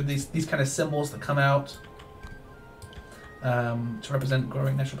 you know, which are these kind of symbols that come out to represent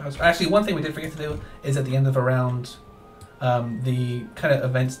growing natural powers. Actually, one thing we did forget to do is at the end of a round, the kind of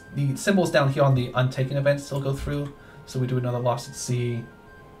events, the symbols down here on the untaken events still go through. So we do another Lost at Sea.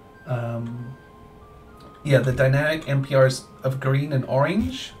 Yeah, the dynamic NPRs of green and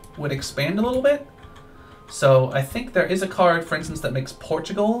orange would expand a little bit. So I think there is a card, for instance, that makes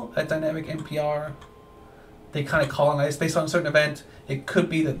Portugal a dynamic NPR. They kind of colonize based on a certain event. It could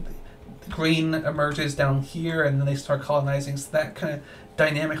be that green emerges down here and then they start colonizing. So that kind of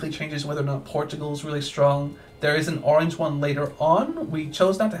dynamically changes whether or not Portugal is really strong. There is an orange one later on. We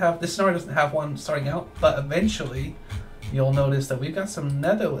chose not to have, this scenario doesn't have one starting out, but eventually you'll notice that we've got some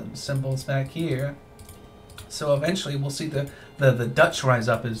Netherlands symbols back here. So eventually we'll see the Dutch rise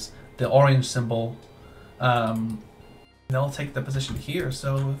up as the orange symbol. They'll take the position here.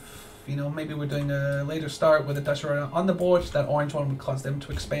 So if, you know, maybe we're doing a later start with the Dutch on the board, that orange one would cause them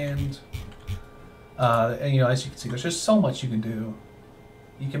to expand. And, you know, as you can see, there's just so much you can do.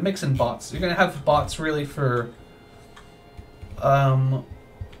 You can mix in bots. You're going to have bots really for...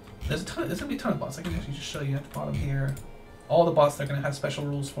 there's going to be a ton of bots. I can actually just show you at the bottom here. All the bots, they're going to have special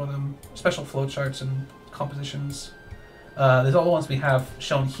rules for them, special flowcharts and compositions. There's all the ones we have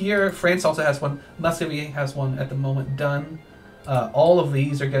shown here. France also has one. Muscovy has one at the moment done. All of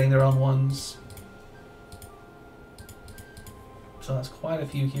these are getting their own ones. So that's quite a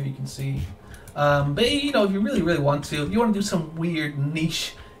few here you can see. But you know, if you really want to, if you want to do some weird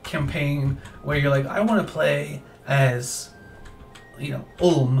niche campaign where you're like, I want to play as, you know,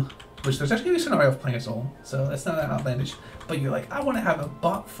 Ulm, which there's actually a scenario of playing as Ulm, so that's not that outlandish. But you're like, I want to have a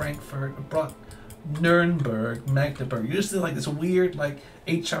bot Frankfurt, a bot Nuremberg, Magdeburg. You just do like this weird like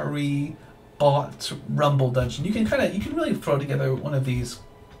HRE bot rumble dungeon. You can really throw together one of these,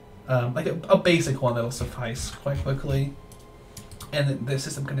 like a basic one that'll suffice quite quickly, and the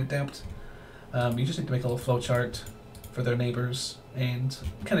system can adapt. You just need to make a little flowchart for their neighbors and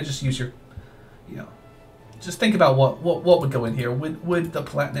kind of just use your, you know, just think about what would go in here. Would the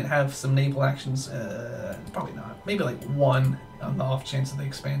Palatinate have some naval actions? Probably not. Maybe like one on the off chance that they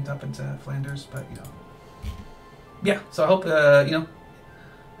expand up into Flanders, but you know. Yeah, so I hope, you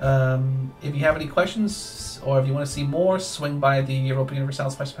know, if you have any questions or if you want to see more, swing by the Europa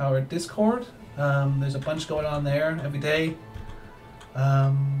Universalis Spice Power Discord. There's a bunch going on there every day.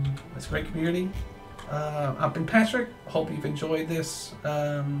 It's a great community. I've been Patrick. Hope you've enjoyed this.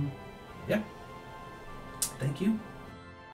 Yeah. Thank you.